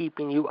be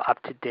keeping you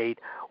up to date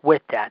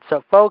with that.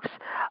 So, folks,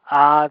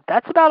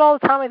 that's about all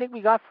the time I think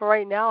we got for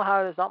right now.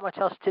 However, there's not much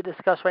else to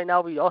discuss right now.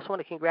 We also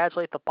want to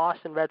congratulate the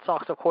Boston Red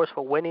Sox, of course,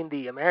 for winning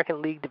the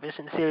American League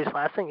Division Series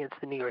last night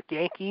against the New York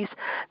Yankees.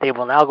 They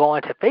will now go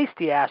on to face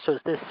the Astros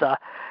this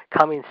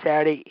coming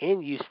Saturday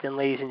in Houston,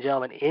 ladies and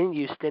gentlemen, in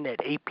Houston at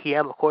 8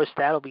 p.m. Of course,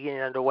 that'll be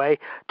getting underway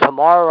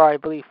tomorrow, I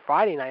believe,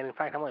 Friday night. In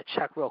fact, I'm going to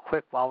check real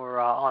quick while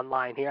we're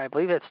online here. I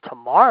believe it's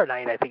tomorrow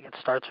night. I think it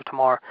starts, or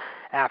tomorrow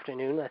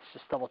afternoon. Let's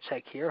just double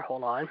check here.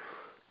 Hold on.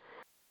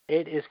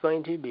 It is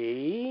going to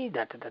be,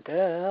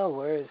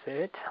 where is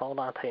it? Hold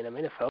on, I'll tell you in a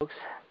minute, folks.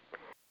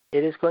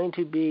 It is going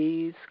to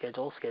be,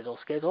 schedule.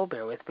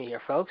 Bear with me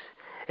here, folks.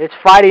 It's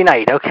Friday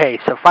night. Okay,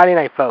 so Friday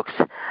night, folks.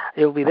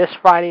 It will be this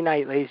Friday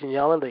night, ladies and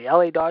gentlemen. The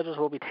LA Dodgers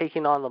will be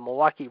taking on the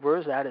Milwaukee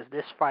Brewers. That is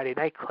this Friday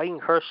night. Clayton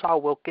Kershaw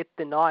will get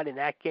the nod in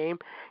that game.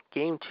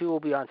 Game 2 will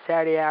be on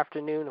Saturday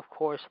afternoon, of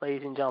course,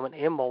 ladies and gentlemen,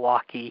 in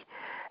Milwaukee.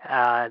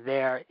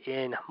 There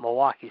in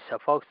Milwaukee. So,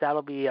 folks,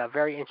 that'll be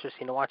very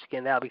interesting to watch.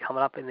 Again, that'll be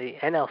coming up in the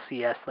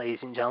NLCS, ladies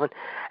and gentlemen.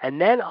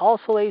 And then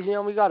also, ladies and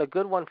gentlemen, we got a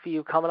good one for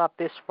you coming up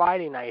this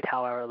Friday night,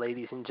 however,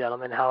 ladies and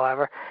gentlemen,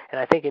 however.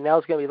 And I think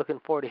Inel's going to be looking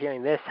forward to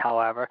hearing this,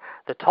 however.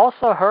 The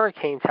Tulsa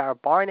Hurricanes, however,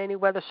 barring any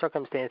weather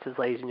circumstances,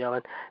 ladies and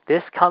gentlemen,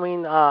 this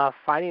coming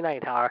Friday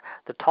night, however,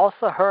 the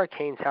Tulsa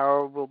Hurricanes,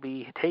 however, will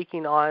be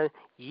taking on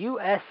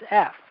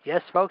USF.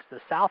 Yes, folks, the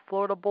South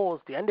Florida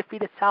Bulls, the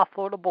undefeated South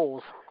Florida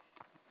Bulls,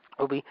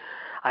 will be,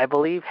 I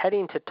believe,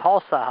 heading to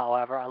Tulsa,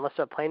 however, unless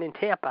they're playing in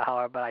Tampa,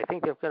 however, but I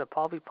think they're going to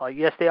probably play.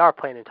 Yes, they are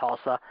playing in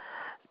Tulsa.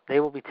 they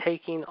will be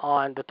taking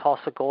on the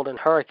Tulsa Golden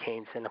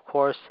Hurricanes. And, of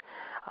course,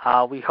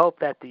 we hope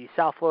that the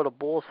South Florida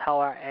Bulls,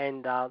 however,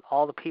 and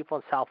all the people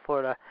in South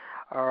Florida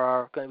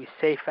are going to be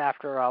safe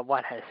after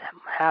what has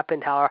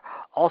happened. However,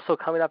 also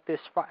coming up this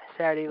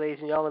Saturday, ladies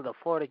and gentlemen, the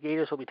Florida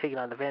Gators will be taking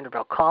on the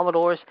Vanderbilt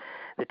Commodores.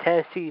 The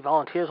Tennessee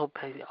Volunteers will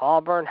play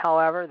Auburn,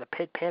 however. The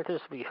Pitt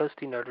Panthers will be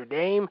hosting Notre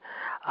Dame.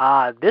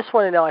 This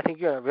one, I think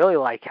you're going to really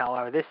like,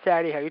 however. This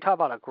Saturday, you talk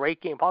about a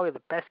great game, probably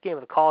the best game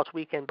of the college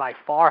weekend by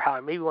far,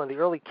 however, maybe one of the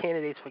early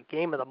candidates for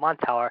Game of the Month,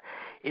 however.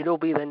 It'll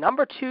be the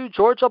number 2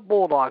 Georgia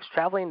Bulldogs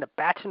traveling to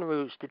Baton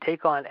Rouge to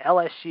take on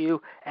LSU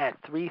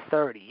at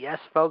 3:30. Yes,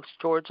 folks,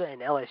 Georgia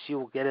and LSU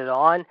will get it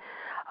on.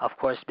 Of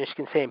course,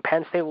 Michigan State and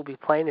Penn State will be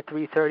playing at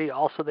 3:30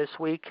 also this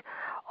week.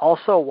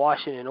 Also,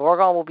 Washington and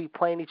Oregon will be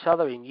playing each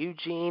other in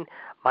Eugene.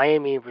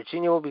 Miami and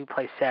Virginia will be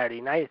played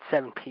Saturday night at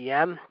 7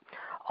 p.m.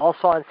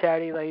 Also on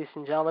Saturday, ladies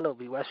and gentlemen, it will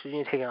be West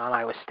Virginia taking on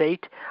Iowa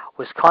State,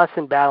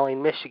 Wisconsin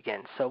battling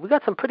Michigan. So we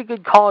got some pretty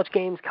good college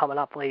games coming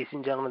up, ladies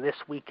and gentlemen, this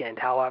weekend,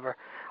 however,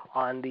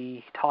 on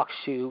the Talk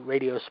Shoe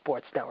Radio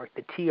Sports Network,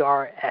 the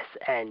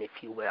TRSN, if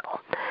you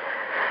will.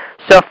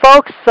 So,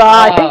 folks,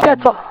 I think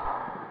that's all.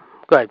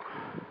 Good.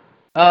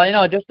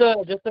 Just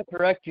to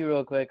correct you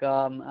real quick,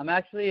 I'm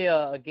actually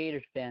a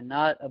Gators fan,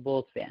 not a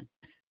Bulls fan.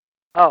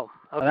 Oh,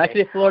 okay. I'm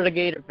actually a Florida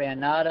Gator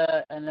fan, not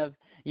a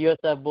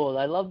USF Bulls.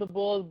 I love the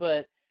Bulls,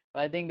 but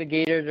I think the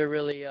Gators are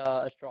really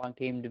a strong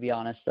team, to be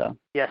honest. So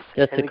yes,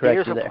 just to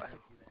correct you there.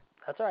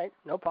 That's all right,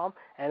 no problem.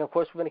 And, of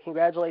course, we're going to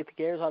congratulate the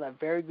Gators on a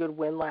very good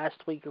win last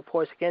week, of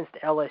course, against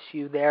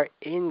LSU there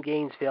in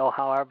Gainesville,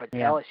 however. But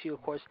LSU,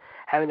 of course,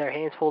 having their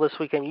hands full this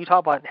weekend. You talk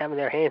about having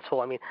their hands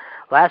full. I mean,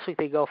 last week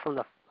they go from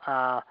the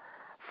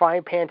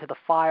frying pan to the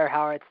fire,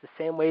 however. It's the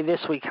same way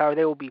this week, however.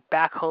 They will be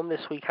back home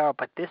this week, however,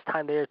 but this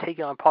time they are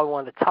taking on probably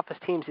one of the toughest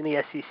teams in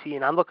the SEC,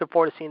 and I'm looking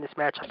forward to seeing this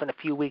matchup in a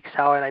few weeks,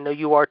 however, and I know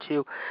you are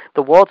too.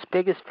 The world's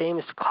biggest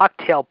famous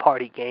cocktail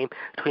party game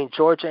between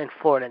Georgia and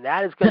Florida, and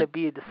that is going to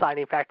be a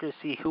deciding factor to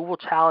see who will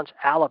challenge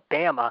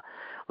Alabama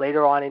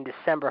later on in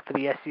December for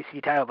the SEC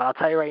title. But I'll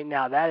tell you right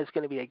now, that is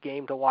going to be a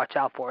game to watch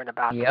out for in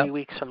about 3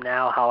 weeks from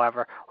now,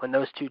 however, when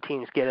those two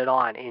teams get it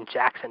on in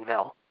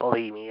Jacksonville.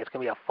 Believe me, it's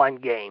going to be a fun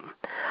game.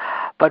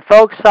 But,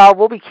 folks,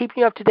 we'll be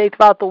keeping you up to date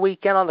throughout the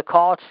weekend on the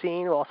college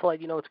scene. We'll also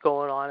let you know what's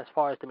going on as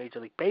far as the Major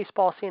League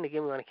Baseball scene.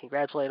 Again, we want to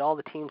congratulate all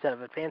the teams that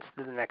have advanced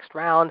to the next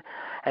round.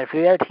 And for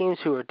the other teams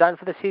who are done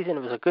for the season,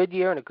 it was a good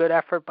year and a good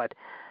effort, but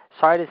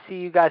sorry to see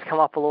you guys come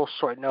up a little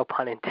short, no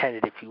pun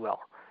intended, if you will.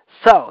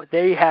 So,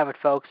 there you have it,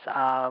 folks.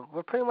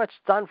 We're pretty much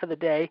done for the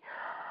day.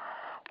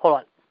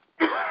 Hold on.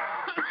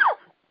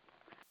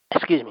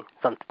 Excuse me.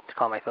 Something to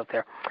calm myself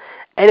there.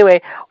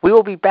 Anyway, we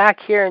will be back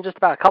here in just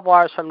about a couple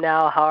hours from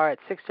now, however, at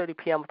 6:30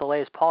 p.m. with the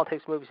latest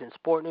politics, movies, and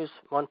sport news,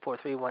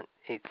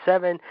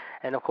 143-187,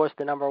 and, of course,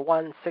 the number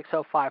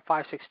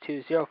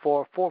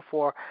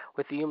 1-605-562-0444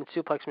 with the Human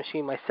Suplex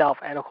Machine, myself,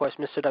 and, of course,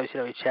 Mr.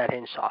 WCW Chad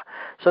Hinshaw.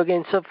 So,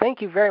 again,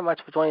 thank you very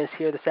much for joining us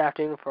here this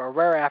afternoon for a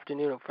rare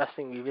afternoon of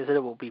Wrestling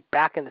Revisited. We'll be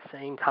back in the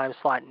same time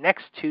slot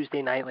next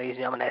Tuesday night, ladies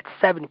and gentlemen, at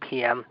 7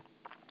 p.m.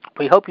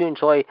 We hope you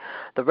enjoy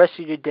the rest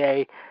of your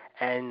day.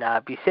 And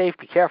be safe,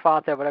 be careful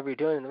out there, whatever you're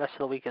doing in the rest of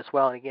the week as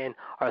well. And again,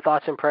 our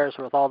thoughts and prayers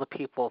are with all the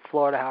people of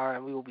Florida, however,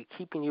 and we will be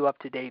keeping you up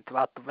to date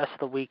throughout the rest of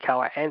the week,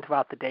 however, and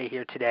throughout the day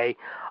here today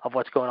of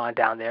what's going on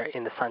down there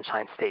in the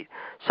Sunshine State.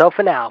 So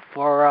for now,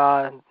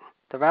 for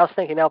the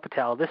Rattlesnake and El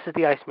Patel, this is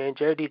the Iceman,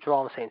 Jared D.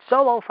 Jerome, saying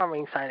so long from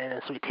ringside. And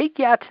as we take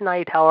you out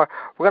tonight, however,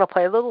 we're going to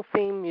play a little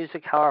theme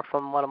music, however,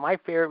 from one of my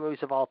favorite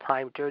movies of all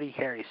time, Dirty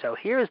Harry. So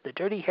here is the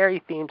Dirty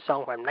Harry theme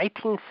song from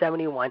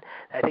 1971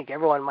 that I think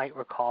everyone might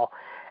recall,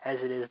 as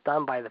it is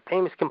done by the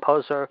famous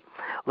composer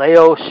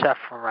Leo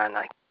Schifrin.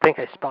 I think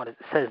I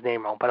said his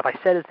name wrong, but if I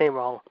said his name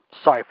wrong,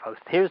 sorry,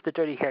 folks. Here's the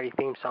Dirty Harry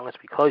theme song as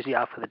we close you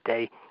out for the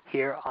day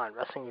here on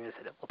Wrestling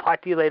Revisited. We'll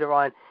talk to you later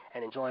on,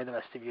 and enjoy the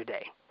rest of your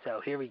day.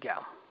 So here we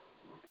go.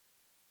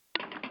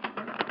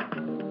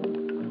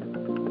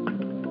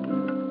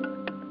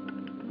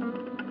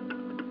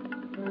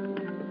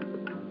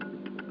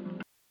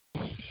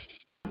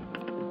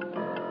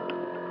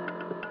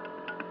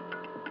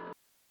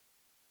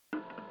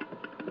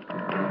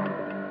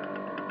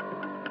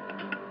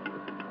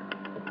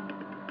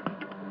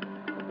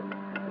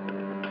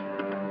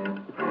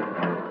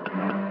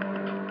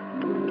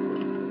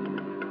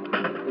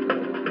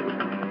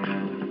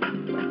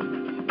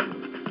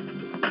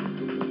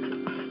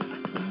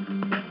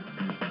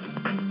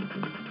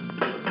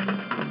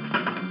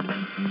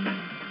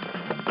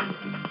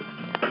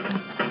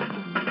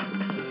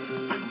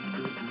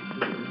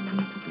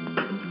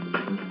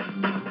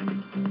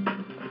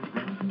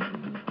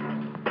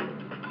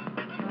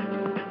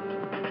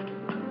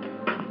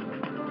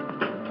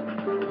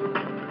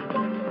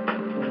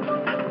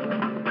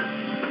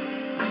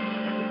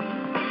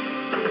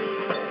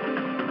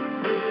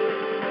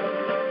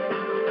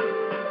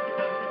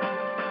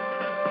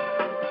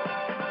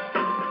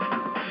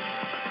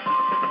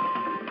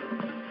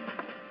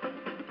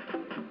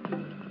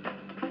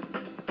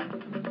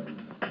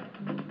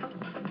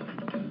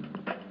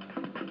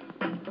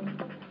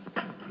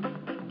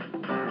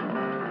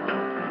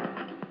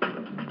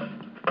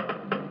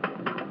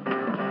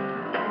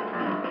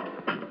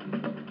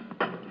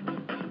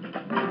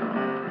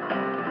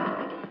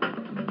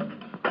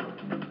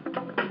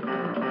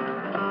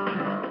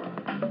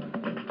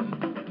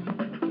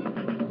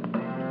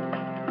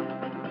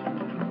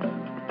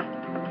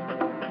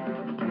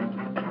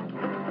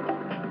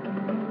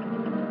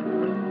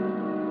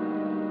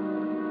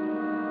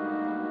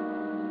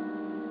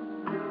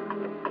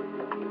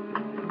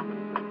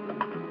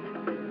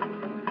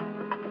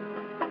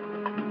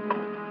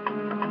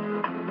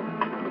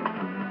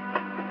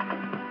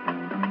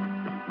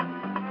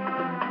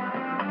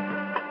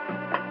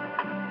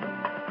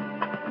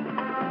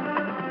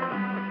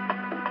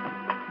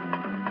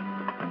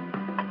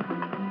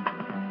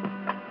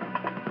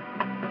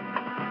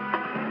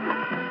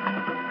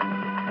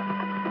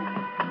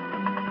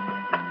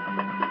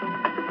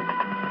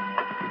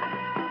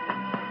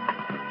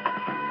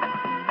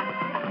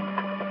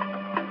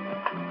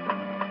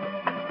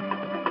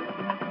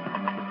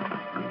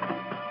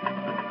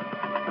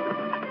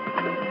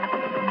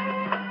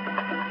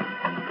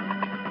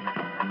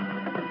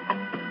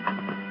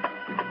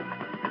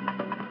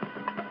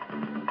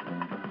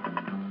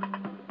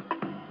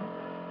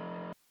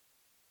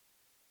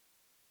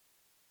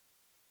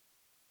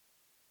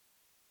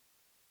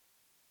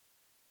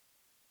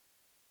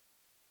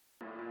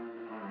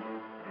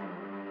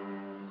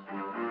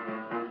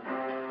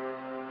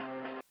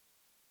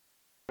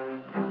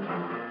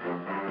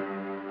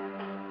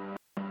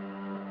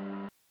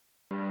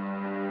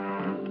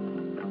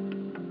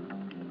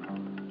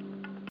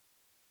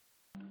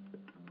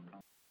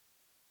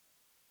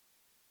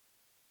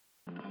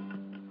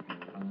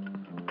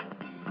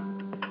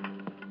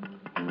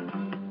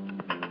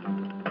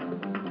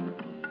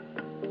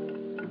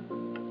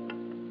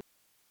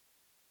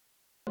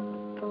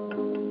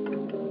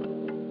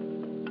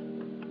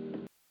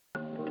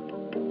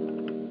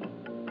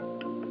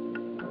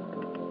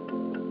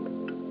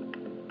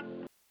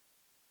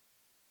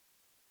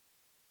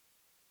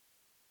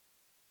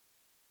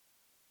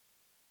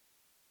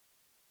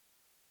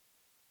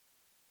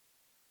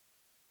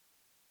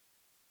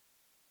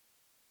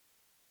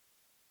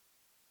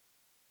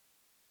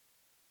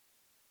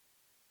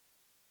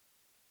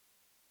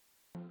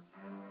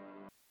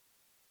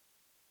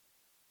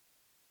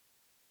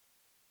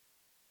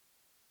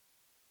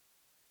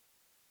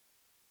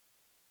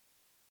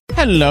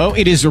 Hello,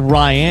 it is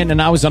Ryan,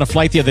 and I was on a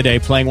flight the other day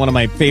playing one of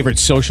my favorite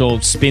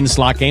social spin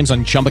slot games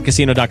on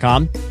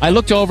ChumbaCasino.com. I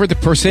looked over at the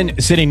person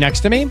sitting next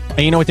to me, and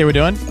you know what they were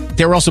doing?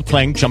 They were also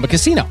playing Chumba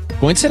Casino.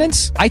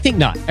 Coincidence? I think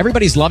not.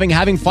 Everybody's loving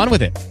having fun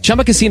with it.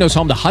 Chumba Casino is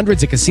home to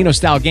hundreds of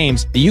casino-style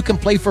games that you can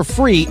play for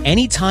free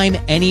anytime,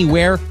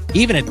 anywhere,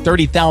 even at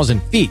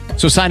 30,000 feet.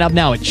 So sign up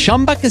now at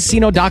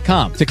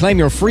ChumbaCasino.com to claim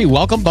your free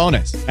welcome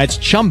bonus. That's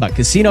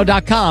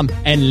ChumbaCasino.com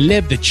and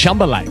live the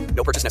Chumba life.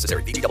 No purchase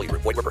necessary. VGW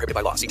Group. Void where prohibited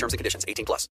by law. See terms and conditions. 18+.